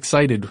happy,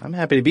 excited. I'm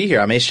happy to be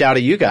here. I may shout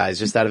at you guys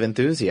just out of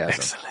enthusiasm.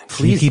 Excellent.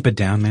 Please keep it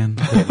down, man.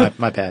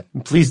 my bad.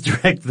 Please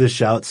direct the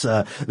shouts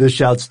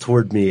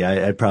toward me.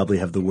 I probably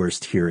have the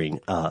worst hearing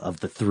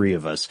of the three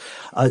of us.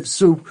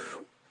 So,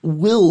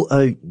 Will,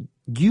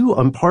 you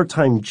on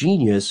Part-Time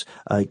Genius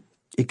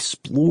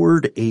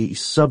explored a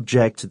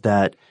subject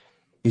that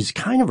is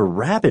kind of a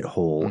rabbit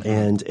hole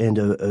and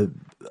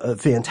a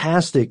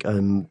fantastic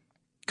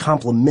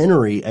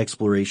complementary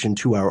exploration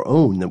to our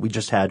own that we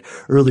just had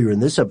earlier in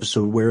this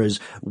episode, whereas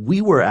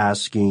we were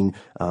asking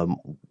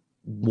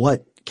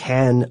what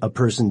can a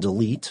person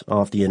delete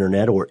off the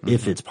internet, or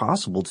if it's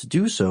possible to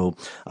do so.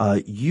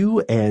 You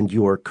and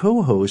your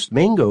co-host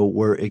Mango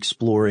were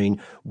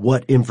exploring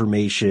what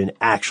information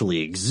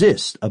actually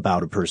exists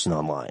about a person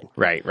online.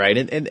 Right.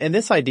 And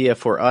this idea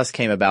for us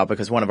came about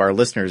because one of our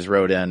listeners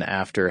wrote in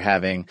after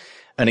having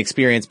an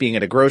experience being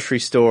at a grocery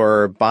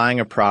store, buying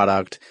a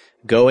product,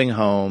 going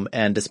home,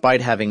 and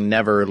despite having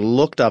never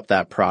looking up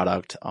that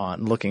product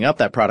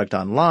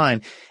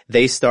online,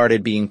 they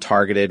started being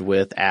targeted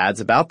with ads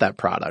about that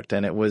product.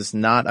 And it was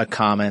not a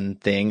common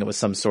thing. It was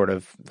some sort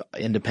of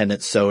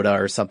independent soda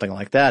or something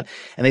like that.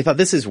 And they thought,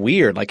 this is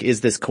weird. Like,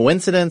 is this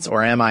coincidence,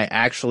 or am I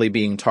actually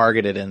being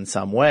targeted in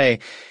some way?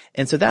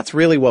 And so that's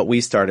really what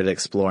we started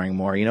exploring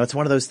more. You know, it's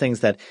one of those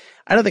things that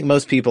I don't think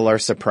most people are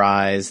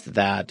surprised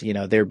that, you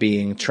know, they're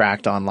being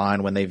tracked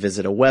online when they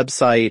visit a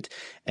website,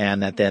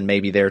 and that then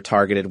maybe they're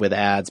targeted with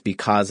ads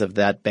because of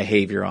that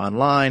behavior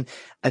online.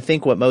 I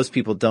think what most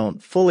people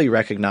don't fully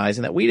recognize,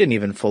 and that we didn't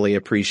even fully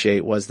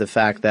appreciate, was the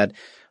fact that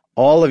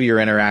all of your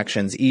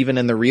interactions, even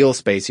in the real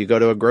space, you go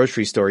to a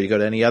grocery store, you go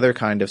to any other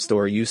kind of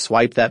store, you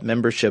swipe that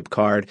membership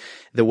card,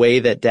 the way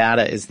that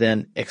data is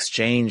then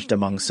exchanged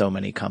among so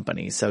many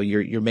companies. So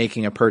you're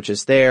making a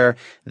purchase there,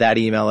 that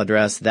email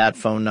address, that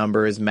phone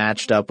number is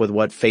matched up with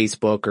what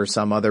Facebook or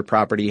some other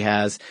property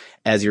has,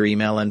 as your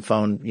email and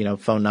phone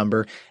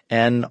number,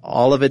 and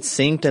all of it's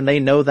synced, and they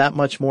know that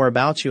much more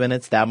about you, and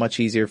it's that much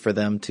easier for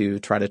them to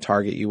try to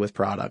target you with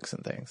products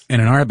and things. And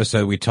in our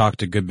episode, we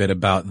talked a good bit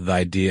about the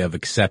idea of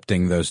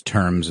accepting those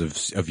terms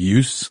of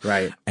use.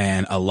 Right.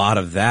 And a lot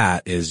of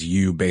that is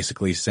you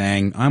basically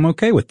saying, I'm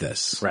okay with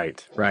this.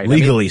 Right.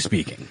 Legally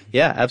speaking.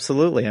 Yeah,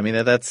 absolutely. I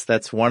mean,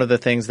 that's one of the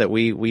things that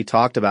we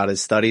talked about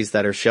is studies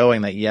that are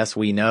showing that, yes,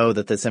 we know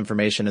that this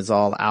information is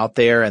all out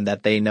there and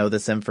that they know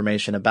this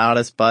information about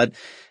us, but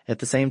at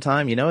the same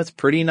time, it's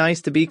pretty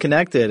nice to be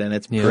connected and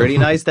it's pretty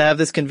nice to have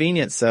this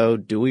convenience. So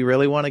do we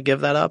really want to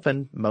give that up?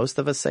 And most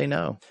of us say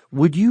no.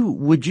 Would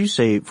you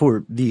say,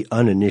 for the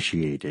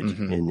uninitiated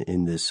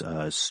in this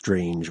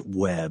strange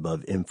web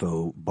of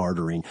info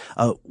bartering,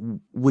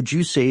 would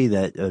you say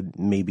that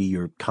maybe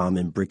your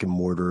common brick and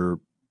mortar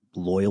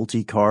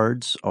loyalty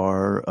cards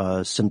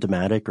are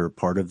symptomatic or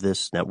part of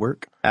this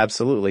network?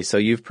 Absolutely. So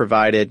you've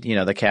provided,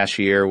 the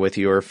cashier with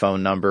your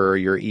phone number,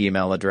 your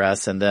email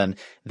address, and then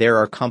there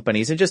are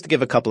companies, and just to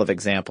give a couple of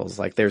examples,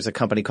 like there's a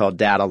company called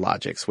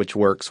Datalogix, which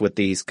works with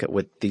these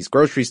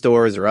grocery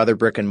stores or other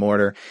brick and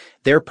mortar.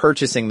 They're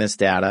purchasing this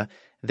data.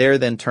 They're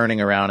then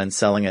turning around and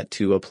selling it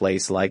to a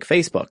place like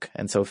Facebook.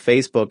 And so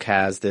Facebook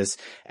has this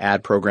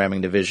ad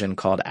programming division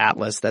called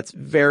Atlas that's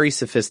very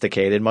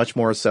sophisticated, much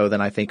more so than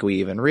I think we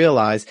even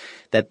realize,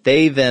 that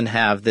they then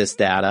have this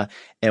data.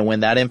 And when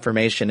that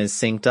information is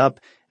synced up,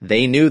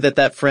 they knew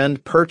that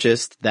friend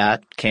purchased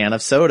that can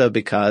of soda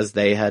because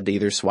they had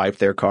either swiped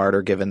their card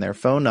or given their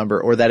phone number,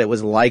 or that it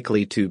was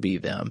likely to be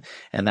them.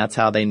 And that's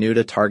how they knew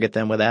to target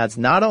them with ads,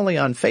 not only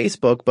on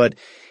Facebook, but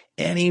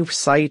any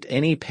site,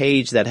 any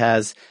page that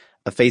has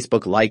a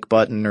Facebook like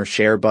button or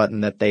share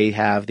button, that they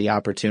have the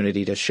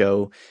opportunity to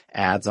show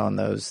ads on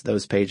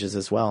those pages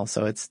as well.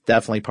 So it's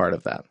definitely part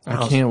of that.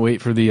 I can't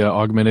wait for the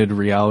augmented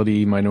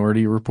reality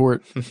Minority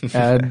Report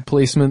ad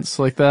placements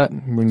like that.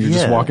 When you're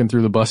just walking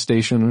through the bus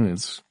station and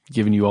it's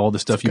giving you all the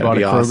stuff you bought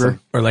at Kroger.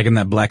 Awesome. Or like in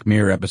that Black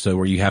Mirror episode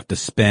where you have to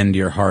spend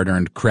your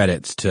hard-earned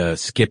credits to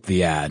skip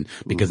the ad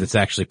because it's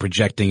actually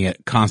projecting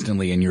it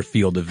constantly in your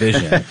field of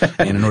vision.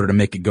 And in order to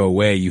make it go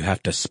away, you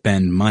have to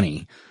spend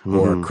money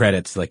or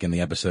credits, like in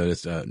the episode,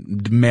 it's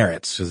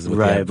merits. Is what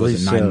right, the ad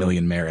was, 9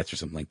 million merits or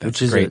something like that.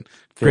 Which is great.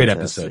 Great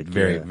episode. Fantastic,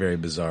 Very, very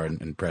bizarre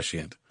and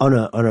prescient. On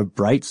a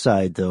bright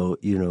side though,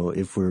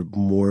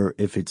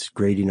 if it's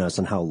grading us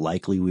on how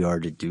likely we are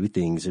to do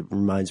things, it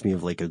reminds me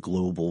of like a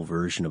global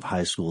version of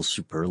high school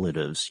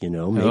superlatives,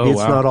 maybe it's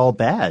not all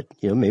bad,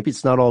 maybe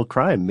it's not all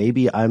crime.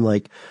 Maybe I'm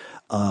like,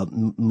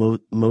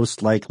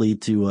 most likely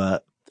to,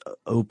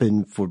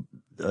 open for,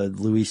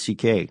 Louis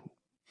C.K.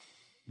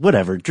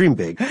 Whatever, dream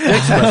big.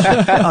 Next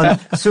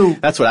question. So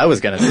that's what I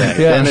was going to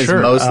say. Yeah, Ben is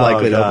most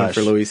likely to open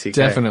for Louis C.K.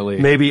 Definitely.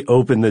 Maybe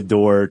open the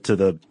door to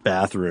the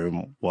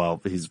bathroom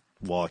while he's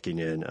walking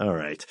in. All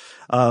right.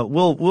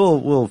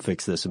 We'll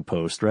fix this in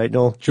post, right,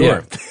 Noel? Sure.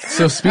 Yeah.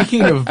 So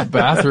speaking of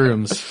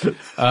bathrooms,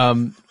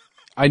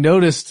 I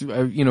noticed,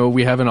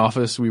 we have an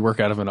office, we work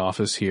out of an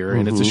office here,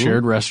 and it's a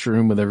shared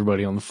restroom with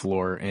everybody on the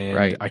floor.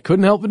 And I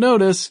couldn't help but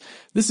notice,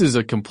 this is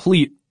a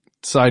complete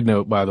side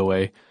note, by the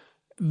way,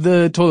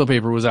 the toilet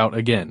paper was out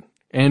again.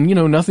 And,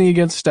 nothing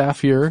against staff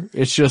here.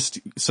 It's just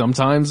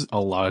sometimes a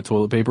lot of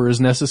toilet paper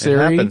is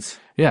necessary. It happens.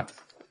 Yeah.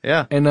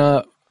 Yeah.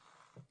 And,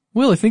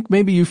 Will, I think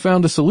maybe you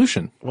found a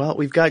solution. Well,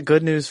 we've got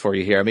good news for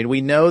you here. I mean,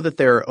 we know that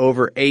there are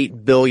over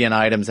 8 billion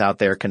items out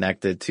there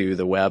connected to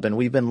the web, and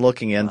we've been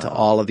looking into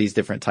all of these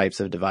different types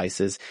of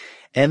devices.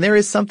 And there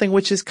is something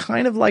which is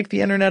kind of like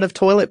the internet of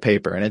toilet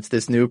paper, and it's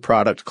this new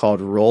product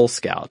called Roll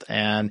Scout.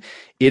 And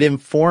it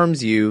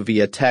informs you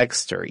via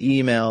text or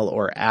email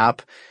or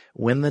app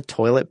when the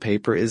toilet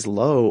paper is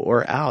low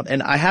or out.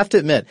 And I have to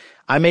admit,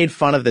 I made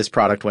fun of this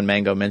product when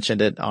Mango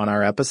mentioned it on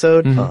our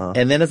episode.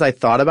 And then as I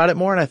thought about it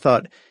more, and I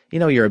thought,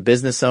 you're a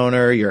business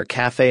owner, you're a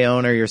cafe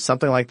owner, you're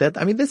something like that.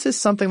 I mean, this is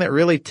something that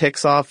really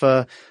ticks off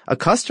a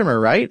customer,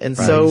 right? And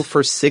so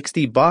for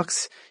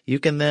 $60, you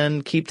can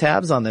then keep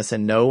tabs on this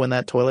and know when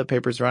that toilet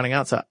paper is running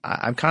out. So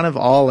I'm kind of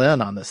all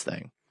in on this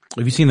thing.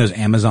 Have you seen those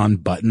Amazon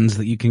buttons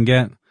that you can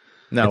get?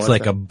 No, it's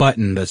like a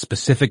button that's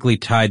specifically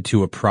tied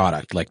to a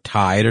product, like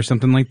Tide or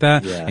something like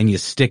that. Yeah. And you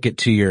stick it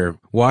to your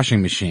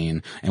washing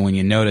machine. And when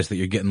you notice that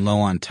you're getting low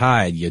on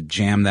Tide, you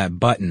jam that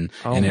button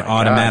and it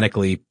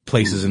automatically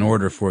places an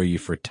order for you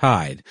for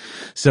Tide.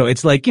 So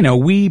it's like,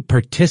 we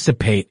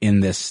participate in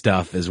this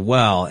stuff as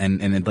well.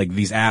 And like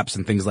these apps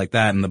and things like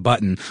that and the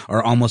button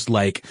are almost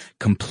like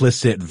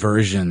complicit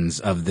versions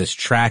of this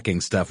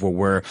tracking stuff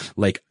where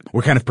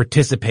we're kind of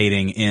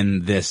participating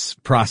in this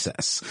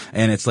process.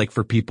 And it's like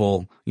for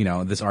people,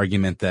 this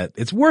argument that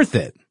it's worth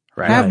it.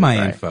 Have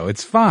my info.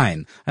 It's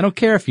fine. I don't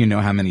care if you know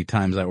how many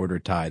times I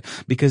ordered Tide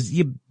because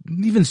you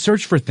even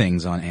search for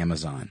things on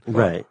Amazon.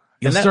 Right.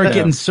 You'll start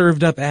getting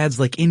served up ads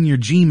like in your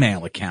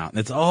Gmail account.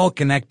 It's all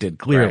connected,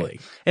 clearly.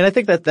 Right. And I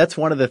think that's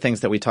one of the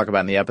things that we talk about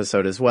in the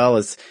episode as well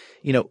is,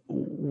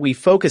 we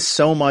focus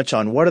so much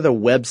on what are the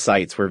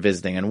websites we're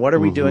visiting and what are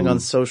we doing on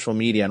social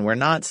media, and we're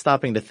not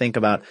stopping to think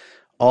about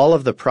all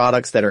of the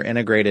products that are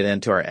integrated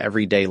into our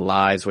everyday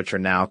lives, which are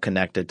now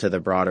connected to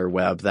the broader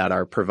web, that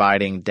are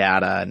providing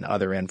data and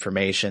other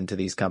information to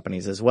these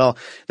companies as well.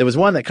 There was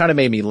one that kind of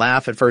made me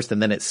laugh at first,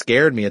 and then it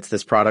scared me. It's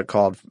this product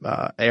called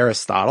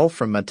Aristotle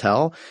from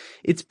Mattel.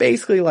 It's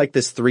basically like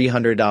this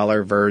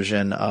 $300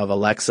 version of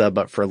Alexa,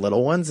 but for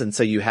little ones. And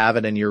so you have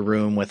it in your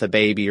room with a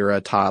baby or a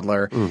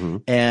toddler. Mm-hmm.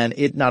 And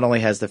it not only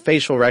has the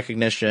facial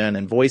recognition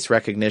and voice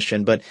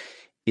recognition, but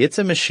it's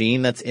a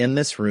machine that's in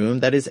this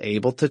room that is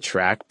able to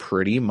track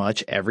pretty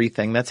much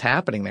everything that's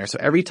happening there. So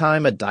every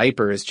time a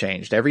diaper is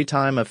changed, every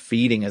time a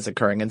feeding is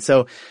occurring. And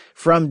so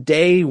from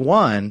day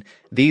one,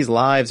 these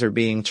lives are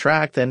being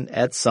tracked. And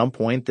at some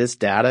point, this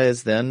data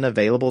is then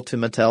available to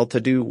Mattel to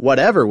do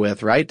whatever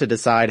with, right? To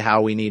decide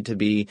how we need to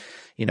be,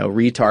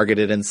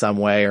 retargeted in some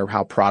way, or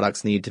how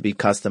products need to be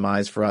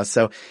customized for us.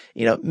 So,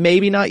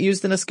 maybe not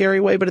used in a scary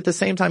way, but at the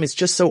same time, it's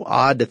just so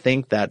odd to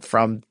think that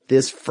from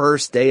this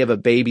first day of a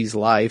baby's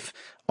life,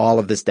 all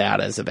of this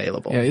data is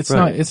available. Yeah,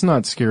 it's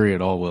not scary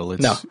at all, Will.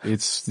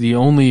 It's the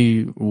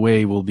only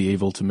way we'll be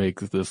able to make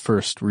the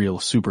first real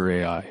super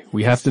AI.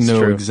 We have to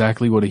know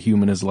exactly what a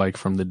human is like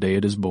from the day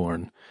it is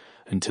born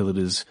until it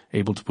is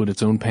able to put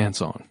its own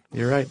pants on.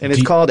 You're right. And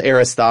it's called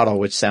Aristotle,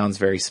 which sounds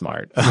very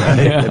smart. So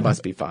it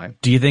must be fine.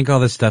 Do you think all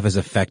this stuff has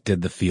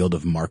affected the field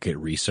of market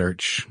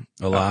research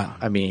a lot?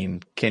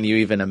 Can you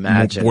even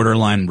imagine?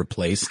 Borderline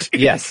replaced?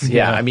 Yes.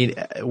 Yeah.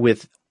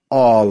 With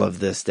all of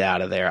this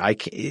data there,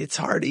 it's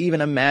hard to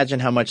even imagine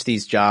how much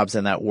these jobs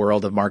in that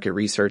world of market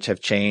research have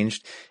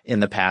changed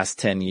in the past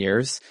 10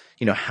 years.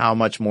 How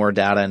much more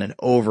data and an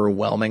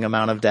overwhelming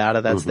amount of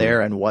data that's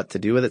there and what to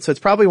do with it. So it's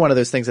probably one of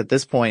those things at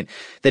this point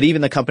that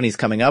even the companies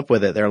coming up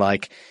with it, they're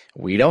like,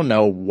 we don't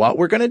know what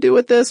we're going to do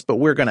with this, but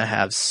we're going to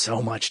have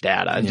so much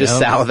data and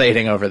just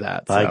salivating over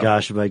that. By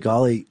gosh, by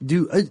golly.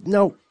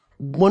 Now,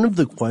 one of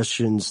the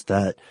questions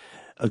that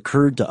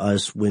occurred to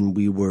us when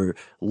we were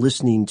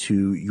listening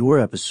to your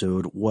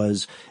episode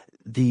was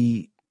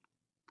the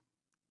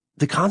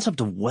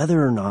concept of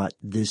whether or not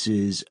this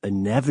is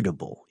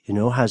inevitable.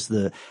 Has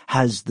the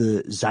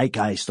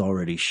zeitgeist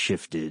already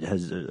shifted?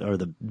 Are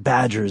the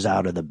badgers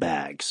out of the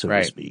bag, so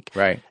to speak?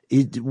 Right.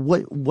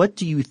 What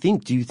do you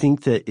think? Do you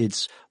think that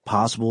it's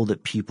possible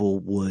that people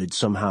would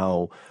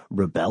somehow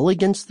rebel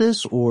against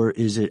this, or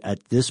is it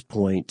at this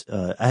point,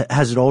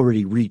 has it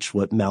already reached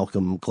what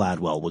Malcolm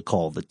Gladwell would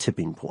call the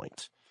tipping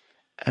point?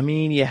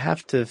 You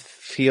have to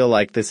feel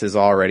like this is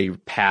already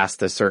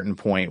past a certain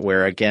point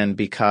where, again,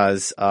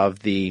 because of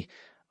the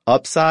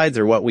upsides,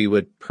 or what we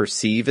would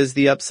perceive as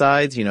the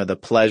upsides, the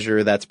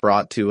pleasure that's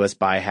brought to us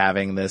by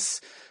having this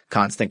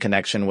constant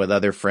connection with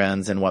other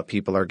friends and what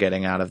people are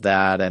getting out of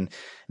that, and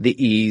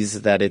the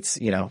ease that it's,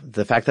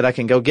 the fact that I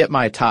can go get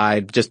my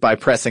Tide just by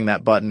pressing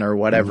that button or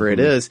whatever it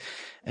is.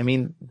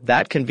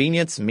 That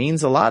convenience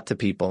means a lot to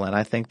people, and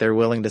I think they're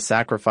willing to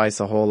sacrifice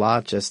a whole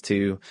lot just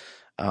to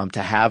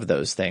have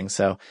those things.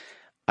 So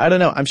I don't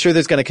know. I'm sure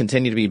there's going to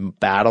continue to be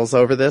battles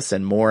over this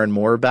and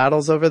more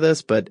battles over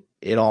this, but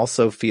it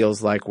also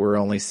feels like we're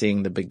only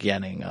seeing the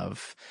beginning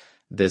of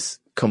this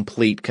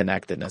complete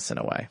connectedness in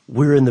a way.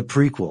 We're in the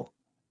prequel.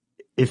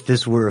 If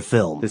this were a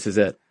film. This is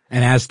it.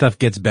 And as stuff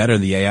gets better,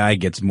 the AI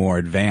gets more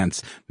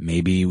advanced,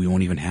 maybe we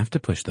won't even have to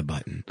push the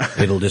button.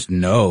 It'll just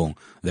know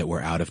that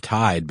we're out of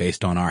Tide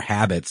based on our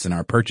habits and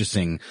our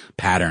purchasing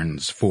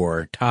patterns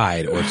for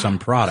Tide or some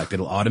product.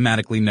 It'll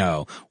automatically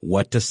know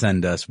what to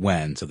send us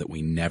when, so that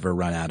we never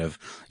run out of,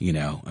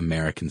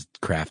 American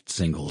craft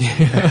singles.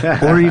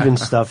 Or even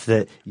stuff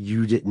that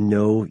you didn't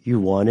know you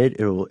wanted.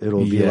 It'll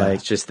be like,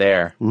 it's just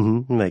there.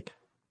 Mm-hmm, like,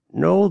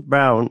 Noel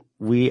Brown,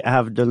 we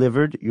have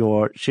delivered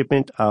your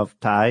shipment of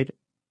Tide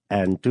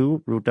and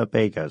 2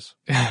 rutabagas.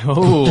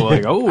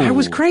 I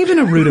was craving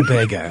a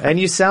rutabaga. And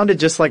you sounded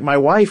just like my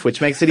wife, which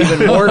makes it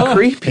even more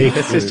creepy.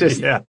 This is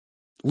just,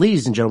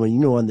 Ladies and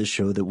gentlemen, on this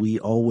show that we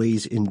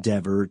always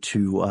endeavor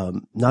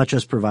to not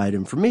just provide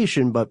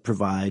information, but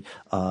provide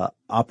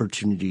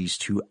opportunities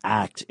to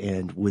act.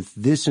 And with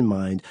this in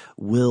mind,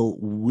 Will,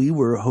 we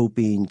were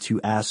hoping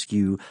to ask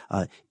you,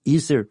 I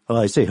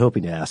say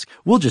hoping to ask,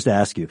 we'll just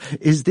ask you,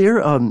 is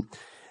there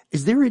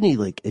any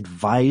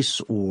advice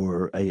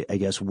or I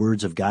guess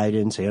words of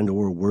guidance and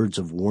or words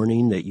of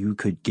warning that you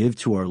could give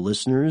to our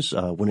listeners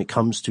when it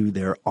comes to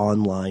their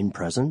online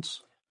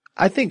presence?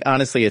 I think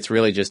honestly, it's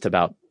really just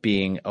about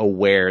being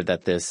aware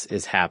that this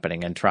is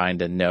happening and trying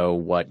to know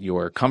what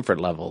your comfort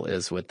level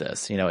is with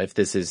this. If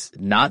this is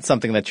not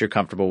something that you're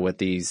comfortable with,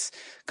 these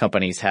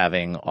companies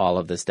having all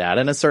of this data,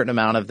 and a certain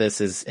amount of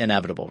this is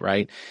inevitable,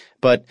 right?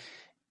 But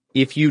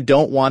if you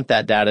don't want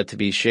that data to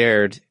be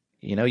shared,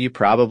 you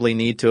probably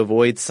need to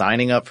avoid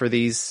signing up for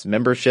these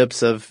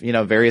memberships of,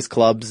 various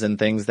clubs and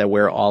things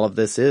where all of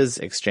this is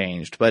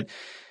exchanged. But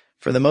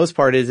for the most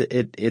part,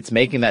 it's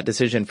making that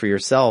decision for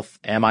yourself.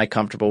 Am I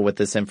comfortable with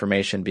this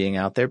information being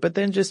out there? But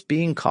then just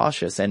being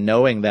cautious and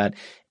knowing that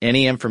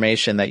any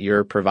information that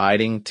you're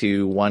providing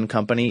to one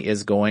company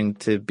is going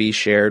to be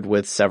shared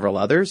with several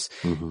others.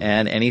 Mm-hmm.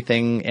 And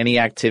any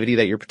activity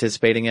that you're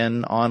participating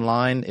in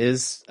online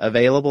is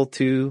available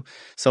to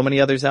so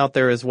many others out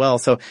there as well.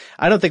 So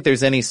I don't think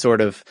there's any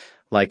sort of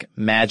like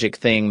magic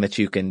thing that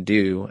you can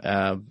do.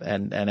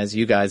 And as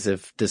you guys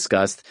have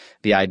discussed,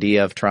 the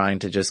idea of trying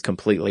to just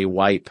completely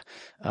wipe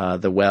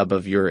the web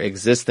of your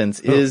existence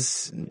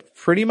is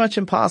pretty much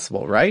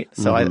impossible, right?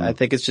 So I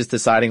think it's just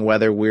deciding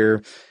whether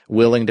we're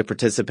willing to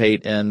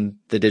participate in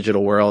the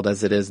digital world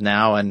as it is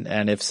now,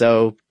 and if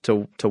so,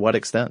 to what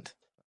extent?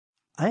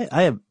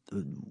 I have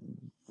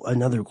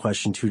another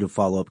question too to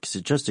follow up, because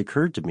it just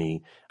occurred to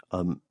me.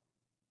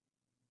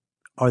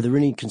 Are there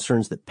any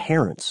concerns that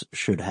parents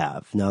should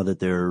have now that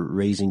they're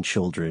raising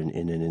children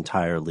in an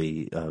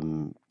entirely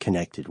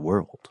connected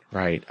world?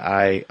 Right.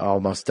 I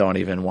almost don't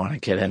even want to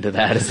get into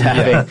that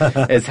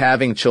as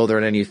having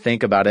children. And you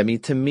think about it. I mean,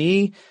 to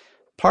me,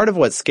 part of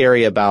what's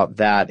scary about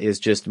that is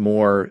just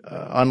more,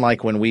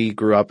 unlike when we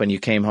grew up and you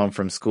came home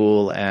from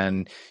school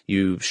and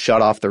you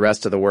shut off the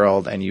rest of the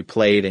world and you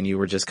played and you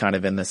were just kind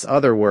of in this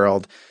other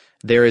world.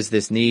 There is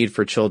this need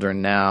for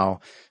children now,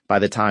 by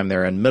the time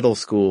they're in middle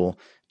school,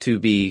 to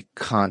be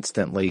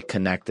constantly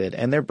connected,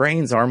 and their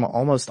brains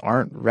almost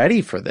aren't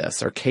ready for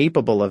this or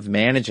capable of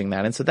managing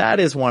that. And so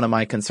that is one of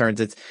my concerns.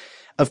 It's,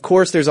 of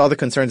course, there's all the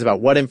concerns about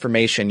what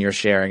information you're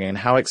sharing and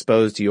how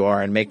exposed you are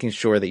and making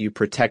sure that you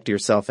protect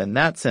yourself in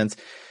that sense.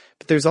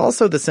 But there's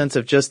also the sense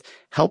of just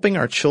helping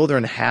our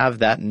children have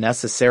that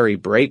necessary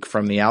break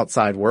from the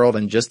outside world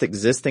and just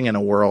existing in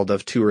a world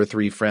of 2 or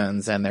 3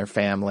 friends and their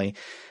family.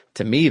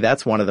 To me,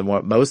 that's one of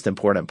the most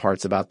important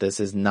parts about this,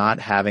 is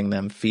not having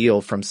them feel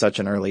from such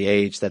an early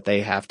age that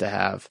they have to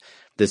have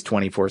this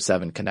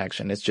 24/7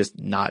 connection. It's just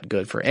not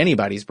good for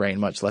anybody's brain,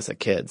 much less a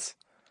kid's.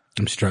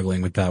 I'm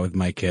struggling with that with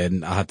my kid,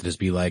 and I'll have to just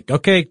be like,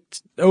 okay,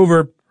 it's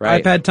over.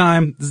 Right. iPad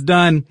time. It's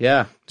done.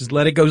 Yeah. Just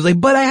let it go. He's like,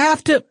 but I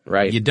have to.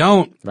 Right. You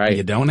don't. Right.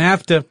 You don't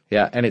have to.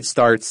 Yeah. And it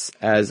starts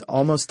as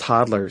almost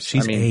toddlers.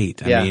 She's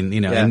 8. Yeah. I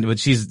mean, but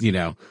she's,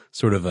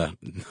 sort of I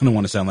don't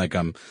want to sound like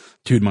I'm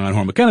tooting my own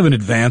horn, but kind of an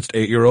advanced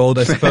 8-year-old,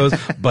 I suppose.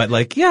 But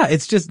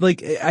it's just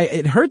like,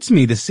 it hurts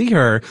me to see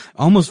her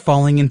almost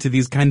falling into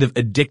these kind of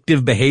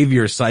addictive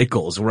behavior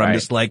cycles where I'm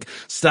just like,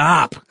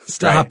 stop,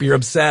 right. You're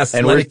obsessed.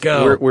 And let it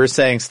go. We're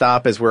saying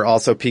stop as we're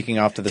also peeking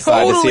off to the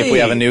side to see if we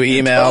have a new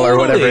email or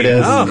whatever it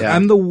is. Oh,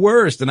 I'm the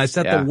worst. And I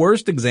set the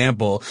worst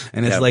example,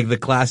 and it's like the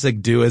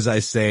classic do as I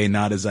say,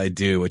 not as I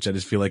do, which I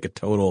just feel like a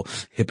total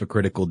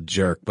hypocritical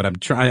jerk. But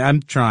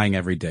I'm trying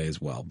every day as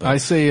well. But I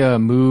say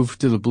move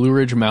to the Blue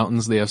Ridge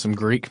Mountains. They have some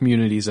great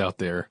communities out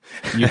there.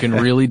 You can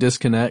really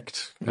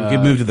disconnect. You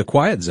could move to the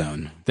quiet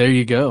zone. There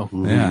you go.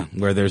 Yeah,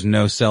 where there's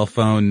no cell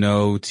phone,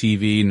 no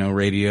TV, no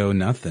radio,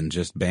 nothing,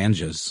 just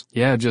banjos.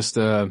 Yeah, just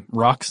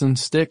rocks and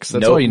sticks.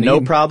 That's all you need.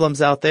 No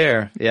problems out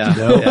there. Yeah.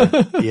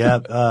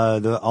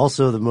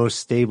 Also the most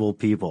stable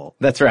people.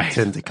 That's right.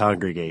 Tend to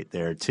congregate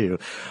there too.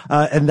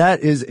 And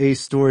that is a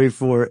story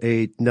for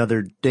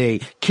another day.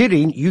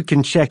 Kidding. You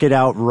can check it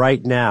out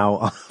right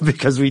now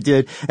because we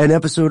did an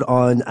episode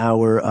on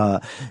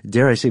our,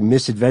 dare I say,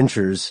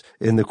 misadventures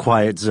in the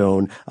quiet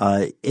zone.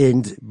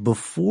 And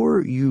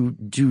before you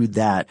do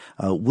that,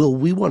 Will,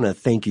 we want to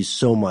thank you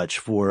so much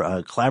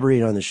for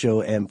collaborating on the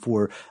show and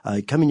for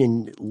coming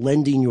and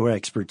lending your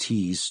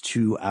expertise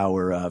to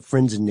our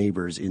friends and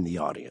neighbors in the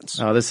audience.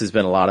 Oh, this has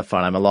been a lot of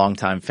fun. I'm a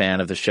longtime fan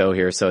of the show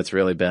here, so it's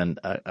really been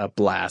a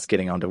blast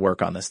getting on to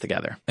work on this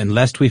together. And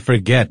lest we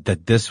forget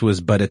that this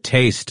was but a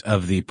taste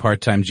of the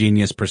Part-Time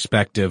Genius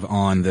perspective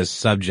on this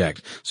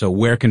subject. So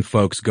where can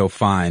folks go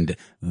find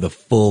the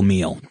full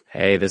meal?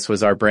 Hey, this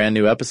was our brand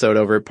new episode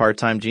over at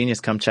Part-Time Genius.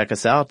 Come check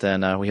us out,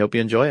 and we hope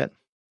you enjoy it.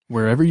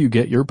 Wherever you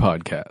get your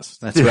podcasts.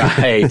 That's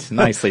right.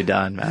 Nicely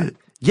done, Matt.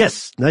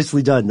 Yes,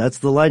 nicely done. That's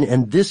the line.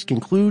 And this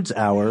concludes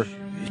our...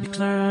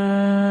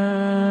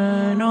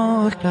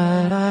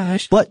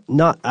 But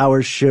not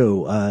our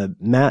show.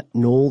 Matt,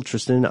 Noel,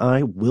 Tristan, and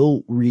I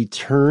will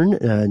return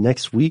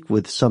next week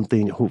with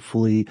something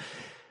hopefully,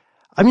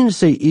 I'm going to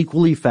say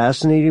equally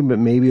fascinating, but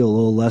maybe a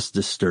little less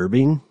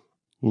disturbing.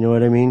 You know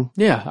what I mean?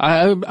 Yeah,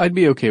 I'd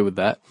be okay with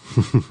that.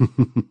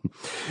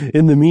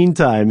 In the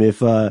meantime,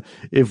 if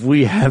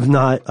we have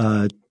not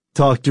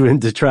talked you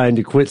into trying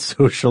to quit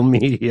social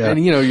media,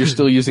 and you're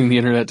still using the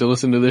internet to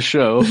listen to this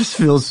show, this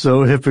feels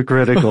so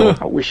hypocritical.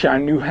 I wish I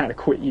knew how to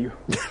quit you.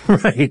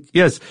 Right?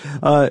 Yes.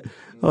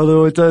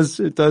 Although it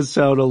does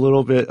sound a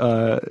little bit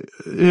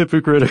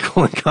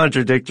hypocritical and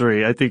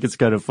contradictory. I think it's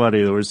kind of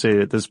funny that we're saying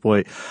it at this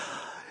point.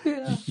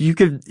 Yeah. You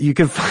could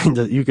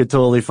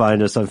totally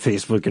find us on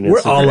Facebook and Instagram.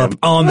 We're all up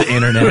on the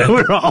internet.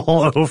 We're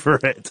all over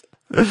it.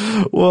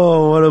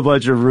 Whoa, what a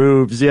bunch of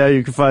rubes. Yeah,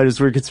 you can find us.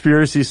 We're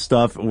Conspiracy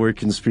Stuff. We're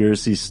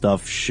Conspiracy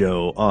Stuff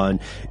Show on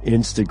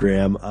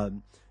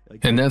Instagram.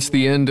 And that's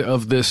the end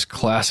of this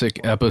classic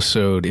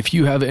episode. If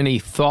you have any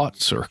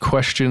thoughts or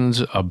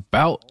questions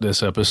about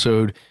this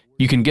episode,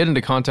 you can get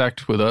into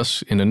contact with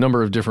us in a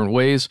number of different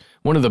ways.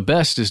 One of the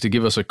best is to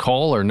give us a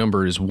call. Our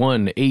number is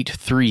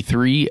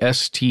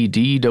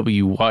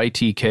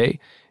 1-833-STDWYTK.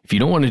 If you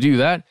don't want to do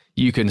that,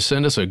 you can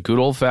send us a good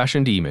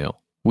old-fashioned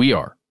email. We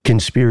are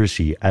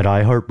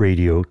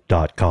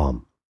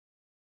conspiracy@iheartradio.com.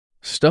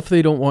 Stuff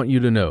They Don't Want You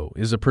to Know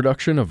is a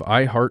production of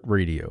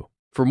iHeartRadio.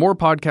 For more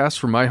podcasts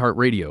from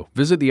iHeartRadio,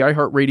 visit the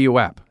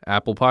iHeartRadio app,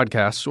 Apple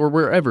Podcasts, or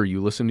wherever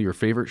you listen to your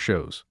favorite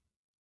shows.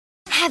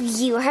 Have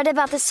you heard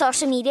about the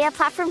social media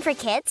platform for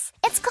kids?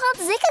 It's called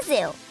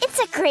Zigazoo. It's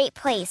a great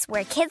place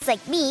where kids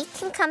like me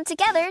can come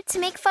together to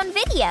make fun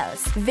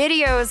videos.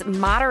 Videos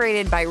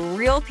moderated by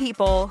real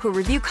people who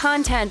review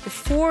content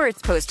before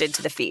it's posted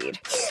to the feed.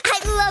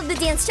 I love the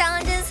dance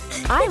challenges.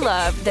 I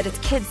love that it's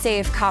Kid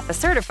Safe COPPA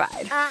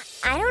certified.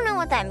 I don't know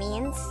what that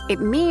means.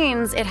 It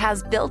means it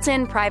has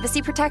built-in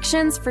privacy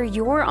protections for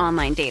your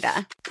online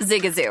data.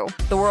 Zigazoo,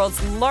 the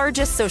world's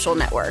largest social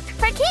network.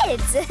 For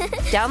kids.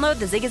 Download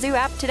the Zigazoo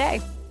app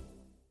today.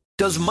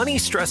 Does money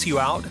stress you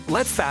out?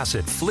 Let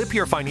Facet flip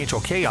your financial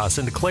chaos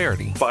into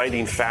clarity.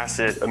 Finding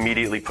Facet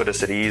immediately put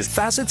us at ease.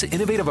 Facet's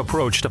innovative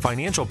approach to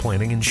financial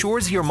planning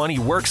ensures your money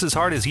works as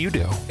hard as you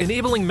do,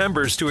 enabling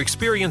members to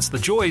experience the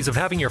joys of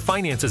having your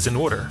finances in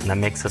order. That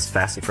makes us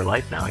Facet for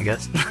life now, I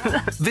guess.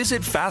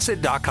 Visit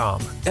Facet.com,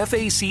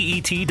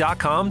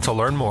 FACET.com to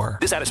learn more.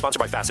 This ad is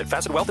sponsored by Facet.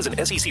 Facet Wealth is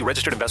an SEC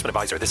registered investment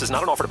advisor. This is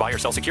not an offer to buy or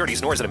sell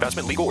securities, nor is it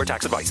investment, legal, or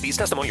tax advice. These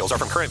testimonials are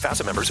from current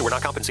Facet members who are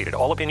not compensated.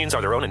 All opinions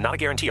are their own and not a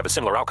guarantee of a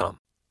similar outcome.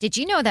 Did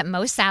you know that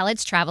most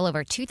salads travel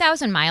over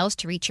 2,000 miles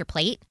to reach your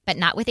plate? But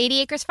not with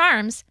 80 Acres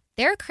Farms.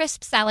 Their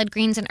crisp salad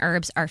greens and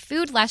herbs are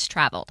food less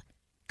traveled,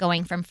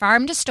 going from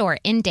farm to store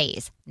in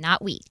days,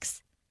 not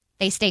weeks.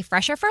 They stay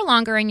fresher for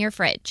longer in your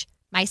fridge.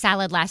 My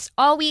salad lasts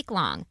all week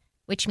long,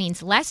 which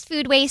means less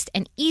food waste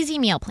and easy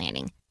meal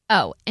planning.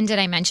 Oh, and did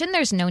I mention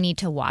there's no need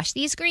to wash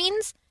these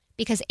greens?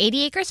 Because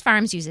 80 Acres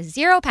Farms uses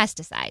 0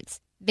 pesticides.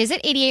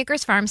 Visit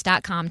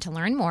 80acresfarms.com to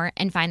learn more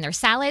and find their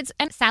salads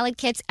and salad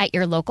kits at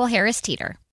your local Harris Teeter.